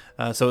aired.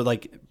 So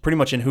like pretty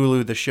much in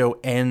Hulu, the show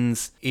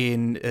ends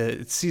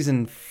in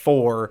season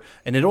 4,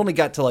 and it only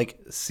got to like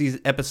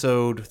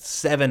episode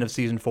 7 of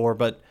season 4,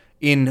 but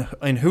in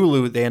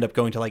Hulu, they end up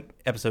going to like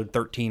episode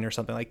 13 or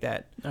something like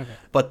that. Okay.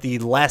 But the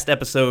last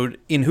episode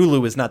in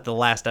Hulu is not the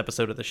last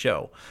episode of the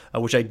show,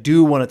 which I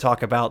do want to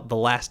talk about the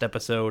last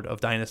episode of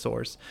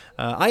Dinosaurs.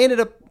 I ended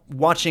up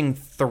watching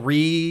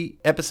 3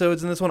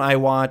 episodes in this one. I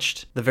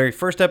watched the very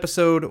first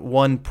episode,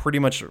 one pretty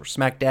much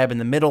smack dab in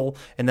the middle,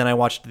 and then I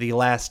watched the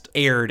last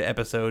aired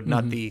episode,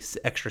 not the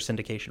extra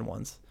syndication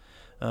ones.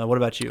 What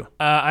about you?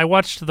 I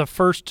watched the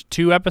first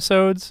 2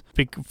 episodes.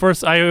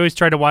 First, I always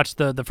try to watch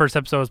the first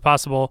episode as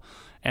possible,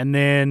 and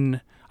then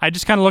I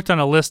just kind of looked on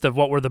a list of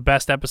what were the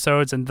best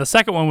episodes, and the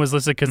second one was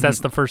listed because that's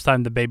the first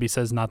time the baby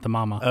says "not the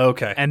mama."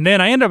 Okay. And then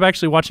I ended up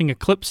actually watching a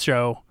clip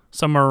show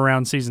somewhere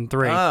around season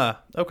 3.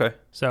 Okay.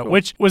 So, cool.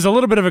 Which was a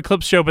little bit of a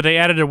clip show, but they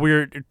added a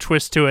weird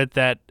twist to it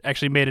that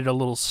actually made it a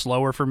little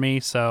slower for me.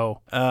 So,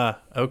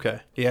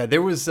 okay. Yeah,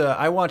 there was,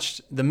 I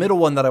watched, the middle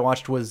one that I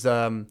watched was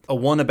a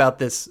one about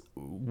this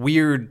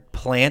weird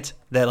plant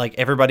that like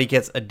everybody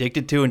gets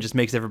addicted to and just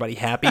makes everybody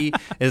happy.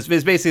 It's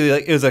basically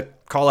like, it was a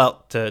call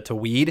out to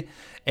weed.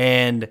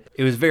 And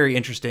it was very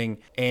interesting.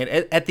 And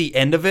at the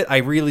end of it, I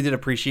really did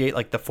appreciate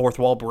like the fourth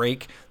wall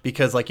break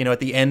because like, at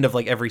the end of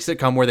like every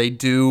sitcom where they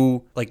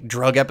do like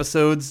drug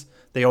episodes,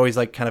 they always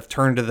like kind of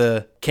turn to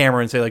the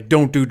camera and say like,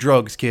 don't do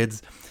drugs,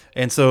 kids.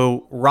 And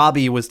so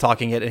Robbie was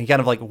talking it and he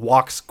kind of like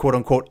walks quote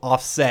unquote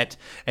offset.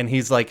 And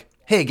he's like,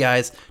 hey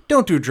guys,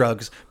 don't do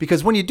drugs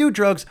because when you do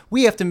drugs,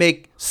 we have to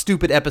make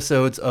stupid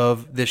episodes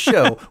of this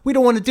show. We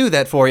don't want to do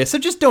that for you. So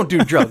just don't do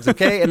drugs.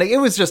 Okay. And like, it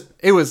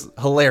was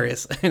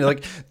hilarious. And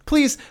like,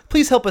 please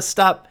help us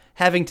stop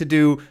having to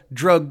do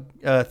drug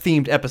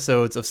themed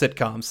episodes of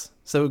sitcoms.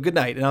 So good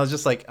night. And I was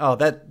just like, oh,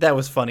 that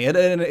was funny.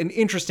 An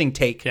interesting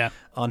take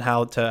on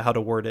how to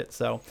word it.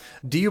 So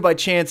do you by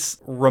chance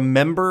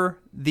remember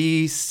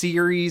the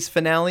series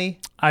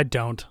finale? I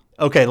don't.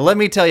 Okay, let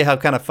me tell you how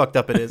kind of fucked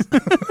up it is.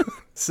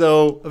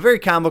 So, a very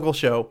comical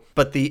show,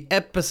 but the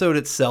episode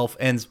itself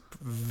ends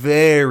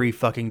very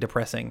fucking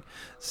depressing.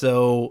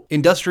 So,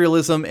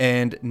 industrialism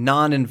and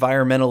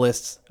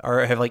non-environmentalists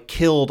have like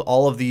killed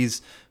all of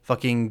these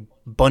fucking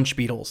bunch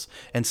beetles.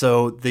 And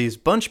so these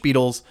bunch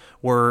beetles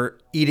were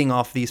eating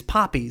off these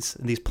poppies,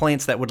 these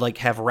plants that would like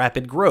have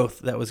rapid growth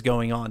that was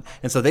going on.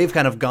 And so they've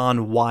kind of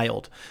gone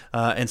wild.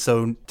 And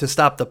so to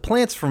stop the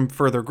plants from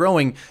further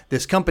growing,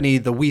 this company,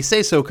 the We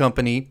Say So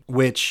company,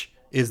 which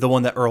is the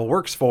one that Earl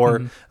works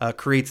for,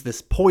 creates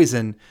this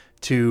poison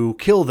to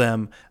kill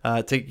them,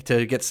 and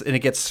it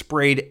gets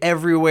sprayed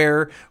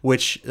everywhere,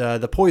 which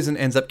the poison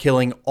ends up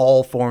killing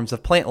all forms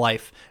of plant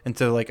life. And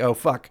so like, oh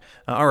fuck,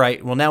 all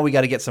right, well now we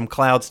got to get some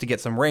clouds to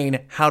get some rain.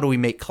 How do we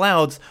make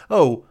clouds?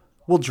 Oh,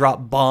 we'll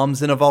drop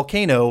bombs in a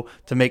volcano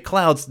to make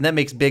clouds, and that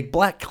makes big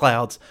black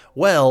clouds.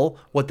 Well,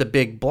 what the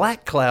big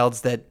black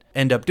clouds that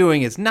end up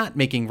doing is not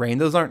making rain.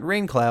 Those aren't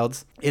rain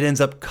clouds. It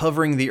ends up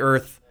covering the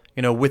earth,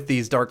 with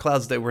these dark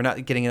clouds that we're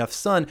not getting enough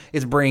sun.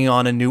 It's bringing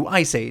on a new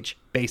ice age,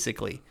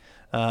 basically.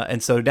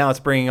 And so now it's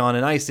bringing on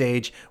an ice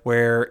age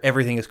where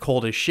everything is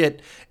cold as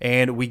shit.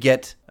 And we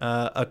get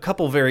a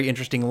couple very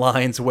interesting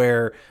lines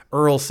where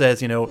Earl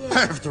says,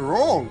 After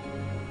all,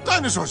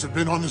 dinosaurs have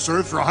been on this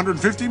earth for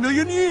 150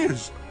 million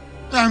years.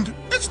 And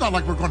it's not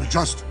like we're going to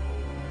just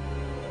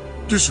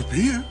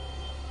disappear.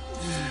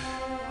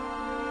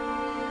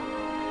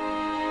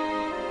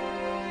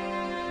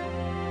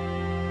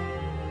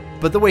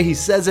 But the way he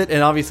says it,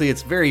 and obviously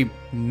it's very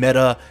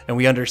meta, and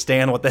we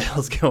understand what the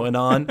hell's going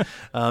on.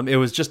 It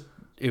was just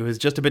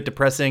a bit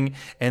depressing.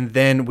 And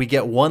then we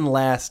get one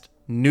last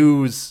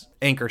news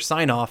anchor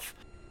sign off.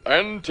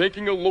 And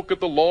taking a look at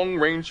the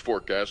long-range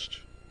forecast,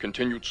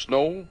 continued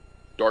snow,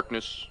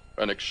 darkness,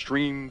 and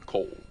extreme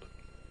cold.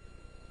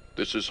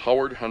 This is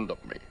Howard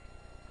Handupme.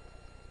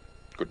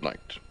 Good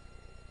night.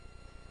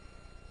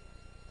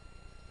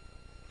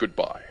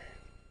 Goodbye.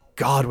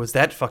 God, was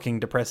that fucking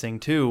depressing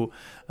too.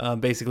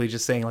 Basically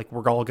just saying like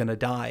we're all gonna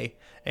die.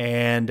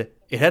 And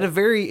it had a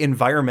very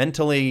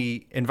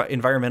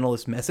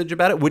environmentalist message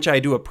about it, which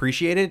I do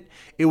appreciate it.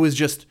 It was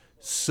just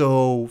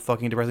so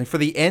fucking depressing. For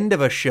the end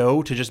of a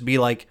show to just be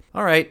like,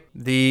 all right,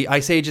 the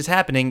ice age is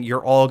happening,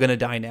 you're all gonna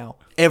die now.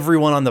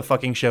 Everyone on the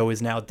fucking show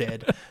is now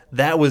dead.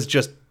 That was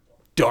just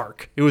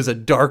dark. It was a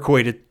dark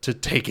way to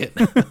take it.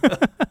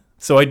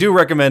 So I do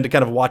recommend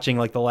kind of watching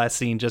like the last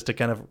scene just to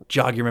kind of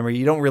jog your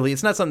memory.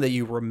 It's not something that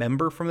you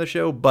remember from the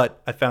show,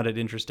 but I found it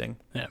interesting.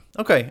 Yeah.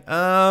 Okay.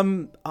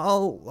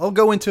 I'll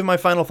go into my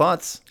final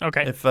thoughts.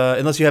 Okay. If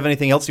unless you have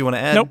anything else you want to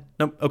add.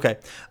 Nope. Okay.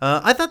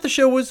 I thought the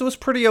show was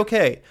pretty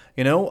okay.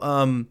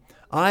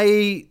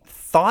 I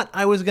thought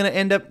I was going to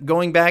end up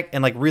going back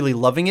and like really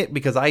loving it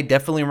because I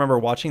definitely remember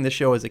watching this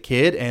show as a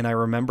kid and I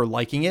remember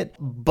liking it,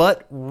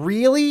 but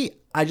really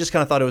I just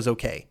kind of thought it was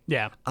okay.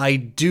 Yeah. I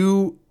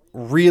do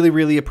really,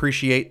 really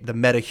appreciate the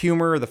meta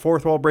humor, the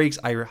fourth wall breaks.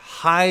 I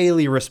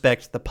highly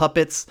respect the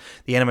puppets,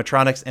 the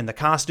animatronics, and the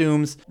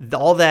costumes.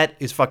 All that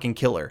is fucking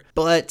killer.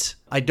 But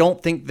I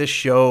don't think this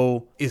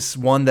show is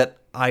one that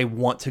I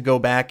want to go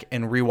back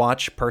and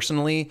rewatch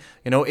personally.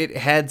 It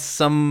had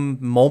some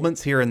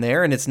moments here and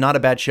there, and it's not a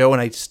bad show,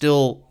 and I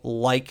still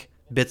like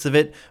bits of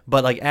it.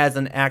 But like as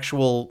an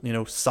actual,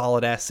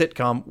 solid ass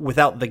sitcom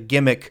without the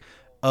gimmick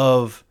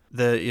of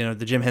the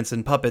Jim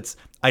Henson puppets,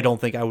 I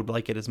don't think I would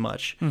like it as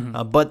much.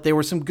 But there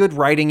was some good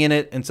writing in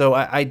it, and so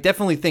I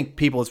definitely think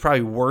it's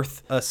probably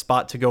worth a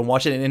spot to go and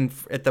watch it. And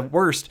at the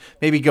worst,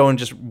 maybe go and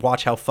just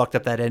watch how fucked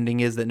up that ending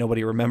is that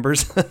nobody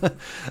remembers.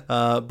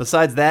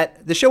 Besides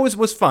that, the show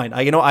was fine.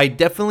 I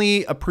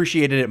definitely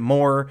appreciated it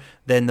more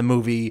than the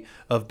movie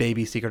of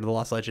Baby Secret of the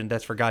Lost Legend.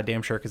 That's for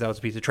goddamn sure, because that was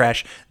a piece of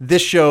trash.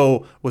 This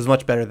show was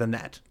much better than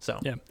that. So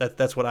yeah.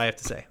 That's what I have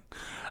to say.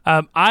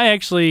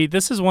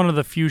 This is one of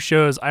the few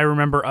shows I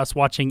remember us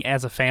watching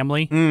as a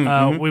family.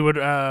 We would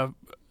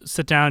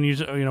sit down,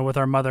 with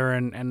our mother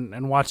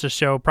and watch the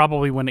show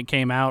probably when it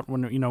came out,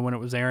 when it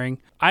was airing.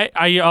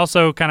 I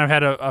also kind of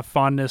had a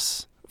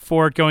fondness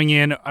for it going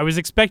in. I was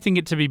expecting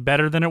it to be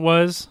better than it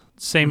was,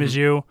 same as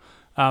you.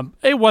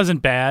 It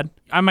wasn't bad.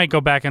 I might go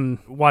back and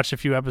watch a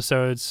few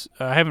episodes.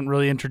 I haven't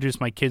really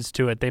introduced my kids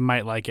to it. They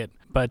might like it.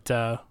 But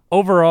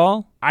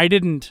overall, I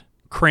didn't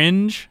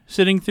cringe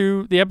sitting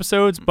through the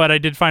episodes, but I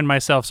did find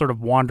myself sort of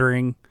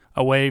wandering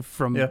away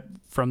from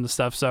the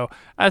stuff. So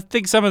I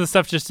think some of the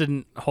stuff just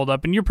didn't hold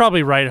up. And you're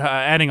probably right.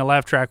 Adding a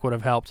laugh track would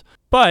have helped.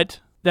 But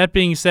that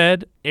being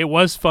said, it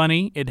was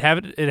funny. It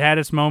had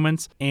its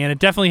moments, and it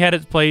definitely had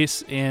its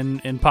place in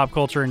pop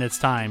culture in its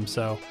time.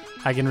 So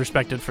I can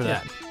respect it for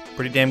that.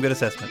 Pretty damn good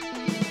assessment.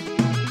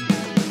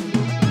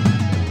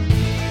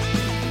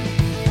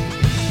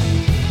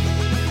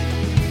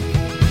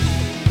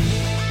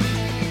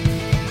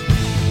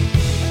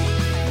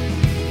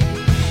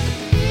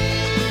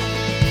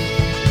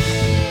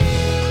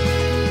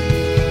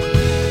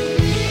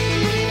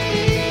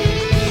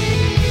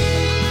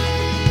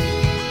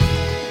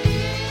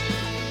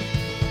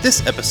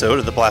 This episode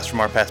of the Blast from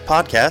Our Past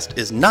podcast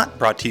is not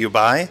brought to you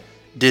by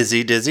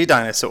Dizzy Dizzy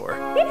Dinosaur.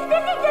 It's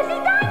Dizzy Dizzy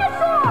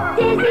Dinosaur!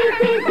 Dizzy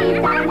Dizzy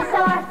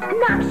Dinosaur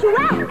knocks you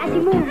out as he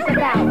moves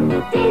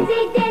about.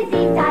 Dizzy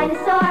Dizzy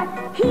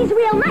Dinosaur, he's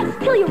real nice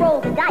till you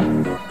roll the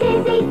dice.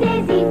 Dizzy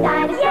Dizzy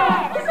Dinosaur,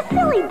 yeah, he's a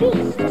silly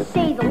beast to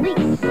say the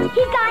least.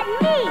 He got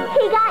me,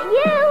 he got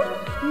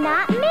you,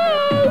 not me.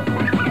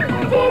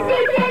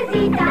 Dizzy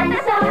Dizzy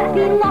Dinosaur,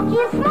 be lucky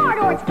and smart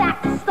or it's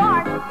back to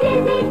start.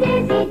 Dizzy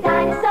Dizzy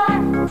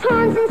Dinosaur,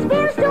 turns and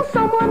spins till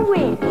someone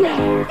wins.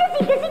 Yeah,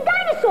 Dizzy Dizzy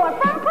Dinosaur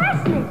from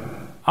Pressman.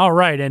 All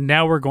right, and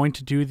now we're going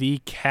to do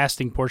the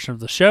casting portion of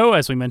the show.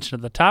 As we mentioned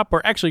at the top,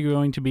 we're actually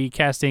going to be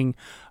casting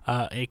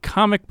a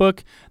comic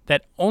book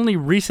that only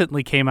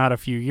recently came out a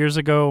few years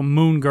ago,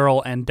 Moon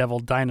Girl and Devil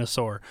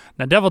Dinosaur.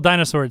 Now, Devil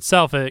Dinosaur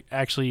itself, it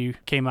actually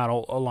came out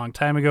a long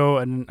time ago,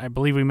 and I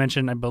believe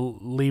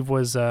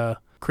was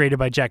created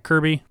by Jack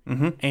Kirby.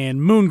 Mm-hmm.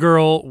 And Moon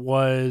Girl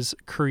was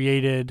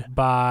created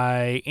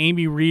by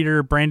Amy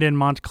Reeder, Brandon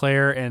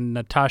Montclair, and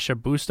Natasha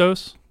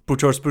Bustos.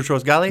 Bustos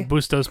Gali?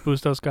 Bustos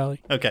Gali.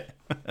 Okay.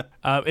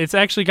 It's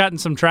actually gotten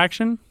some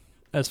traction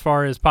as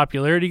far as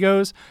popularity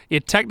goes.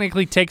 It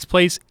technically takes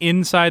place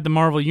inside the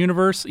Marvel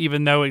Universe,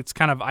 even though it's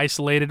kind of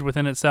isolated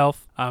within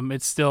itself.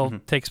 It still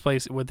takes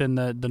place within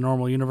the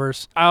normal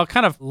universe. I'll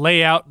kind of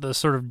lay out the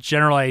sort of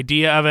general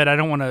idea of it. I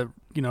don't want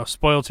to,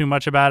 spoil too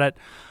much about it.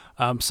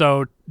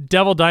 So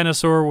Devil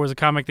Dinosaur was a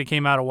comic that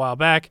came out a while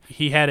back.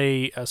 He had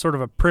a sort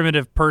of a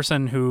primitive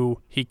person who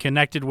he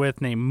connected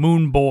with named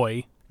Moon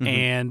Boy.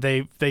 And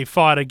they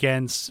fought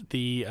against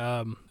the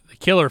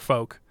Killer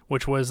Folk,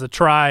 which was the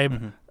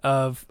tribe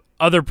of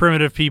other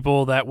primitive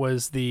people that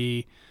was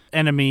the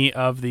enemy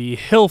of the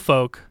Hill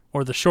Folk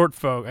or the Short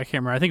Folk. I can't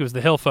remember. I think it was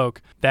the Hill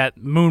Folk that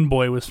Moon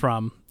Boy was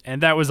from.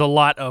 And that was a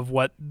lot of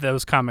what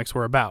those comics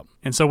were about.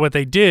 And so what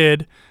they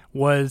did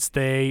was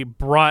they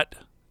brought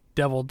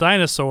Devil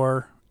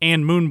Dinosaur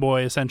and Moon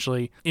Boy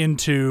essentially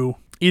into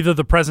either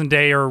the present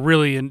day or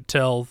really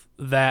until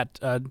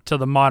to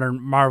the modern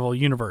Marvel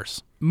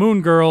universe.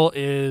 Moon Girl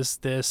is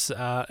this,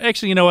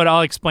 actually, you know what?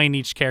 I'll explain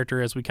each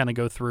character as we kind of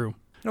go through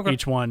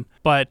each one.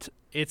 But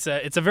it's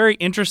a very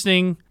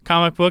interesting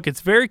comic book.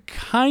 It's very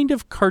kind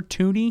of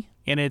cartoony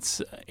in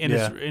its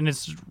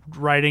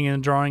writing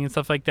and drawing and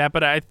stuff like that,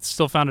 but I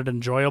still found it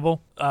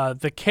enjoyable.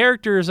 The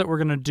characters that we're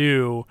going to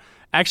do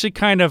actually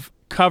kind of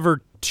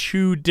cover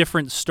two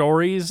different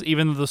stories,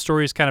 even though the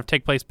stories kind of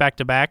take place back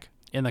to back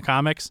in the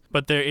comics.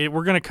 But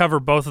we're going to cover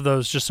both of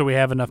those just so we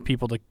have enough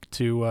people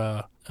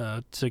to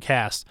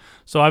cast.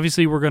 So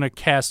obviously we're going to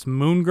cast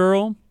Moon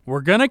Girl.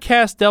 We're going to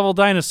cast Devil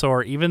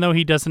Dinosaur, even though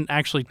he doesn't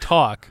actually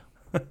talk.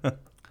 And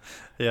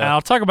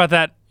I'll talk about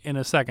that in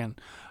a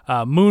second.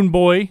 Moon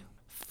Boy,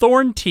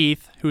 Thorn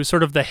Teeth, who's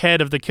sort of the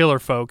head of the Killer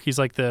Folk. He's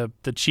like the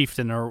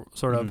chieftain or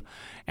sort of.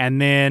 And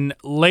then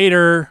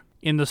later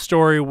in the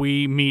story,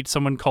 we meet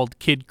someone called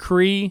Kid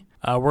Kree.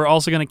 We're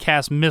also going to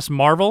cast Miss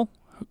Marvel,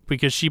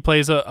 because she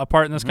plays a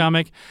part in this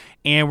comic,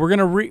 and we're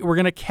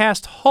gonna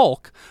cast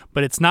Hulk,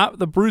 but it's not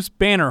the Bruce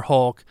Banner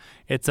Hulk.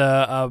 It's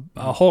a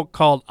Hulk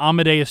called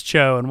Amadeus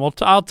Cho, and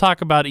I'll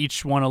talk about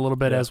each one a little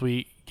bit as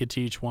we get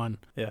to each one.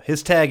 Yeah,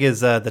 his tag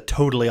is the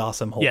Totally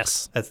Awesome Hulk.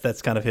 Yes,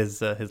 that's kind of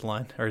his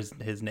line or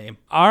his name.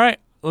 All right,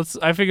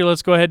 I figure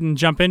let's go ahead and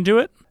jump into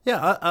it.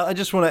 Yeah, I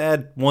just want to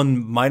add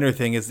one minor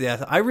thing is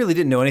I really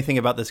didn't know anything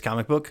about this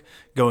comic book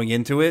going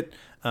into it.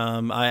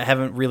 I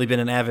haven't really been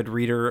an avid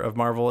reader of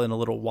Marvel in a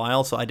little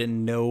while, so I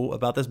didn't know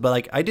about this.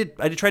 But I did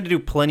try to do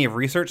plenty of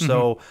research,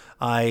 so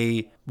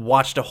I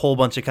watched a whole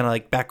bunch of kind of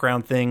like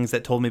background things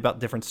that told me about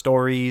different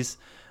stories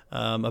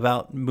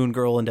about Moon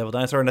Girl and Devil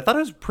Dinosaur, and I thought it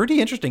was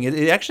pretty interesting.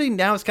 It actually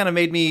now has kind of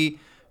made me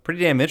pretty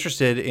damn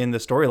interested in the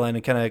storyline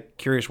and kind of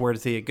curious where to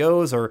see it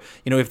goes, or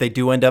if they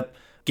do end up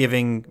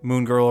giving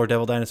Moon Girl or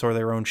Devil Dinosaur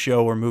their own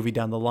show or movie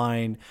down the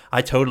line.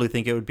 I totally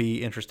think it would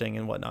be interesting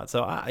and whatnot.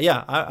 So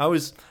I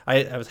was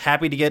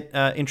happy to get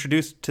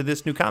introduced to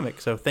this new comic.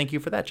 So thank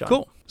you for that, John.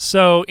 Cool.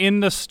 So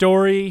in the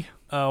story,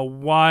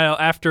 while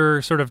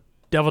after sort of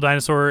Devil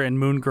Dinosaur and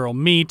Moon Girl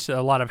meet,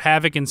 a lot of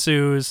havoc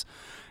ensues,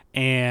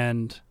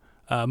 and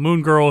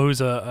Moon Girl, who's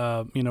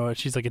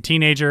she's like a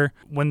teenager.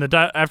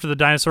 After the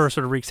dinosaur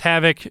sort of wreaks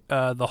havoc,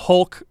 the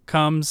Hulk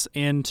comes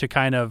in to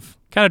kind of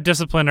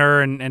discipline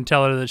her and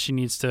tell her that she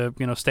needs to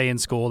stay in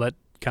school, that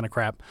kind of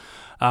crap.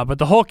 But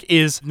the Hulk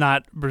is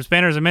not Bruce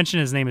Banner, as I mentioned.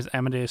 His name is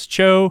Amadeus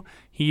Cho.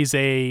 He's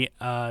a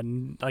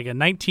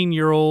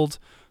 19-year-old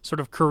sort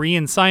of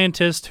Korean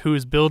scientist who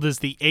is billed as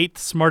the 8th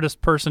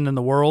smartest person in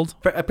the world.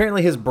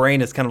 Apparently his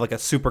brain is kind of like a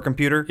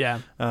supercomputer.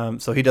 Yeah.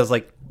 So he does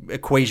like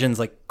equations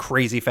like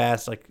crazy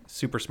fast, like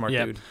super smart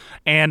dude.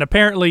 And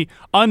apparently,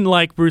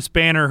 unlike Bruce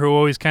Banner, who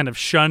always kind of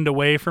shunned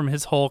away from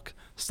his Hulk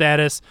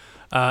status,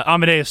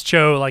 Amadeus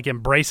Cho like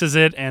embraces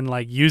it and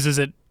like uses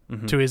it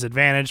to his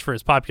advantage for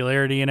his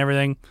popularity and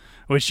everything,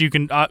 which you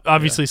can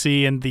obviously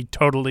see in the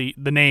Totally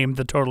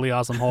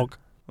Awesome Hulk.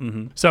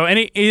 So,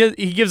 and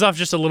he gives off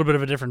just a little bit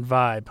of a different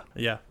vibe.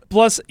 Yeah.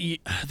 Plus,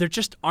 there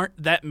just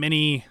aren't that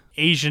many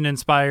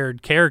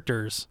Asian-inspired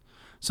characters.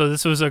 So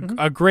this was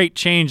a great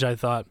change, I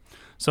thought.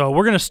 So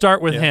we're going to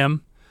start with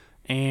him.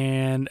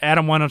 And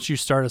Adam, why don't you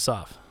start us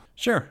off?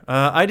 Sure.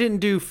 I didn't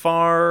do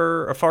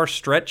a far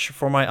stretch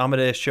for my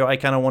Amadeus show. I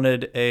kind of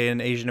wanted an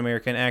Asian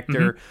American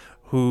actor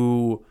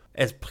who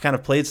has kind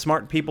of played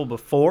smart people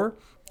before.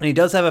 And he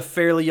does have a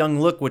fairly young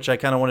look, which I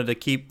kind of wanted to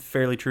keep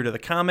fairly true to the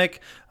comic.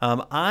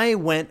 I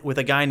went with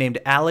a guy named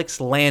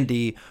Alex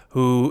Landy,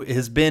 who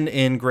has been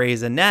in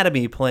Grey's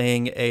Anatomy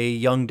playing a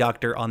young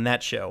doctor on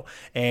that show.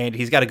 And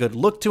he's got a good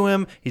look to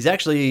him. He's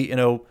actually,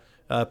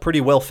 a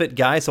pretty well-fit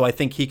guy, so I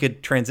think he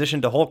could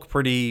transition to Hulk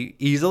pretty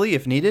easily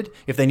if needed.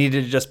 If they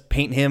needed to just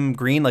paint him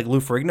green like Lou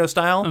Ferrigno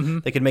style,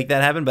 they could make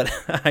that happen. But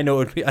I know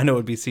it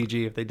would be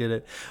CG if they did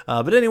it.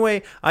 But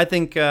anyway, I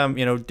think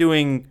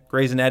doing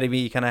Grey's Anatomy,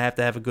 you kind of have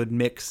to have a good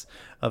mix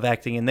of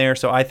acting in there.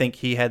 So I think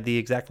he had the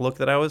exact look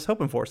that I was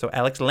hoping for. So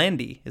Alex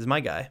Landy is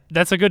my guy.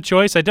 That's a good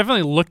choice. I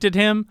definitely looked at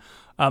him.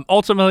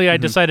 Ultimately, I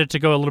decided to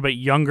go a little bit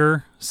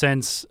younger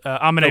since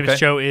Amadeus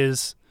show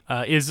is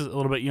a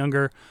little bit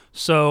younger.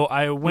 So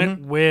I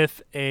went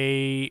with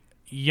a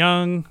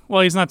young,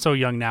 well, he's not so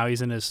young now.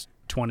 He's in his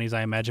 20s,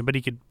 I imagine, but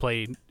he could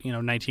play,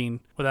 19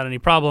 without any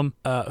problem,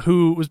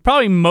 who was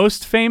probably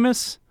most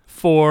famous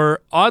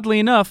for, oddly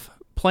enough,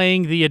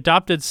 playing the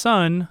adopted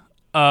son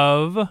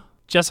of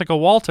Jessica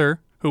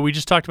Walter, who we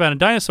just talked about in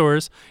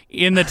Dinosaurs,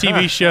 in the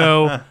TV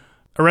show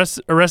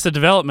Arrested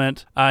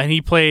Development. And he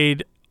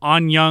played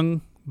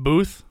Anyang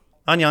Booth.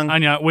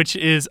 Anyang, which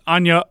is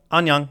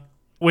Anyang.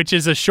 Which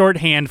is a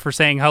shorthand for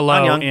saying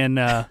hello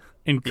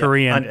in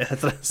Korean.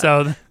 That's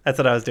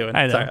what I was doing.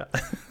 I know. Sorry.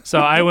 So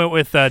I went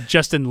with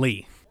Justin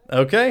Lee.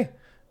 Okay.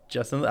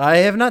 Justin, I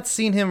have not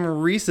seen him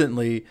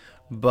recently,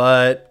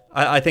 but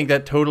I think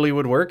that totally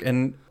would work.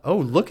 And,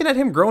 looking at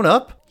him grown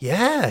up,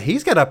 yeah,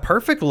 he's got a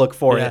perfect look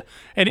for it.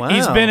 And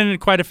he's been in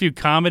quite a few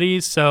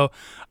comedies, so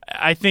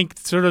I think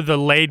sort of the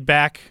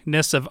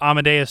laid-backness of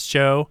Amadeus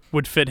Cho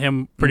would fit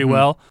him pretty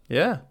well.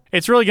 Yeah.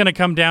 It's really going to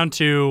come down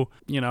to,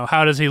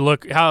 how does he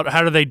look? How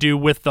do they do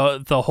with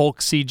the Hulk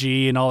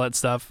CG and all that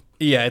stuff?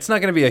 Yeah, it's not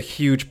going to be a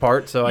huge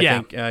part, so I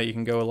think you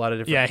can go a lot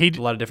of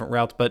different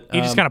routes. But he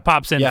just kind of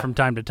pops in from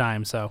time to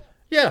time. So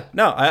yeah,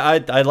 no,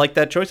 I like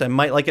that choice. I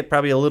might like it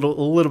probably a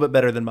little bit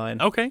better than mine.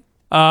 Okay.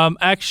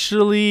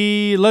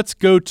 Actually, let's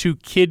go to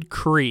Kid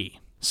Kree.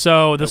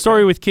 So the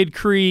story with Kid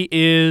Kree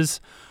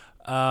is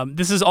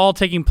this is all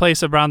taking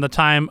place around the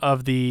time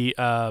of the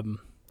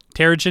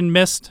Terrigen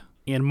Mist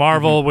in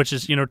Marvel, which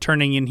is,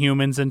 turning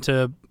Inhumans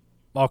into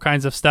all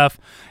kinds of stuff.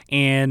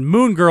 And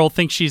Moon Girl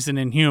thinks she's an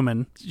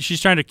Inhuman. She's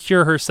trying to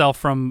cure herself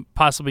from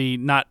possibly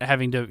not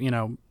having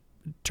to,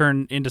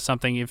 turn into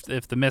something if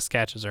the mist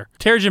catches her.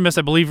 Terrigen Mist,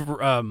 I believe,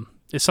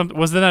 is something.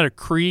 Was that a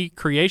Kree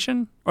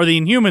creation, or the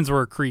Inhumans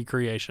were a Kree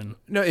creation?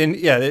 No,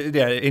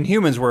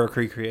 Inhumans were a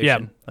Kree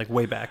creation, like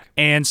way back.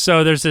 And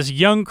so there's this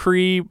young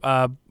Kree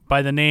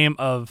by the name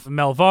of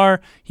Melvar.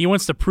 He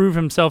wants to prove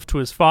himself to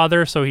his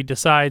father, so he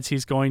decides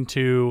he's going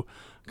to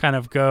kind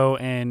of go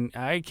and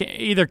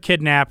either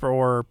kidnap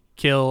or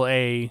kill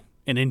an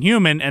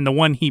Inhuman, and the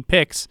one he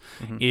picks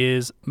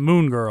is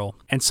Moon Girl.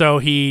 And so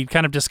he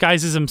kind of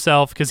disguises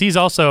himself, because he's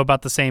also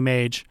about the same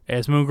age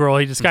as Moon Girl.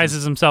 He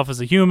disguises himself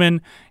as a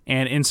human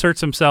and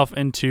inserts himself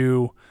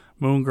into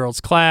Moon Girl's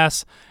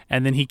class,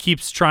 and then he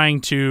keeps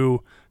trying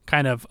to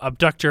kind of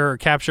abduct her or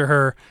capture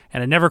her,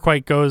 and it never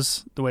quite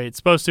goes the way it's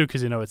supposed to,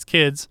 because it's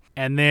kids.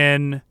 And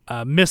then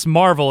Miss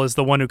Marvel is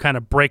the one who kind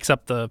of breaks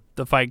up the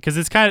fight, because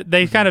it's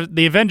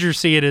the Avengers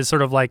see it as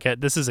sort of like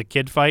this is a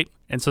kid fight,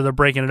 and so they're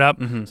breaking it up.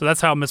 So that's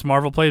how Miss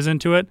Marvel plays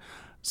into it.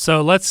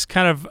 So let's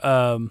kind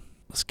of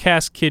let's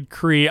cast Kid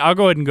Kree. I'll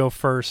go ahead and go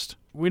first.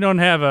 We don't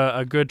have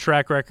a good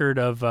track record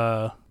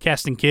of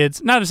casting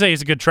kids. Not to say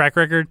it's a good track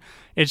record.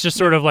 It's just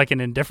sort of like an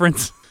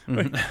indifference.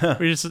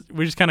 we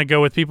just kind of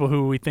go with people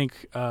who we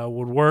think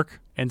would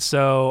work. And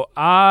so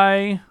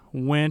I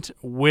went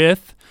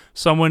with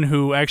someone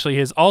who actually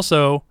has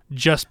also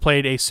just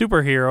played a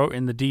superhero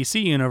in the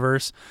DC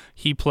universe.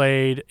 He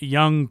played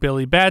young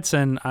Billy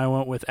Batson. I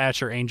went with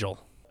Asher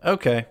Angel.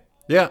 Okay.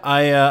 Yeah,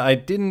 I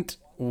didn't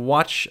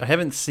watch. I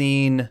haven't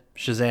seen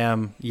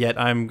Shazam yet.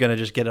 I'm gonna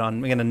just get it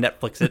on. I'm gonna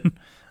Netflix it,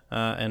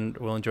 and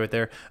we'll enjoy it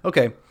there.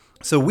 Okay.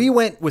 So we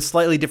went with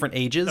slightly different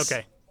ages.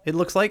 Okay. It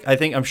looks like.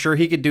 I'm sure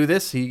he could do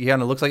this. He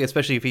kind of looks like,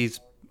 especially if he's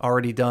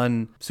already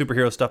done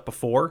superhero stuff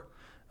before,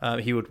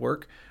 he would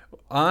work.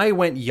 I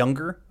went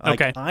younger.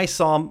 Okay. I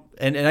saw,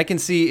 and I can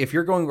see if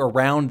you're going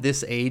around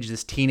this age,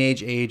 this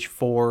teenage age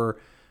for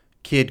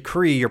Kid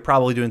Kree, you're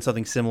probably doing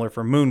something similar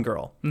for Moon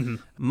Girl.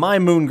 My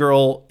Moon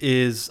Girl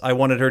I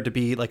wanted her to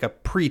be like a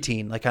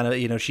preteen, like kind of,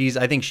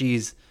 I think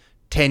she's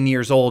 10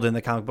 years old in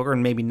the comic book, or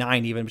maybe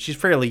 9 even, but she's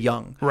fairly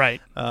young.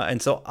 Right.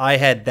 And so I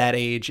had that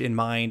age in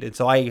mind, and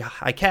so I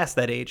cast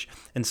that age.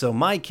 And so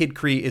my Kid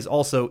Kree is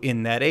also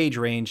in that age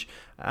range.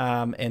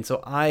 And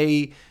so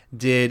I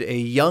did a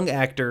young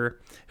actor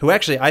who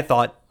actually I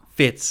thought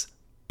fits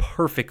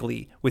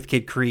perfectly with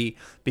Kid Kree,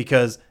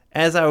 because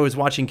as I was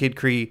watching Kid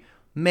Kree,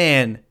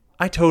 man,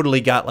 I totally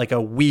got like a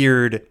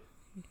weird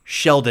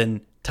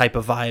Sheldon type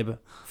of vibe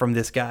from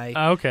this guy.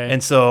 Okay.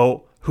 And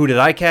so who did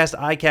I cast?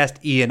 I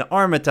cast Ian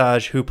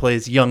Armitage, who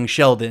plays young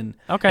Sheldon.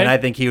 Okay. And I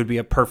think he would be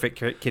a perfect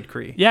Kid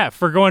Kree. Yeah,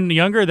 for going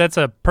younger, that's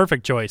a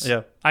perfect choice.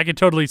 Yeah. I could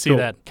totally see Cool.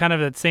 that.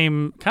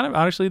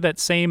 Honestly, that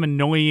same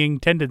annoying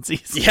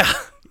tendencies. Yeah.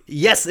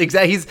 Yes,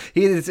 exactly.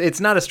 It's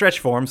not a stretch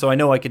for him, so I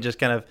know I could just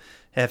kind of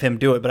have him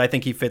do it, but I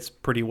think he fits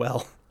pretty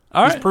well.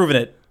 All He's right. proven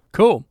it.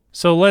 Cool.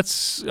 So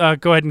let's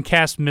go ahead and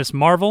cast Miss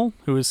Marvel,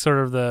 who is sort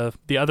of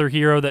the other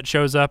hero that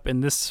shows up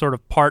in this sort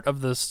of part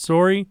of the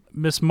story.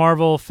 Miss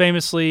Marvel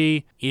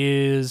famously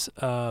is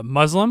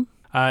Muslim.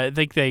 I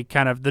think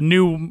the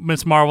new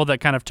Miss Marvel that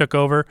kind of took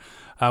over,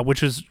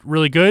 which was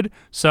really good.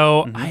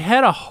 So I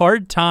had a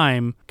hard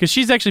time, because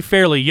she's actually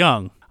fairly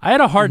young. I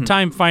had a hard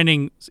time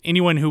finding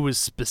anyone who was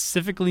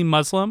specifically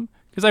Muslim,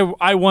 because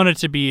I wanted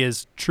to be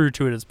as true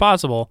to it as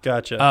possible.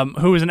 Gotcha.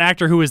 Who was an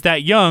actor who was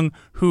that young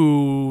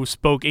who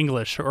spoke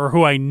English, or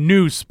who I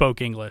knew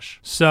spoke English.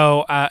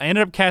 So I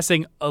ended up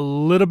casting a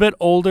little bit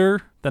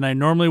older than I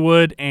normally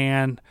would,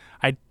 and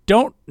I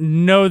don't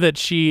know that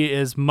she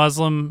is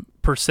Muslim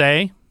per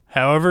se.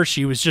 However,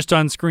 she was just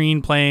on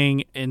screen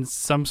playing in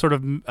some sort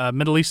of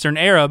Middle Eastern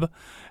Arab.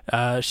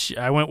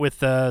 I went with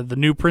the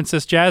new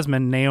Princess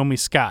Jasmine, Naomi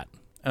Scott.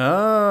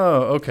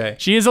 Oh, okay.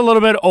 She is a little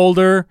bit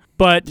older,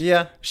 but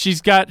yeah,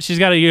 she's got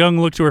a young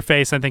look to her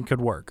face I think could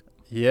work.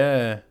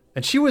 Yeah.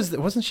 And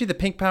wasn't she the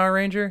Pink Power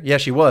Ranger? Yeah,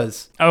 she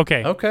was.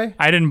 Okay. Okay.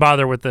 I didn't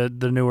bother with the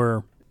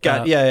newer.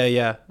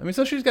 Yeah. I mean,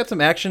 so she's got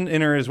some action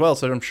in her as well,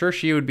 so I'm sure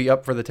she would be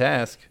up for the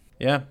task.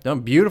 Yeah, no,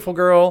 beautiful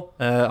girl.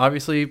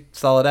 Obviously,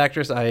 solid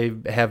actress. I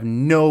have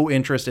no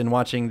interest in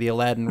watching the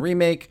Aladdin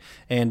remake,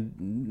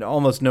 and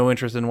almost no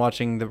interest in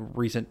watching the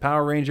recent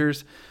Power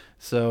Rangers.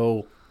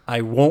 So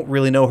I won't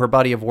really know her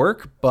body of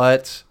work,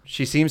 but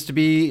she seems to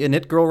be an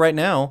it girl right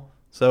now.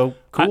 So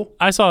cool.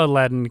 I saw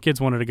Aladdin. The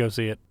kids wanted to go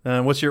see it.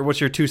 What's your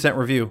 2-cent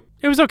review?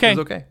 It was okay. It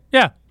was okay.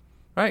 Yeah.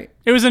 Right.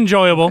 It was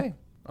enjoyable. Okay.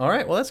 All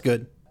right. Well, that's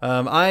good.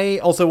 I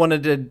also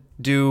wanted to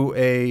do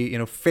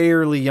a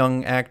fairly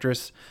young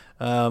actress.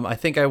 I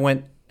think I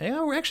went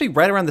we're actually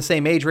right around the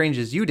same age range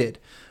as you did.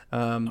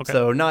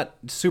 So not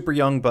super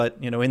young, but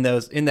in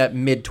that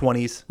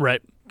mid-20s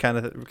right kind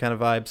of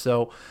vibe.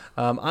 So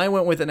I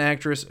went with an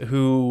actress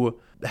who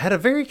had a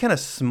very kind of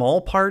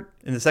small part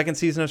in the second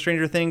season of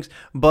Stranger Things,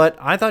 but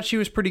I thought she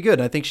was pretty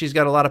good. I think she's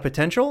got a lot of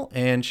potential,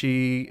 and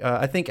she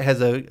I think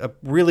has a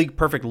really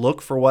perfect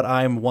look for what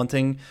I'm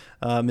wanting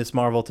Miss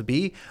Marvel to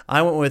be.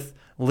 I went with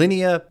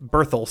Linnea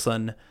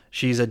Berthelsson.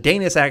 She's a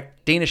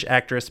Danish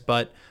actress,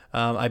 but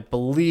I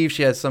believe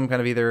she has some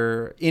kind of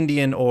either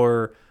Indian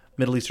or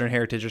Middle Eastern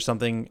heritage or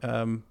something,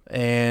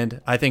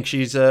 and I think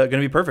she's going to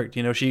be perfect.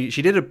 She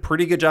did a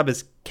pretty good job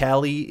as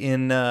Callie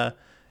in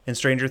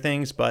Stranger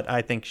Things, but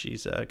I think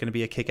she's going to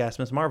be a kick-ass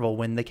Miss Marvel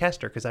when they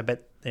cast her, because I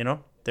bet they're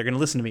going to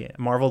listen to me.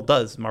 Marvel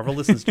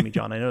listens to me,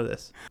 John. I know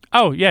this.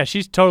 Oh yeah,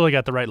 she's totally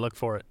got the right look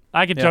for it.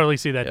 I could totally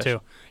see that too.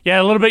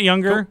 Yeah, a little bit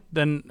younger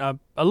than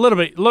a little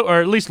bit,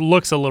 or at least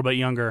looks a little bit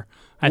younger.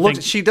 I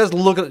think she does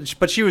look,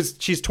 but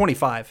she's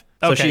 25,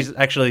 so Okay. she's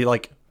actually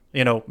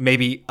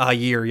maybe a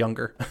year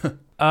younger.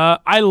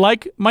 I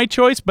like my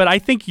choice, but I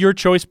think your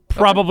choice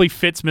probably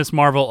fits Miss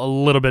Marvel a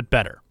little bit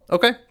better.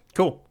 Okay,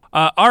 cool.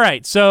 All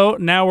right, so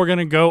now we're going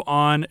to go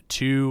on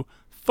to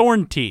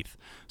Thornteeth.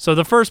 So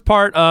the first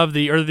part of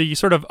the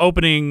sort of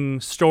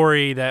opening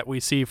story that we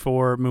see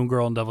for Moon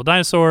Girl and Devil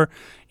Dinosaur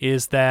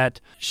is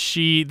that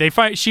she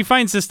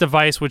finds this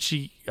device which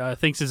she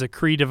thinks is a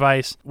Kree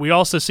device. We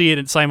also see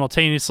it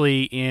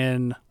simultaneously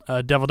in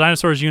Devil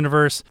Dinosaur's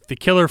universe. The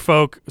killer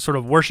folk sort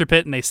of worship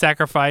it, and they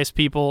sacrifice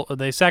people.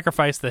 They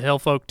sacrifice the hill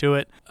folk to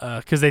it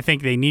because they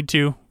think they need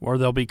to, or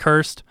they'll be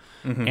cursed.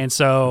 Mm-hmm. And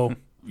so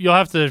you'll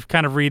have to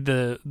kind of read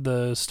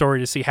the story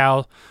to see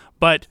how.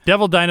 But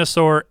Devil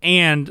Dinosaur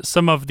and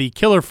some of the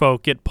killer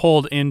folk get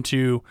pulled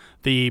into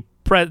the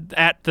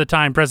at the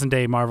time present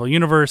day Marvel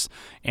universe,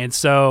 and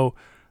so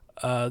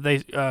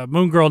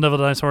Moon Girl and Devil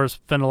Dinosaur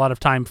spend a lot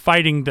of time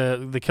fighting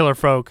the killer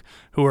folk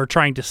who are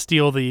trying to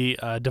steal the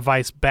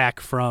device back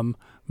from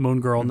Moon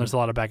Girl, and there's a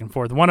lot of back and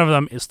forth. One of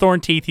them is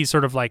Thornteeth. He's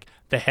sort of like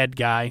the head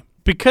guy.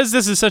 Because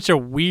this is such a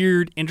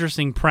weird,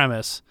 interesting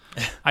premise,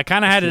 I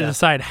kind of had to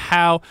decide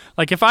how,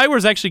 if I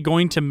was actually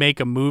going to make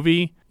a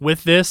movie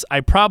with this,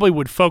 I probably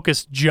would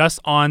focus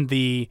just on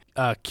the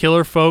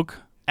killer folk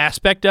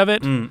aspect of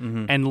it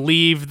and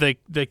leave the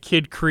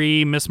Kid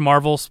Kree, Miss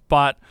Marvel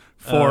spot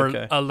for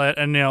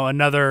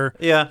another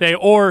day.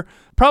 Or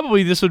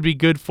probably this would be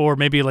good for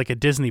maybe like a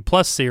Disney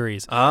Plus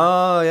series.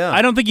 Oh, yeah.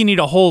 I don't think you need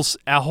a whole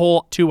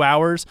 2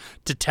 hours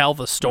to tell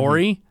the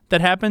story that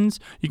happens.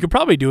 You could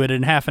probably do it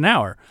in half an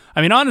hour.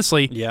 I mean,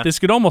 honestly, this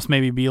could almost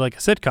maybe be like a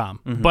sitcom.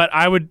 But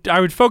I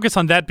would focus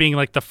on that being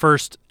like the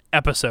first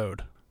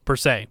episode per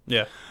se.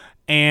 Yeah.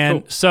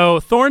 And so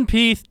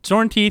Thornteeth,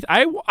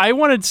 I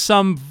wanted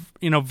some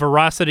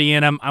veracity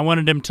in him. I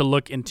wanted him to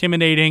look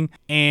intimidating,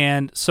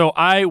 and so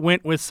I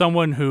went with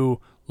someone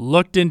who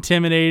looked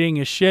intimidating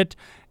as shit,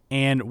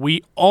 and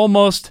we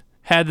almost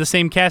had the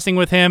same casting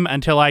with him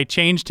until I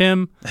changed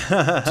him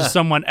to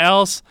someone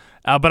else.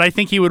 But I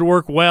think he would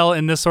work well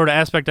in this sort of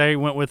aspect. I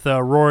went with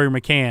Rory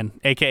McCann,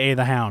 a.k.a.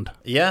 the Hound.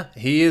 Yeah,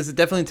 he is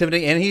definitely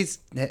intimidating, and he's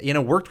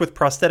worked with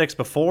prosthetics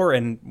before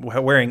and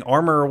wearing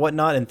armor or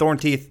whatnot. And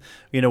Thornteeth,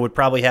 would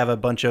probably have a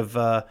bunch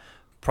of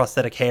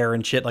prosthetic hair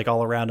and shit like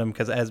all around him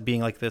because as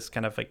being like this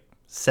kind of like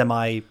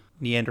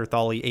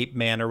semi-Neanderthal ape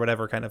man or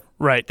whatever kind of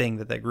thing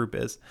that group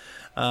is.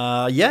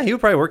 Yeah, he would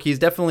probably work. He's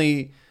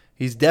definitely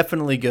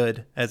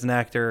good as an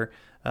actor.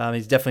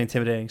 He's definitely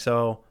intimidating.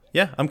 So.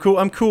 Yeah, I'm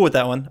cool with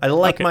that one. I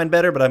like mine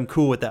better, but I'm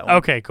cool with that one.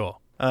 Okay,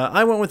 cool.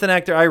 I went with an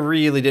actor. I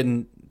really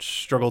didn't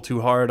struggle too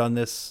hard on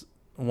this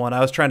one. I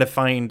was trying to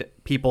find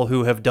people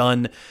who have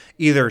done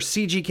either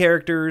CG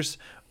characters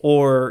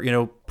or,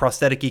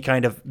 prosthetic-y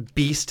kind of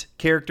beast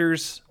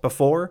characters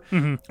before.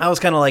 Mm-hmm. I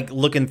was kind of like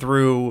looking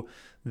through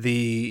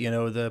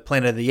the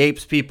Planet of the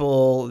Apes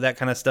people, that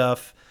kind of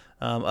stuff.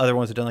 Other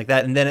ones have done like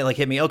that. And then it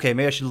hit me, okay,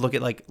 maybe I should look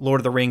at Lord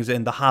of the Rings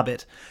and The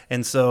Hobbit.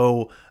 And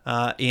so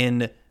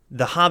in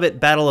The Hobbit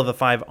Battle of the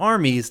Five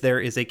Armies, there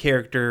is a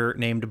character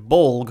named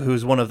Bolg,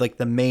 who's one of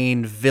the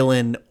main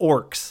villain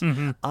orcs.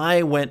 Mm-hmm.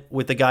 I went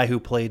with the guy who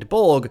played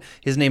Bolg.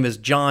 His name is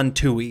John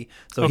Toohey.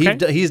 So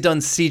he's done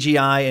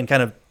CGI and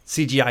kind of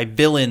CGI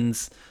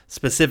villains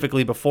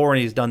specifically before,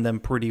 and he's done them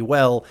pretty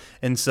well.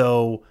 And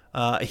so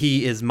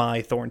he is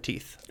my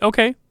Thornteeth.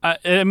 Okay.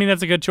 I mean,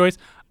 that's a good choice.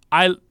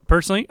 I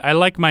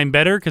like mine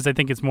better because I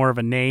think it's more of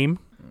a name.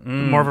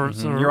 More of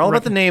a You're all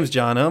about the names,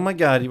 John. Oh my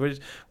God,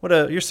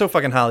 you're so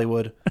fucking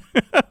Hollywood.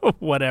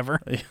 Whatever.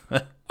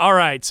 All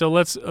right, so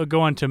let's go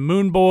on to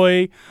Moon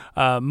Boy.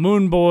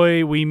 Moon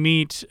Boy, we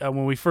meet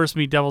when we first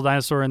meet Devil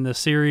Dinosaur in the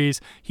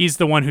series. He's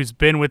the one who's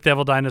been with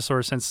Devil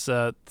Dinosaur since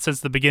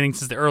the beginning,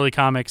 since the early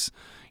comics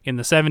in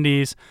the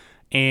 70s,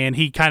 and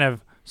he kind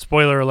of,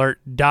 spoiler alert,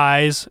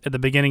 dies at the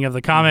beginning of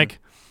the comic,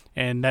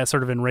 and that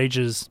sort of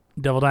enrages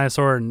Devil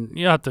Dinosaur, and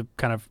you have to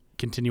kind of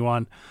continue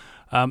on.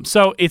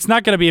 So it's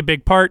not going to be a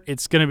big part.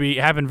 It's going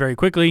to happen very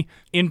quickly.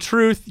 In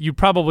truth, you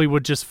probably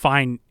would just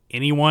find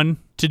anyone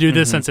to do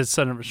this since it's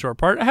such a short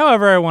part.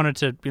 However, I wanted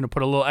to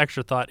put a little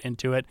extra thought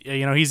into it.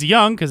 He's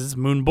young because it's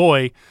Moon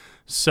Boy.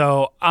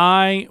 So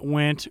I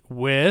went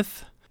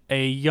with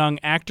a young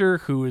actor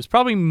who is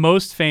probably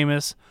most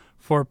famous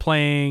for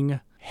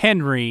playing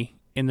Henry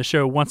in the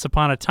show Once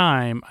Upon a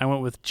Time. I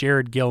went with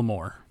Jared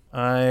Gilmore.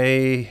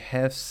 I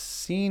have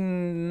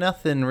seen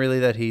nothing really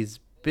that he's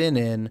been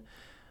in.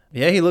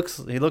 Yeah, he looks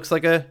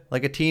like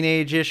a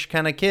teenage-ish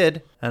kind of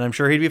kid, and I'm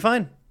sure he'd be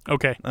fine.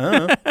 Okay.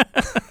 I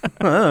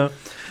don't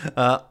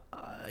know.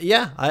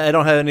 Yeah, I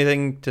don't have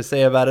anything to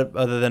say about it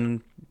other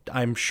than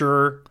I'm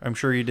sure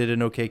you did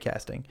an okay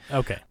casting.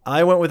 Okay.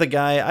 I went with a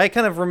guy I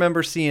kind of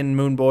remember seeing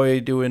Moon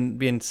Boy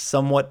being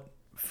somewhat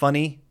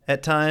funny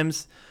at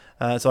times.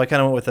 So I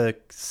kind of went with a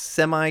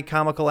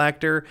semi-comical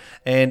actor,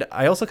 and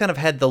I also kind of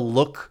had the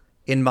look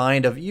in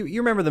mind of you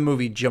remember the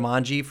movie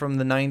Jumanji from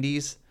the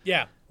 90s?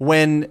 Yeah.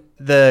 When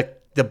the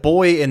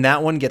boy in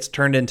that one gets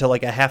turned into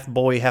like a half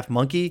boy, half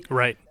monkey.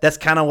 Right. That's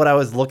kind of what I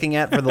was looking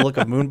at for the look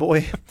of Moon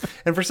Boy.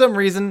 And for some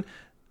reason,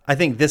 I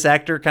think this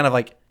actor kind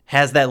of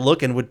has that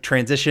look and would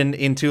transition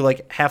into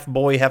half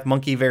boy, half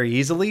monkey very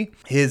easily.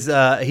 He's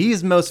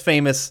most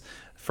famous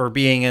for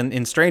being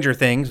in Stranger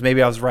Things.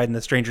 Maybe I was riding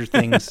the Stranger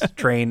Things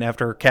train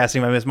after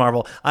casting my Miss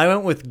Marvel. I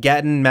went with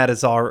Gaten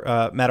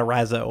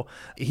Matarazzo.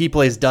 He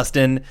plays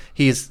Dustin.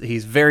 He's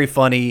very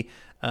funny.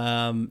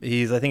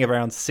 He's I think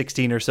around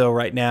 16 or so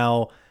right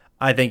now.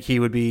 I think he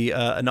would be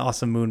an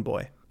awesome Moon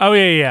Boy. Oh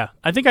yeah.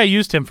 I think I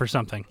used him for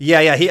something. Yeah.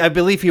 I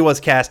believe he was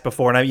cast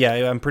before, and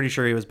I'm pretty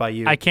sure he was by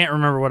you. I can't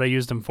remember what I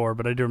used him for,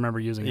 but I do remember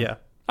using him. Yeah.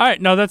 All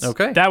right. No, that's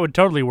okay. That would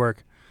totally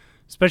work,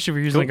 especially if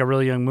you're using a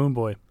really young Moon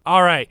Boy.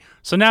 All right.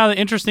 So now the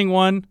interesting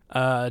one,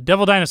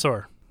 Devil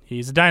Dinosaur.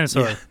 He's a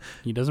dinosaur. Yeah.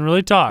 He doesn't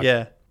really talk.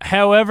 Yeah.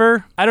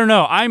 However, I don't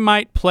know. I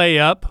might play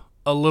up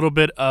a little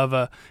bit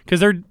of because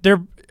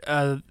they're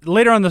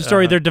later on in the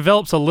story there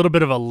develops a little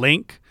bit of a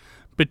link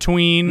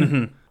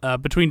between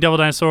Devil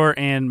Dinosaur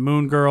and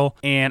Moon Girl,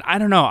 and I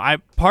don't know.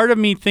 Part of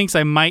me thinks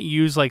I might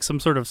use some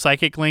sort of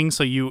psychic link,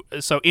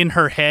 so in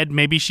her head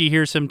maybe she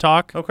hears him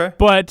talk. Okay.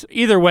 But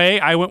either way,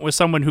 I went with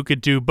someone who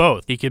could do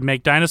both. He could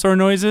make dinosaur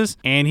noises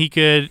and he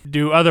could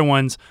do other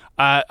ones.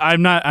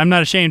 I'm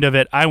not ashamed of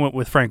it. I went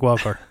with Frank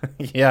Welker.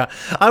 Yeah,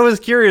 I was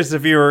curious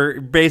if you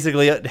were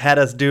basically had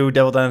us do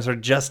Devil Dinosaur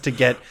just to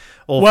get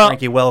old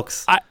Frankie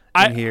Welks.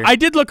 I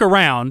did look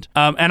around,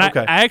 and I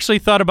actually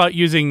thought about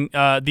using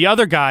the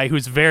other guy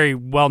who's very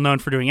well known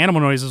for doing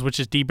animal noises, which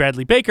is D.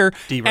 Bradley Baker.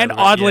 And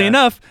oddly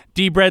enough,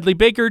 D. Bradley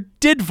Baker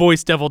did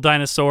voice Devil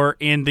Dinosaur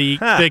in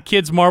the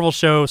kids' Marvel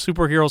show,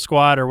 Superhero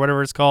Squad, or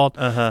whatever it's called,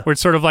 where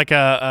it's sort of like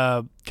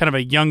a kind of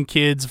a young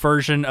kids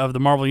version of the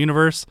Marvel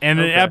Universe. And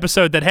in an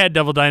episode that had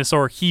Devil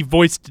Dinosaur, he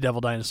voiced Devil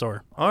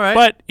Dinosaur. All right.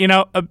 But,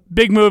 a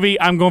big movie,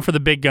 I'm going for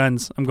the big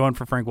guns. I'm going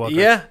for Frank Welker.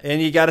 Yeah,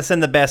 and you got to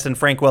send the best, and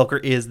Frank Welker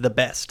is the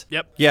best.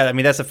 Yep. Yeah, I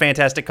mean, that's a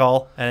fantastic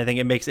call, and I think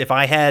it makes, if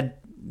I had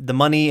the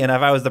money and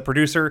if I was the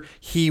producer,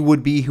 he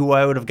would be who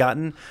I would have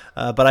gotten,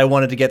 but I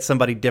wanted to get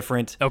somebody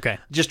different. Okay.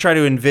 Just try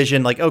to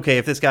envision,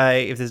 if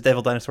this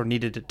Devil Dinosaur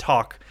needed to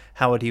talk,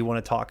 how would he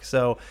want to talk.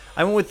 So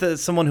I went with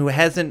someone who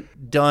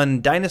hasn't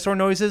done dinosaur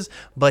noises,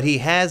 but he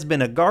has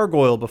been a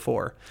gargoyle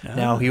before.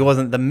 Now, he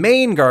wasn't the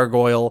main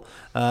gargoyle.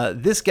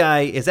 This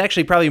guy is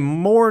actually probably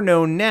more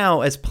known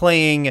now as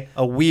playing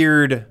a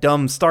weird,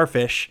 dumb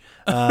starfish.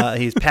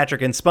 He's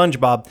Patrick in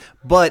SpongeBob,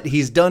 but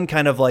he's done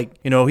kind of like,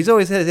 he's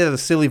always had a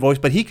silly voice,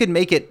 but he could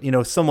make it,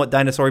 somewhat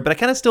dinosaur-y, but I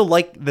kind of still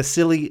like the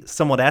silly,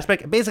 somewhat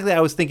aspect. Basically,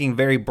 I was thinking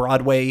very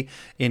Broadway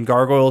in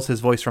Gargoyles,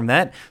 his voice from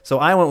that. So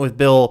I went with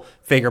Bill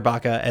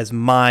Fagerbakke as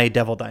my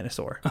devil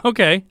dinosaur.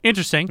 Okay,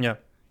 interesting. Yeah.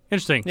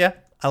 Interesting. Yeah,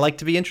 I like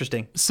to be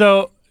interesting.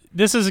 So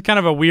this is kind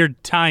of a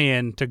weird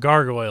tie-in to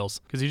Gargoyles,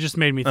 because you just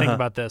made me think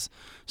about this.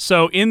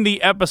 So in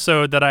the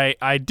episode that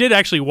I did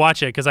actually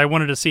watch it, because I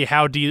wanted to see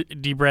how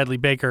D. Bradley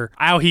Baker,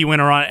 how he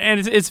went around,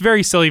 and it's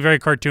very silly, very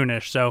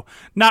cartoonish, so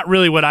not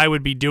really what I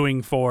would be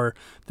doing for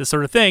this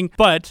sort of thing.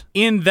 But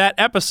in that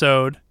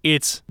episode,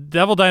 it's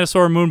Devil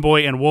Dinosaur, Moon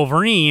Boy, and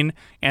Wolverine,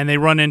 and they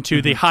run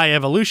into the High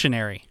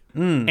Evolutionary.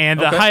 And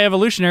the High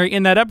Evolutionary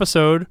in that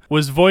episode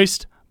was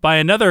voiced by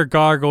another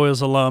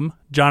Gargoyles alum,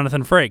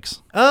 Jonathan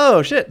Frakes.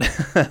 Oh shit,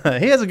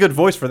 he has a good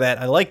voice for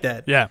that. I like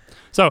that. Yeah.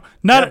 So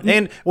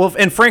and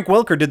Frank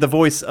Welker did the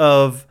voice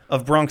of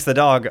Bronx the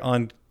dog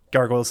on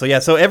Gargoyles. So yeah,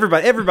 so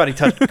everybody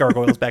touched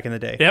Gargoyles back in the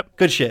day. Yep.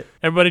 Good shit.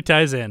 Everybody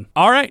ties in.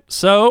 All right,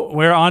 so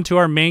we're on to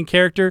our main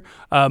character,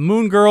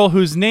 Moon Girl,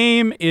 whose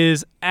name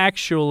is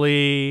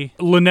actually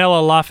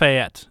Lunella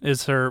Lafayette.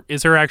 Is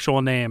her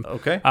actual name.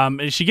 Okay.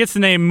 She gets the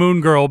name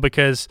Moon Girl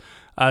because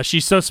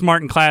she's so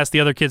smart in class, the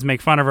other kids make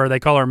fun of her. They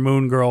call her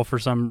Moon Girl for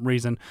some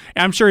reason.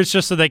 I'm sure it's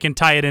just so they can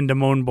tie it into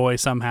Moon Boy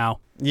somehow.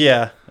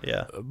 Yeah.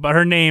 But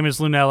her name is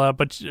Lunella,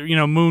 but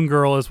Moon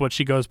Girl is what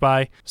she goes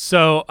by.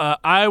 So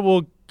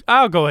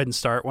I'll go ahead and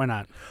start. Why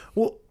not?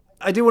 Well,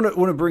 I do want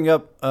to bring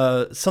up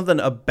something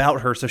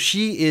about her. So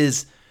she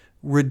is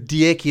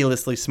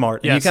ridiculously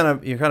smart. Yes.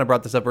 And you kind of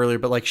brought this up earlier,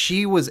 but like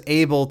she was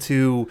able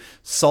to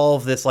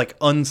solve this like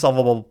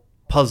unsolvable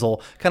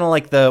puzzle, kind of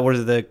like the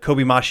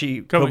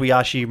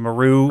Kobayashi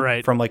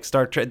Maru from like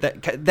Star Trek,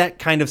 that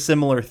kind of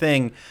similar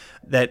thing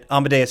that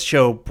Amadeus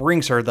Cho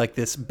brings her, like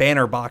this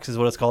banner box is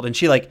what it's called, and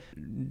she like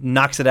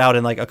knocks it out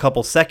in like a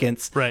couple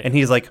seconds, and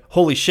he's like,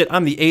 holy shit,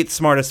 I'm the eighth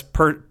smartest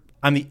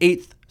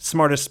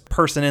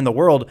person in the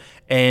world,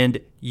 and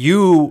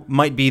you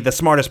might be the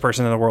smartest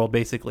person in the world,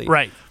 basically.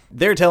 Right.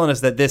 They're telling us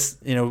that this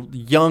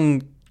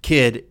young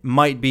kid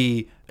might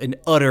be an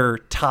utter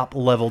top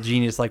level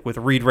genius, like with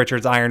Reed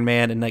Richards, Iron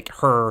Man, and like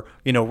her,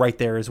 right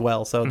there as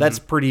well. So that's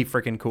pretty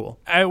freaking cool.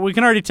 We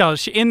can already tell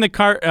she in the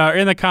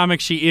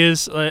comic she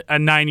is a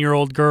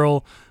 9-year-old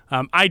girl.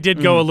 I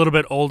did go a little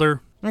bit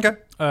older,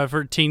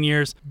 for teen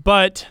years,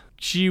 but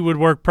she would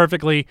work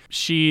perfectly.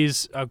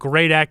 She's a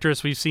great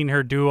actress. We've seen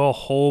her do a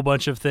whole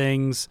bunch of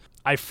things.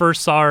 I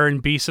first saw her in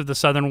Beasts of the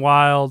Southern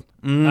Wild.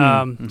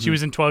 She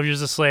was in 12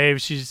 Years a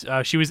Slave.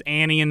 She was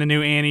Annie in the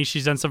new Annie.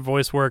 She's done some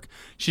voice work.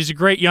 She's a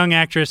great young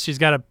actress. She's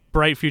got a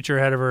bright future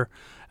ahead of her.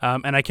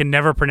 And I can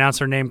never pronounce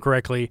her name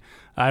correctly.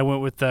 I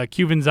went with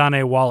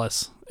Cuvanzane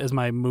Wallace as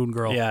my Moon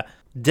Girl. Yeah,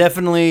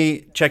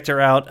 definitely checked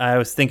her out. I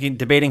was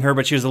debating her,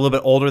 but she was a little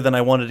bit older than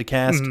I wanted to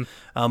cast.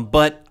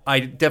 But I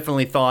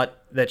definitely thought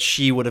that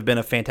she would have been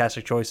a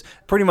fantastic choice.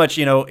 Pretty much,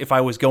 if I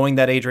was going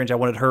that age range, I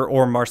wanted her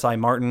or Marcy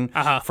Martin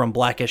from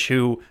Blackish,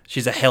 who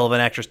she's a hell of an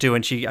actress too,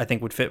 and she, I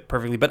think, would fit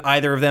perfectly. But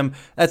either of them,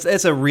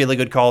 that's a really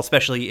good call,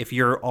 especially if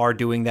you are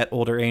doing that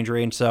older age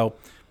range. So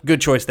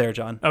good choice there,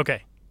 John.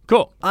 Okay,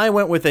 cool. I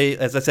went with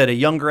as I said, a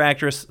younger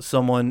actress,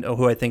 someone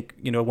who I think,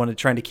 wanted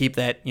trying to keep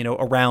that,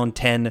 around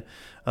 10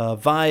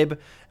 vibe.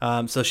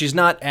 So she's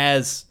not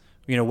as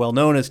well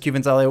known as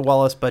Cuvanzane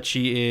Wallace, but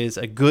she is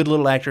a good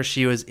little actress.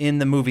 She was in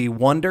the movie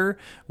Wonder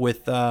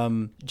with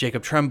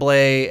Jacob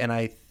Tremblay, and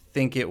I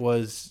think it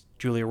was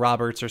Julia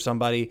Roberts or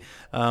somebody.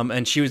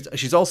 And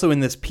she's also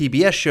in this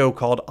PBS show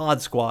called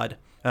Odd Squad.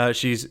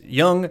 She's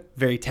young,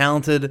 very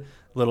talented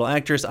little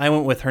actress. I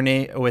went with her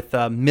name with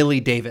Millie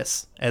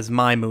Davis as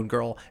my Moon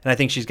Girl, and I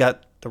think she's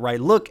got the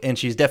right look, and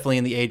she's definitely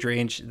in the age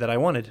range that I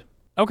wanted.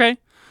 Okay,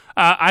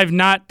 I've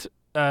not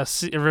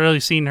really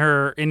seen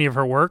any of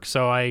her work,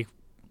 so I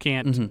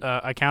can't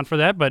account for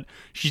that, but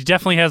she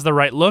definitely has the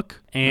right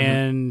look,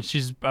 and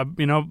she's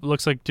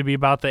looks like to be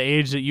about the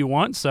age that you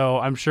want, so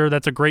I'm sure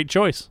that's a great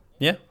choice.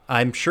 Yeah,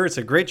 I'm sure it's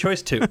a great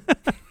choice too.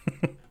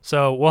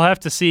 So we'll have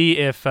to see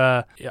if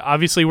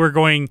obviously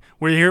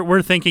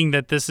we're thinking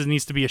that this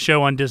needs to be a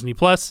show on Disney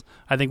Plus.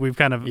 I think we've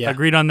kind of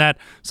agreed on that,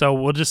 so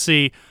we'll just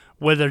see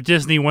whether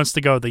Disney wants to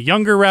go the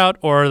younger route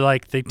or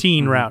like the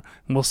teen route,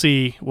 and we'll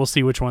see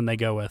which one they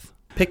go with.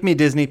 Pick me,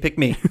 Disney, pick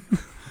me.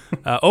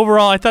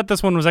 Overall, I thought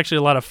this one was actually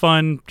a lot of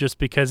fun, just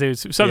because it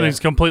was something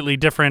completely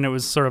different. It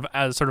was sort of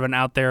an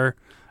out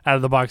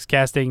of the box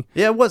casting.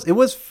 Yeah, it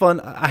was fun.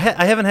 I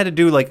haven't had to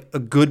do like a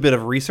good bit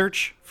of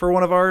research for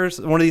one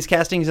of these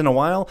castings in a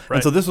while. Right.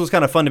 And so this was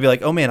kind of fun to be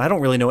like, oh man, I don't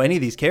really know any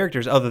of these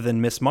characters other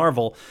than Miss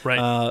Marvel. Right.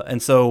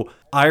 And so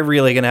I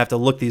really going to have to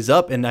look these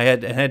up, and I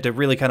had to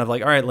really kind of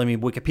like, all right, let me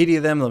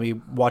Wikipedia them, let me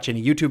watch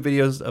any YouTube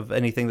videos of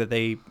anything that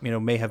they,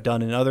 may have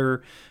done in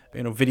other,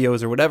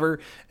 videos or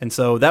whatever. And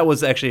so that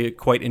was actually a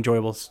quite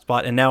enjoyable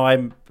spot. And now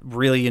I'm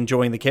really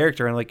enjoying the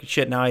character, and like,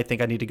 shit, now I think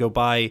I need to go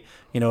buy,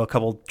 a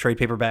couple trade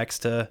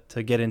paperbacks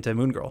to get into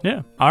Moon Girl.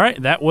 Yeah. All right.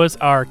 That was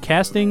our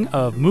casting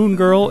of Moon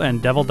Girl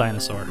and Devil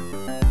Dinosaur.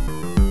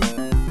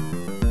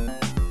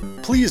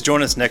 Please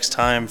join us next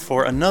time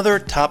for another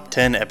Top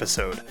 10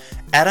 episode.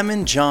 Adam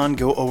and John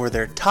go over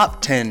their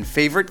top 10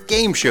 favorite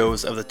game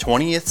shows of the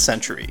 20th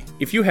century.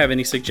 If you have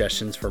any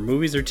suggestions for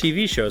movies or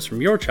TV shows from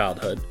your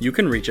childhood, you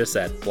can reach us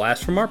at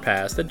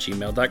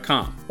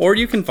blastfromourpast@gmail.com. Or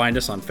you can find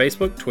us on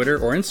Facebook, Twitter,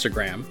 or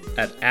Instagram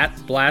at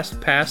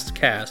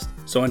 @BlastPastCast.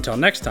 So until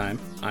next time,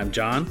 I'm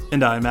John.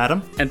 And I'm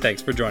Adam. And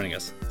thanks for joining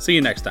us. See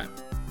you next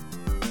time.